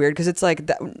that really weird because it's like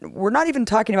we're not even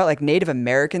talking about like Native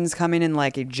Americans coming and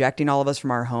like ejecting all of us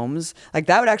from our homes. Like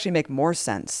that would actually make more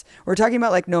sense. We're talking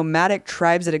about like nomadic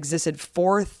tribes that existed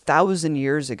 4,000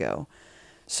 years ago.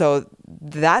 So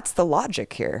that's the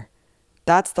logic here.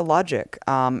 That's the logic.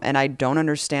 And I don't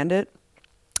understand it.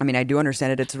 I mean, I do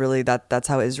understand it. It's really that's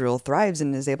how Israel thrives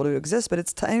and is able to exist. But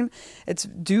it's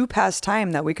due past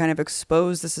time that we kind of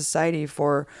expose the society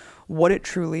for what it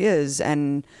truly is.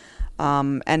 And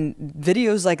And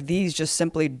videos like these just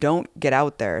simply don't get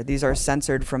out there. These are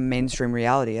censored from mainstream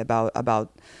reality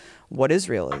about what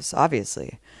Israel is,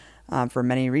 obviously, for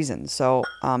many reasons. So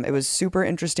it was super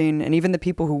interesting. And even the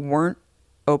people who weren't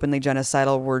openly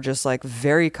genocidal were just like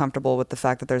very comfortable with the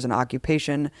fact that there's an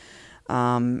occupation,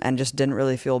 and just didn't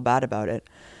really feel bad about it.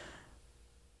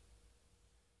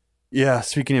 Yeah,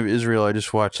 speaking of Israel, I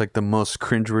just watched like the most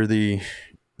cringeworthy.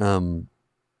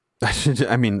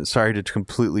 I mean, sorry to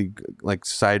completely like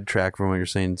sidetrack from what you're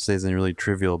saying. Say something really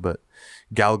trivial, but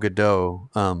Gal Gadot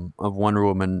of Wonder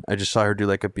Woman, I just saw her do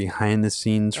like a behind the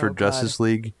scenes for Justice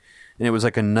League, and it was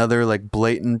like another like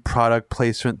blatant product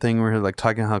placement thing where her like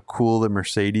talking how cool the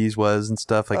Mercedes was and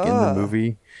stuff like in the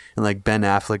movie, and like Ben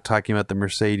Affleck talking about the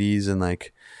Mercedes, and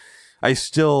like I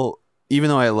still. Even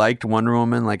though I liked Wonder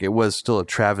Woman, like it was still a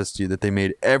travesty that they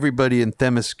made everybody in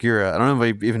Themyscira. I don't know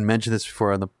if I even mentioned this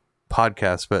before on the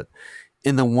podcast, but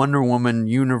in the Wonder Woman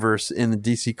universe in the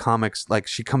DC Comics, like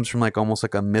she comes from like almost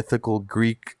like a mythical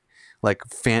Greek, like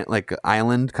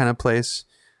island kind of place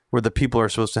where the people are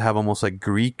supposed to have almost like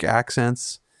Greek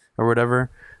accents or whatever.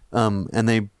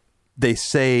 And they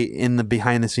say in the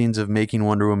behind the scenes of making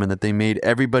Wonder Woman that they made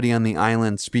everybody on the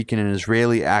island speak in an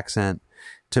Israeli accent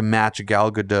to match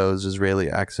Gal Gadot's Israeli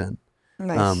accent.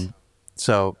 Nice.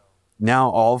 So now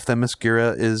all of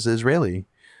Themyscira is Israeli.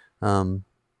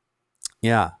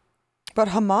 Yeah. But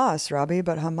Hamas, Robbie,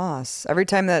 Every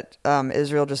time that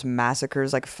Israel just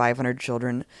massacres like 500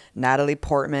 children, Natalie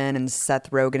Portman and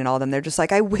Seth Rogen and all them, they're just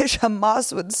like, I wish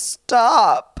Hamas would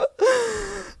stop.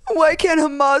 Why can't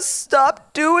Hamas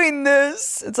stop doing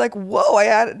this? It's like, whoa, I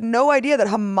had no idea that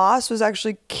Hamas was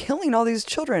actually killing all these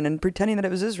children and pretending that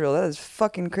it was Israel. That is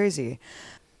fucking crazy.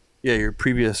 Yeah, your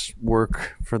previous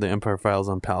work for the Empire Files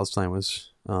on Palestine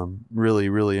was really,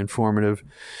 really informative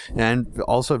and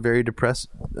also very depressing.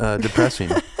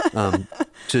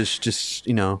 Just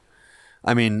you know,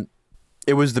 I mean,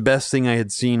 it was the best thing I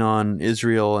had seen on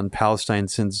Israel and Palestine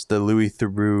since the Louis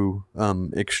Theroux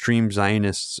Extreme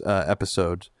Zionists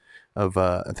episode of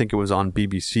I think it was on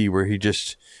BBC, where he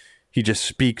just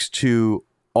speaks to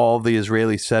all the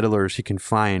Israeli settlers he can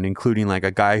find, including like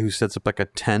a guy who sets up like a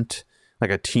tent,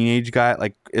 like a teenage guy,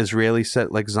 like Israeli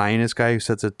Zionist guy who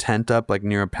sets a tent up like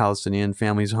near a Palestinian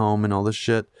family's home and all this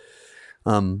shit.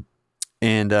 I mean,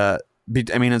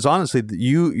 it's honestly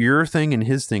your thing and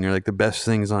his thing are like the best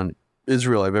things on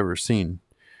Israel I've ever seen.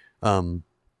 And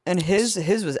his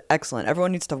was excellent.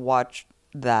 Everyone needs to watch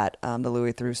that, the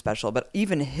Louis Theroux special. But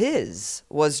even his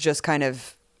was just kind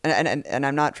of, and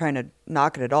I'm not trying to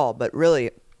knock it at all, but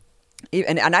really,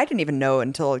 and I didn't even know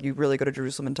until you really go to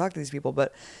Jerusalem and talk to these people.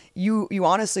 But you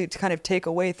honestly kind of take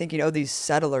away thinking, oh, these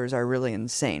settlers are really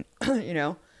insane, you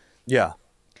know? Yeah.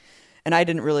 And I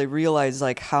didn't really realize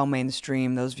like how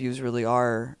mainstream those views really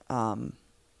are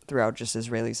throughout just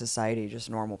Israeli society, just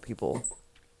normal people.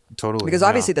 Totally. Because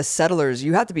obviously the settlers,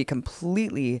 you have to be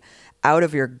completely out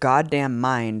of your goddamn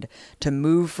mind to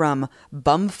move from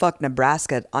bumfuck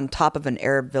Nebraska on top of an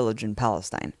Arab village in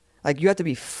Palestine. Like you have to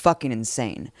be fucking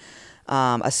insane.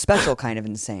 A special kind of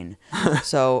insane.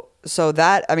 So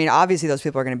that, I mean, obviously those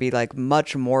people are going to be like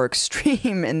much more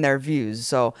extreme in their views.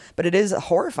 So, but it is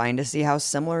horrifying to see how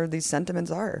similar these sentiments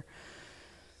are.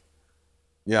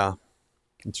 Yeah.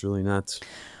 It's really nuts.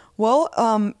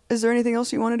 Well, is there anything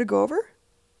else you wanted to go over?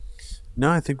 No,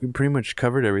 I think we pretty much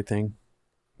covered everything.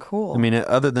 Cool. I mean,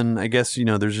 other than, I guess, you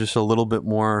know, there's just a little bit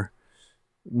more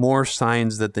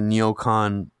signs that the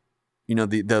neocon, you know,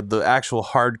 the actual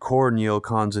hardcore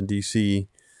neocons in DC,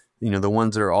 you know, the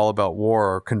ones that are all about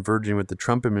war are converging with the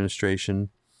Trump administration.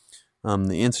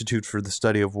 The Institute for the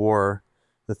Study of War,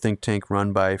 the think tank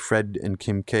run by Fred and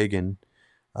Kim Kagan,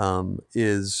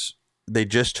 they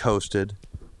just hosted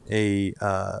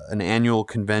an annual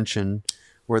convention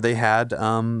where they had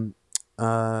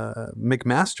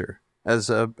McMaster as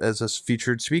a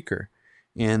featured speaker,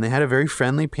 and they had a very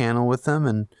friendly panel with them.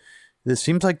 And it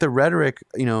seems like the rhetoric,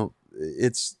 you know,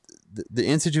 it's the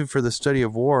Institute for the Study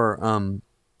of War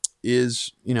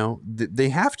is, you know, they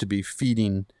have to be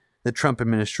feeding the Trump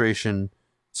administration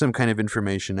some kind of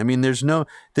information. I mean,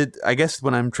 I guess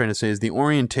what I'm trying to say is the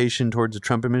orientation towards the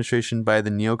Trump administration by the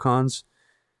neocons,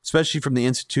 especially from the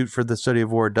Institute for the Study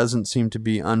of War, doesn't seem to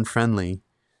be unfriendly.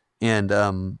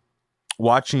 And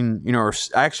watching, you know, or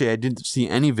actually I didn't see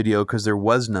any video because there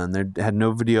was none. They had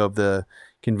no video of the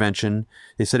convention.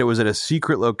 They said it was at a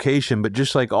secret location, but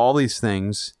just like all these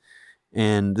things,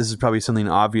 and this is probably something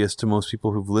obvious to most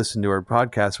people who've listened to our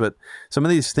podcast, but some of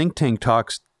these think tank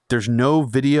talks, there's no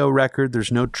video record,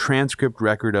 there's no transcript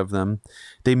record of them.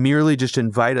 They merely just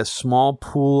invite a small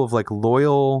pool of like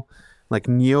loyal like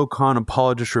neocon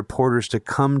apologist reporters to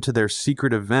come to their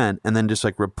secret event and then just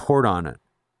like report on it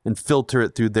and filter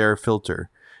it through their filter.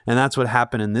 And that's what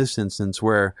happened in this instance,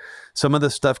 where some of the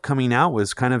stuff coming out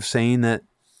was kind of saying that,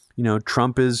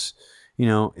 Trump is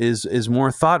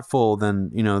more thoughtful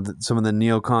than, some of the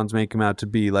neocons make him out to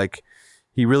be. Like,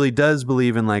 he really does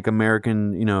believe in like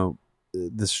American,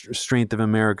 the strength of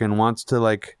America, and wants to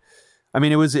like, I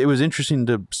mean, it was interesting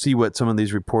to see what some of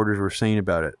these reporters were saying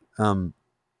about it.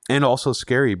 And also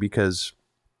scary because,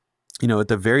 at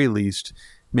the very least,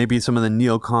 maybe some of the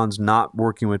neocons not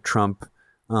working with Trump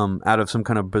out of some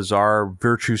kind of bizarre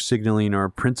virtue signaling or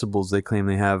principles they claim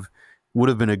they have would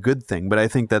have been a good thing. But I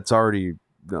think that's already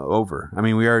over. I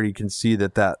mean, we already can see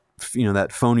that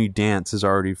phony dance is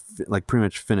already like pretty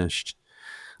much finished.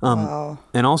 Wow.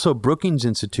 And also Brookings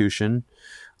Institution,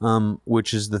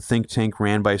 which is the think tank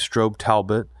ran by Strobe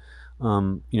Talbot,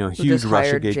 huge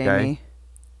Russiagate Jamie.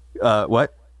 guy.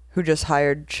 What? Who just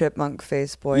hired Chipmunk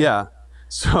Face Boy. Yeah.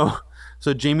 So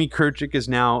Jamie Kirchick is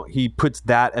now, he puts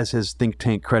that as his think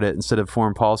tank credit instead of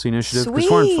Foreign Policy Initiative.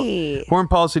 Sweet. Foreign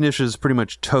Policy Initiative is pretty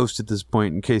much toast at this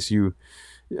point, in case you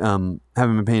haven't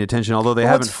been paying attention, although they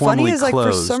haven't formally closed. What's funny is,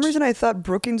 like, for some reason I thought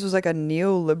Brookings was like a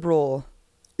neoliberal.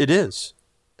 It is.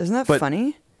 Isn't that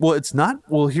funny? Well, it's not.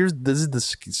 Well, this is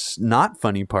the not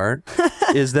funny part,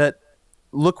 is that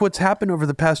look what's happened over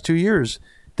the past 2 years.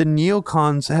 The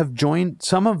neocons have joined,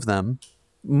 some of them,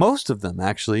 most of them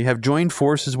actually, have joined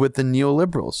forces with the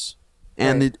neoliberals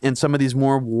and Right. and some of these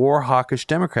more war hawkish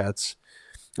Democrats.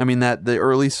 I mean, that the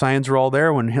early signs were all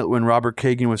there when Robert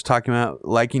Kagan was talking about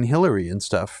liking Hillary and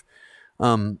stuff.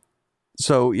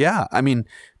 So yeah, I mean,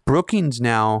 Brookings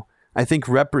now, I think,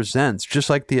 represents just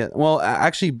like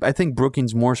I think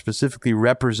Brookings more specifically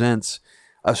represents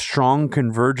a strong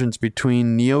convergence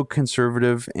between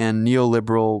neoconservative and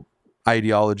neoliberal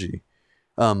ideology.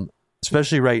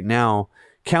 Especially right now,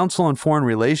 Council on Foreign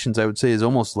Relations, I would say, is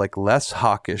almost like less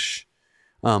hawkish,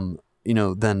 than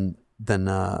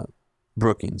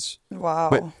Brookings.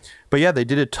 Wow. But yeah, they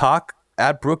did a talk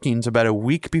at Brookings about a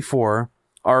week before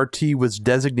RT was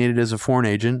designated as a foreign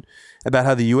agent, about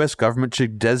how the U.S. government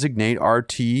should designate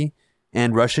RT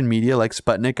and Russian media like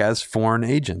Sputnik as foreign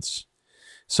agents.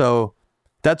 So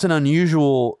that's an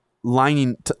unusual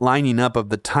lining up of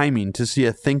the timing to see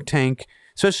a think tank,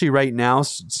 especially right now,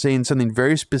 saying something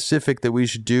very specific that we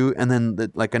should do, and then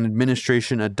like an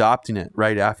administration adopting it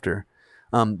right after.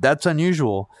 That's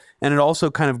unusual. And it also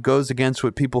kind of goes against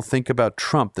what people think about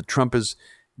Trump, that Trump is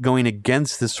going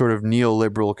against this sort of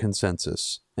neoliberal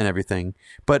consensus and everything.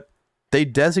 But they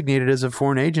designated as a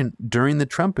foreign agent during the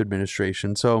Trump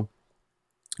administration. So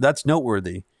that's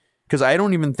noteworthy, because I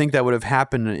don't even think that would have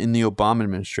happened in the Obama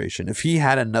administration. If he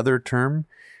had another term,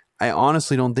 I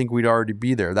honestly don't think we'd already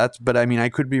be there. But I mean, I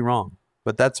could be wrong,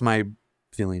 but that's my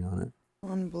feeling on it.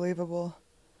 Unbelievable.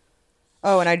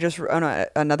 Oh, and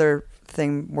another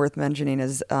thing worth mentioning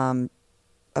is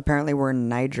apparently we're in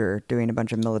Niger doing a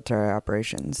bunch of military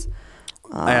operations.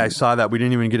 I saw that. We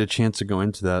didn't even get a chance to go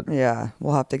into that. Yeah,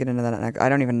 we'll have to get into that next. I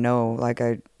don't even know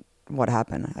what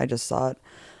happened. I just saw it.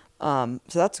 So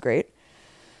that's great.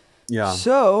 Yeah.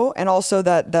 So, and also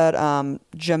that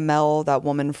Jamel, that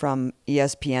woman from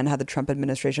ESPN, had the Trump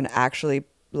administration actually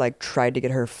like tried to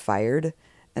get her fired,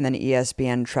 and then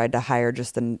ESPN tried to hire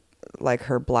just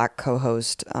her black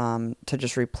co-host to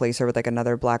just replace her with like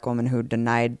another black woman who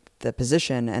denied the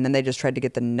position, and then they just tried to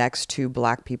get the next two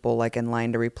black people like in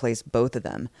line to replace both of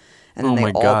them, and then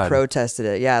they all protested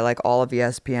it. Yeah, like all of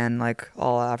ESPN, like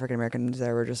all African Americans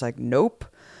there were just like, nope.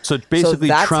 So basically,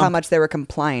 that's how much they were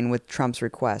complying with Trump's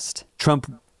request.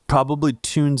 Trump probably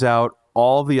tunes out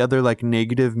all the other like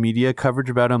negative media coverage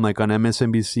about him, like on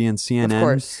MSNBC and CNN. Of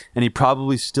course. And he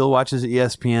probably still watches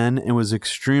ESPN and was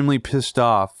extremely pissed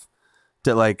off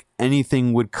that like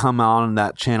anything would come out on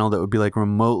that channel that would be like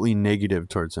remotely negative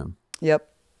towards him. Yep.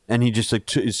 And he just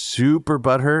like is super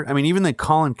butthurt. I mean, even the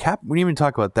Colin Kaepernick, we didn't even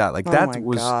talk about that. Like that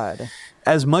was God.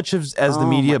 As much as the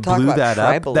media blew that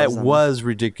up, that was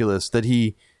ridiculous. That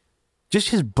just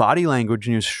his body language,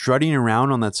 and he was strutting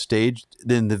around on that stage.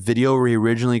 Then the video where he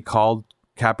originally called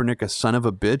Kaepernick a son of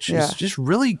a bitch is just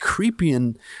really creepy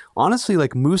and honestly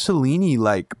like Mussolini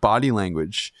like body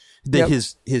language.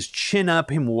 His chin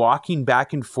up, him walking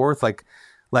back and forth like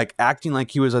acting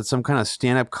like he was at some kind of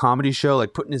stand-up comedy show,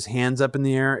 like putting his hands up in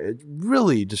the air. It's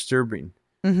really disturbing.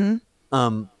 Mm-hmm.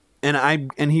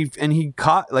 And he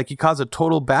caused a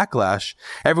total backlash.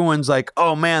 Everyone's like,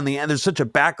 "Oh man, there's such a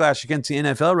backlash against the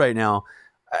NFL right now."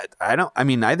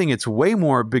 I think it's way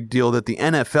more a big deal that the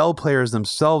NFL players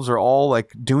themselves are all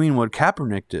like doing what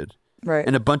Kaepernick did, right?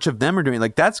 And a bunch of them are doing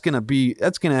that's gonna be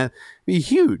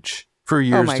huge for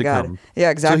years Oh my to God. come. Yeah,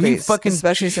 exactly. So he fucking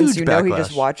especially since huge he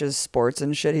just backlash. watches sports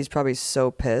and shit. He's probably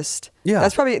so pissed. Yeah.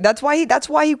 That's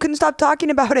why he couldn't stop talking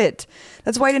about it.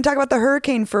 That's why he didn't talk about the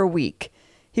hurricane for a week.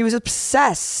 He was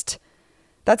obsessed.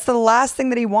 That's the last thing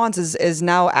that he wants is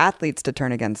now athletes to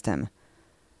turn against him.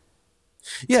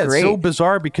 Yeah, it's so great.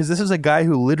 bizarre because this is a guy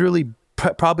who literally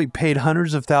probably paid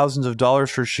hundreds of thousands of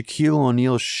dollars for Shaquille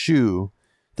O'Neal's shoe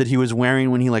that he was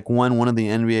wearing when he like won one of the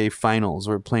NBA finals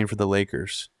or playing for the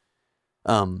Lakers.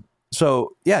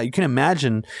 So yeah, you can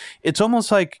imagine it's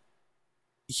almost like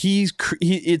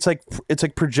it's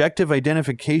like projective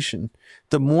identification.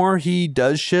 The more he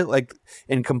does shit like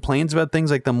and complains about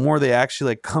things, like the more they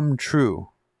actually like come true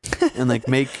and like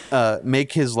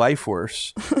make his life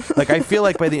worse. Like I feel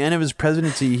like by the end of his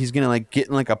presidency, he's gonna like get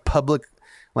in like a public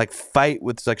like fight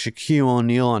with like Shaquille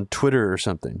O'Neal on Twitter or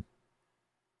something.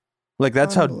 Like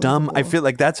that's how dumb I feel.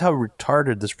 Like that's how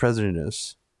retarded this president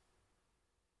is.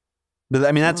 But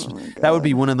I mean, that would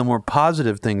be one of the more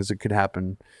positive things that could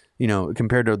happen, you know,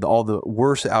 compared to all the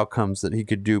worse outcomes that he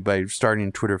could do by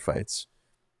starting Twitter fights.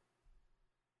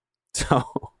 So,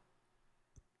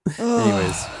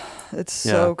 anyways, it's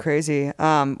so crazy.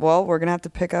 Well, we're gonna have to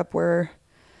pick up where,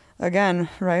 again,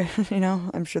 right? You know,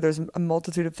 I'm sure there's a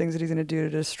multitude of things that he's gonna do to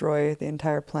destroy the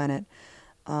entire planet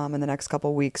in the next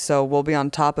couple weeks. So we'll be on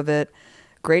top of it.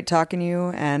 Great talking to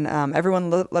you, and everyone,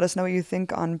 let us know what you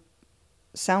think on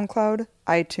SoundCloud,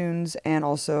 iTunes, and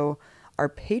also our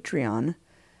Patreon.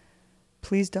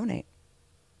 Please donate.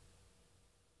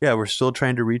 Yeah, we're still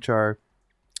trying to reach our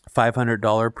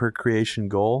 $500 per creation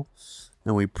goal,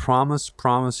 and we promise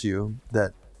you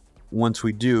that once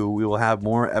we do, we will have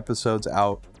more episodes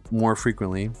out more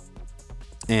frequently.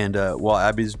 And while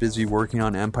Abby's busy working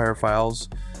on Empire Files,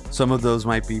 some of those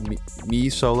might be me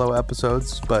solo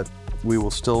episodes, but we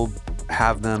will still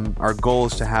have them. Our goal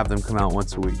is to have them come out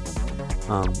once a week.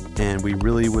 And we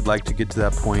really would like to get to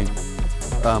that point.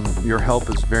 Your help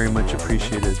is very much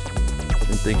appreciated.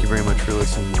 And thank you very much for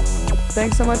listening.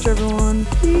 Thanks so much, everyone.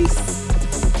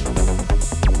 Peace.